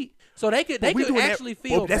getting beat. So they could actually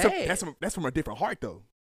feel bad. That's from a different heart though.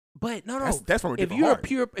 But no, that's from a different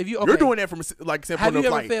heart. You're doing that from like have you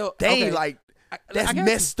ever felt dang, like that's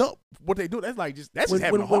messed up. What they do, that's just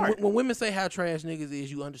having a heart. When women say how trash niggas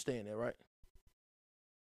is, you understand that, right?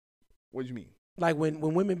 What do you mean? Like when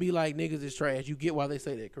women be like niggas is trash, you get why they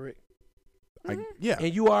say that, correct? Yeah.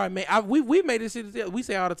 And you are a man. We made this shit. We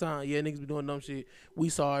say all the time, yeah, niggas be doing dumb shit. We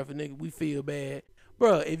sorry for niggas. We feel bad.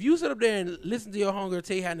 Bro, if you sit up there and listen to your homegirl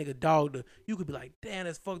tell you how nigga dogged her, you could be like, damn,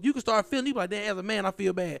 that's fucked. You could start feeling, you be like, damn, as a man, I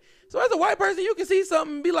feel bad. So as a white person, you can see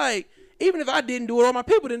something and be like, even if I didn't do it or my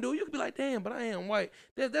people didn't do it, you could be like, damn, but I am white.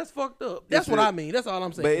 That's fucked up. That's what I mean. That's all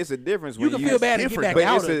I'm saying. But it's a difference you when can you feel bad and get different, back but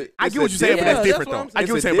out it's of it. I get what you're saying, but Yeah, that's different that's what though. I'm I get what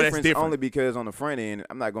you're it's a saying, but that's difference different. only because on the front end,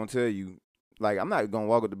 I'm not gonna tell you, like, I'm not gonna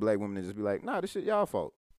walk up to black women and just be like, nah, this shit y'all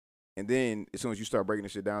fault. And then as soon as you start breaking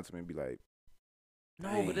this shit down to me and be like, No,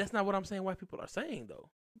 dang. but that's not what I'm saying white people are saying, though.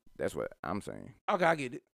 that's what I'm saying. Okay, I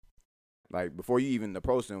get it. Like, before you even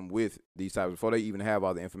approach them with these types, before they even have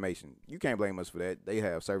all the information, you can't blame us for that. They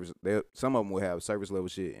have service. Some of them will have service level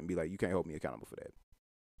shit and be like, you can't hold me accountable for that.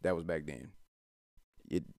 That was back then.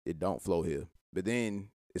 It don't flow here. But then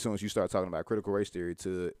as soon as you start talking about critical race theory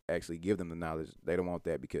to actually give them the knowledge, they don't want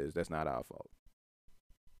that because that's not our fault.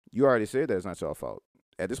 You already said that it's not your fault.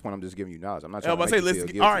 At this point, I'm just giving you knowledge. I'm not trying to make you feel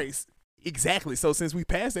guilty. All right, exactly. So since we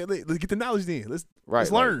passed that, let's get the knowledge then. Let's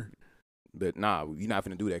Like, learn. but nah, you're not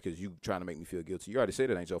finna do that because you trying to make me feel guilty. You already said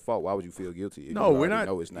it ain't your fault. Why would you feel guilty? If No, you we're already not.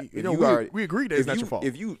 know it's not. If You know, you already, we agree that it's not your fault.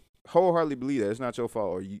 If you wholeheartedly believe that it's not your fault,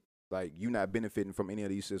 or you not benefiting from any of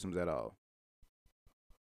these systems at all,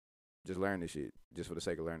 just learn this shit just for the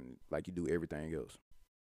sake of learning, like you do everything else.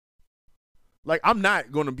 Like, I'm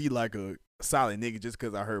not gonna be like a solid nigga just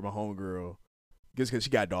because I heard my homegirl, just because she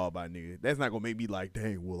got dogged by a nigga. That's not gonna make me like,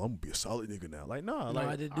 dang, well, I'm gonna be a solid nigga now. Like, nah, No, like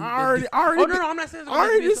I did do- I already, Oh no, I'm not saying. I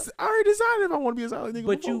already decided if I want to be a solid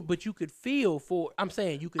nigga. before. But you could feel for. I'm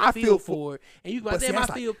saying you could I feel feel for it, and you could be but like, see, damn, I that's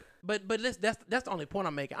like- feel. But that's the only point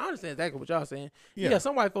I'm making. I understand exactly what y'all saying. Yeah. Yeah,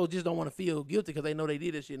 some white folks just don't want to feel guilty because they know they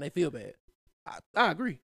did this shit and they feel bad. I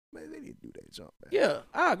agree. Man, they didn't do that jump. Man. Yeah,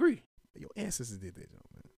 I agree. Your ancestors did that jump,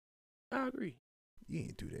 man. I agree. You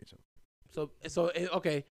ain't do that jump. So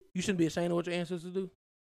okay, you shouldn't be ashamed of what your ancestors do.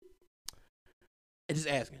 And just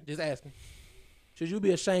asking. Should you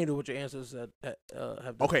be ashamed of what your ancestors have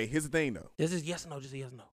done? Okay, here's the thing though. This is yes or no. Just a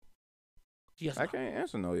yes or no. Yes. Or I no. can't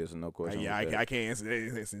answer no yes or no question. Yeah, with that. I can't answer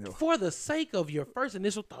that. Yes or no. For the sake of your first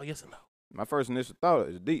initial thought, yes or no. My first initial thought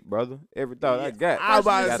is deep, brother. Every thought I got. I was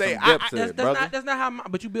about to got say, some depth to That's it, brother. not how.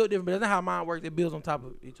 But you build different. But that's not how mine works. It builds on top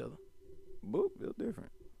of each other. Book built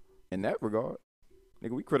different in that regard.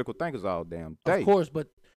 Nigga, we critical thinkers all damn day. Of course, but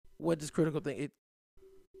what does critical think?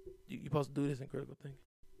 You supposed to do this in critical thinking.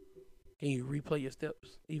 Can you replay your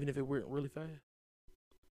steps even if it went really fast?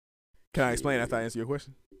 Can I explain after I answer your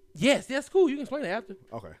question? Yes, that's cool. You can explain it after.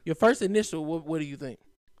 Okay. Your first initial. What do you think?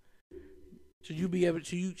 Should you be able?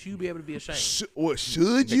 Should you be able to be ashamed? Should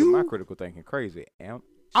Nigga, you? my critical thinking crazy. All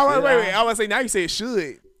right, Should wait. I? I was say now you say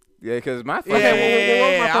should. Yeah, because my first Okay,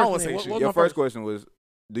 what was my I first don't thing? say What shit. was your my first question was,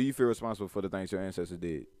 do you feel responsible for the things your ancestors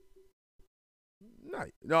did?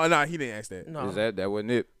 No, he didn't ask that. No. Is that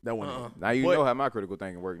wasn't it? That wasn't Uh-uh. it. Now you But- know how my critical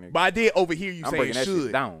thinking work, nigga. But I did overhear you I'm saying breaking that shit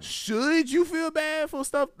should. down. Should you feel bad for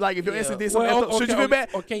stuff? Like if your Yeah. ancestor did something, Well, should you okay, feel bad?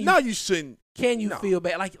 or can you- No, you shouldn't. Can you No. feel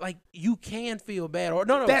bad? Like you can feel bad or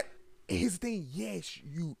no. That is the thing. Yes,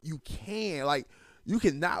 you can. Like you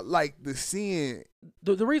cannot like the sin,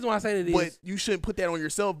 The reason why I say that is, but you shouldn't put that on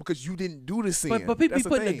yourself because you didn't do the sin. but people That's be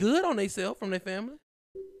putting the thing. good on themselves from their family.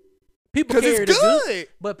 People Because carry it's the good, good.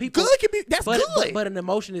 but people Good can be. That's but, good. But an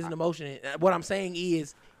emotion is an emotion. What I'm saying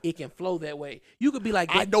is it can flow that way. You could be like,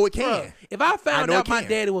 I know it can. "Bruh, if I found know out it my can.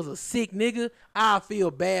 daddy was a sick nigga, I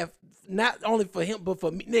feel bad, not only for him, but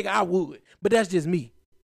for me. Nigga, I would. But that's just me.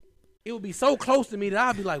 It would be so close to me that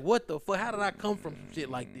I'd be like, what the fuck? How did I come from shit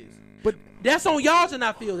like this? But That's on y'all to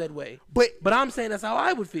not feel that way. but But I'm saying that's how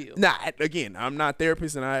I would feel. nah. Again, I'm not a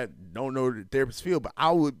therapist, and I don't know the therapists feel. But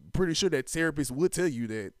I would pretty sure that therapists would tell you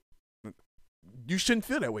that you shouldn't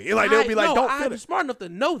feel that way. Like they'll be like, don't feel I'm it. smart enough to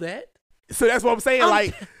know that. So that's what I'm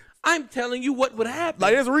saying. I'm telling you what would happen.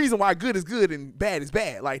 Like there's a reason why good is good and bad is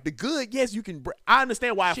bad. Like the good, yes, you can. I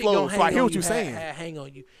understand why it Shit gonna flows. So I hang hear on what you, you're saying. hang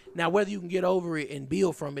on you. Now, whether you can get over it and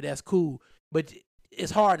build from it, that's cool. But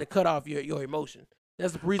it's hard to cut off your emotion.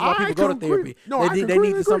 That's the reason why I people go to can agree. therapy. No, they I need, they completely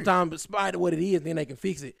need to agree. sometimes spite what it is, then they can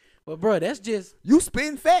fix it. But bro, that's just You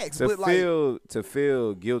spin facts, to but like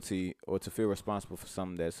feel guilty or to feel responsible for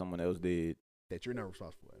something that someone else did, that you're not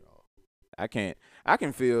responsible at all. I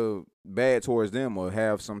can feel bad towards them or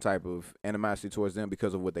have some type of animosity towards them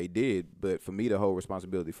because of what they did, but for me to hold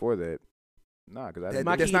responsibility for that, nah, because I That- didn't.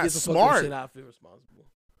 my that's kid not gets some smart. shit. I feel responsible.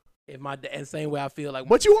 If my and same way I feel like,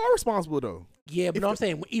 But you are responsible though. yeah, but if no, the- I'm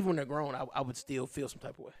saying even when they're grown, I would still feel some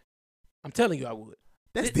type of way. I'm telling you, I would.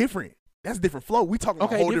 That's It- different. That's a different flow. We talking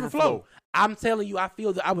Okay, a whole different different flow. I'm telling you, I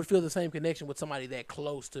would feel the same connection with somebody that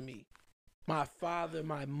close to me. My father,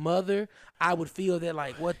 my mother, I would feel that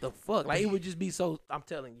like, what the fuck? Like it would just be so. I'm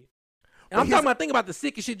telling you. And I'm talking about think about the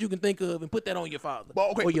sickest shit you can think of and put that on your father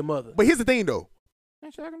But, okay, or your mother. But here's the thing, though.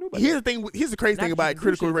 Ain't shit I can do about Here's that. the thing. Here's the crazy Not thing you about can do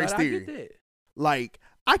critical shit race about it, I theory. get that. Like,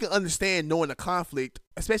 I can understand knowing the conflict,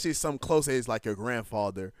 especially some close as like your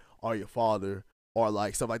grandfather or your father or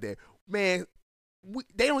like stuff like that. Man,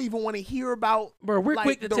 they don't even want to hear about. Bro, we're like,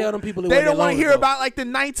 quick to tell them people. They don't want to hear about like the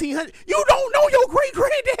 1900s. You don't know your great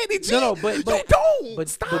granddaddy. G. No, but you don't. But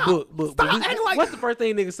Stop. But Stop we, acting like. what's the first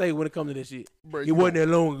thing niggas say when it comes to this shit? Bro, It wasn't that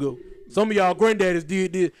long ago. Some of y'all granddaddies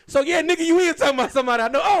did this. So yeah, nigga, you here talking about somebody I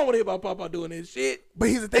know. I don't want to hear about Papa doing this shit. But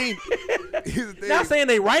here's the thing. Here's the thing. Not saying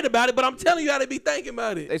they right about it, but I'm telling you how they be thinking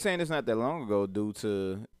about it. They saying it's not that long ago due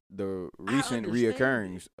to the recent understand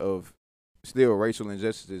reoccurrings of still racial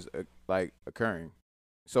injustices like occurring.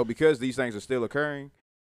 So because these things are still occurring,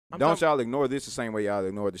 don't y'all ignore this the same way y'all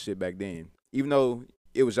ignored the shit back then. Even though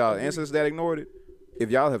it was y'all ancestors that ignored it, if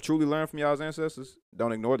y'all have truly learned from y'all's ancestors,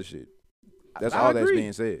 don't ignore the shit. That's all that's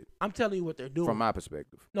being said I'm telling you what they're doing. from my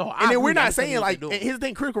perspective. No, And then we're not I'm telling saying you what like, they're and doing. here's the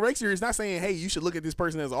thing, critical race theory is not saying, hey, you should look at this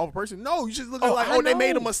person as an awful person. No, you should look at Oh, like, I they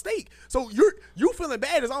made a know. mistake. So you feeling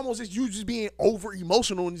bad is almost just you just being over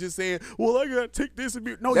emotional and just saying, well, I gotta take this and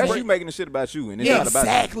be. No, That's you you making the shit about you, and it's yeah, not about you.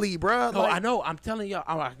 exactly, bro. No, I know. I'm telling y'all.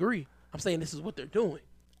 I agree. I'm saying this is what they're doing.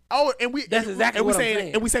 Oh, and we That's exactly what I'm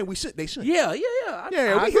saying. And we saying we should. They should. Yeah. Yeah,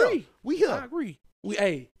 I we here. agree. We here. I agree.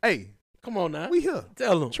 Hey, come on now. we here.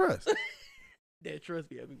 Tell them. Trust. That trust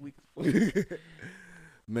me every week. All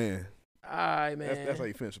Man, right, man. that's how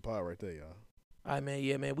you finish the pod right there, y'all. All right, man.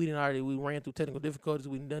 Yeah, man. We ran through technical difficulties.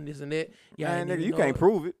 We done this and that. Yeah, Man, nigga, you can't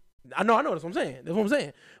prove it. I know. That's what I'm saying. That's what I'm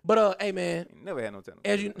saying. But hey, man. You never had no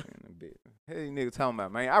technical. As you- Hey, nigga, talking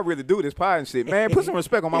about, man, I really do this pie and shit, man. Put some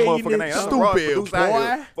respect on my Yeah, you motherfucking nigga name. I'm stupid, a raw producer out boy.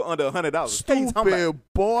 here for under $100. What you talking about? Stupid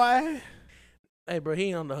boy. Hey, bro. He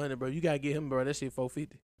ain't on the 100, bro. You gotta get him, bro. That shit $450.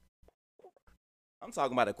 I'm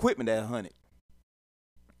talking about equipment at 100.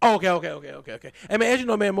 Oh, okay. Hey, man, as you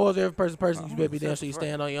know, man, more is every person. You better be damn 100% sure you right.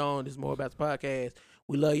 stand on your own. This is more about the podcast.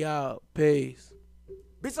 We love y'all. Peace.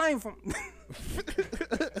 Bitch, I ain't from.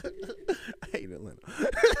 I hate Atlanta.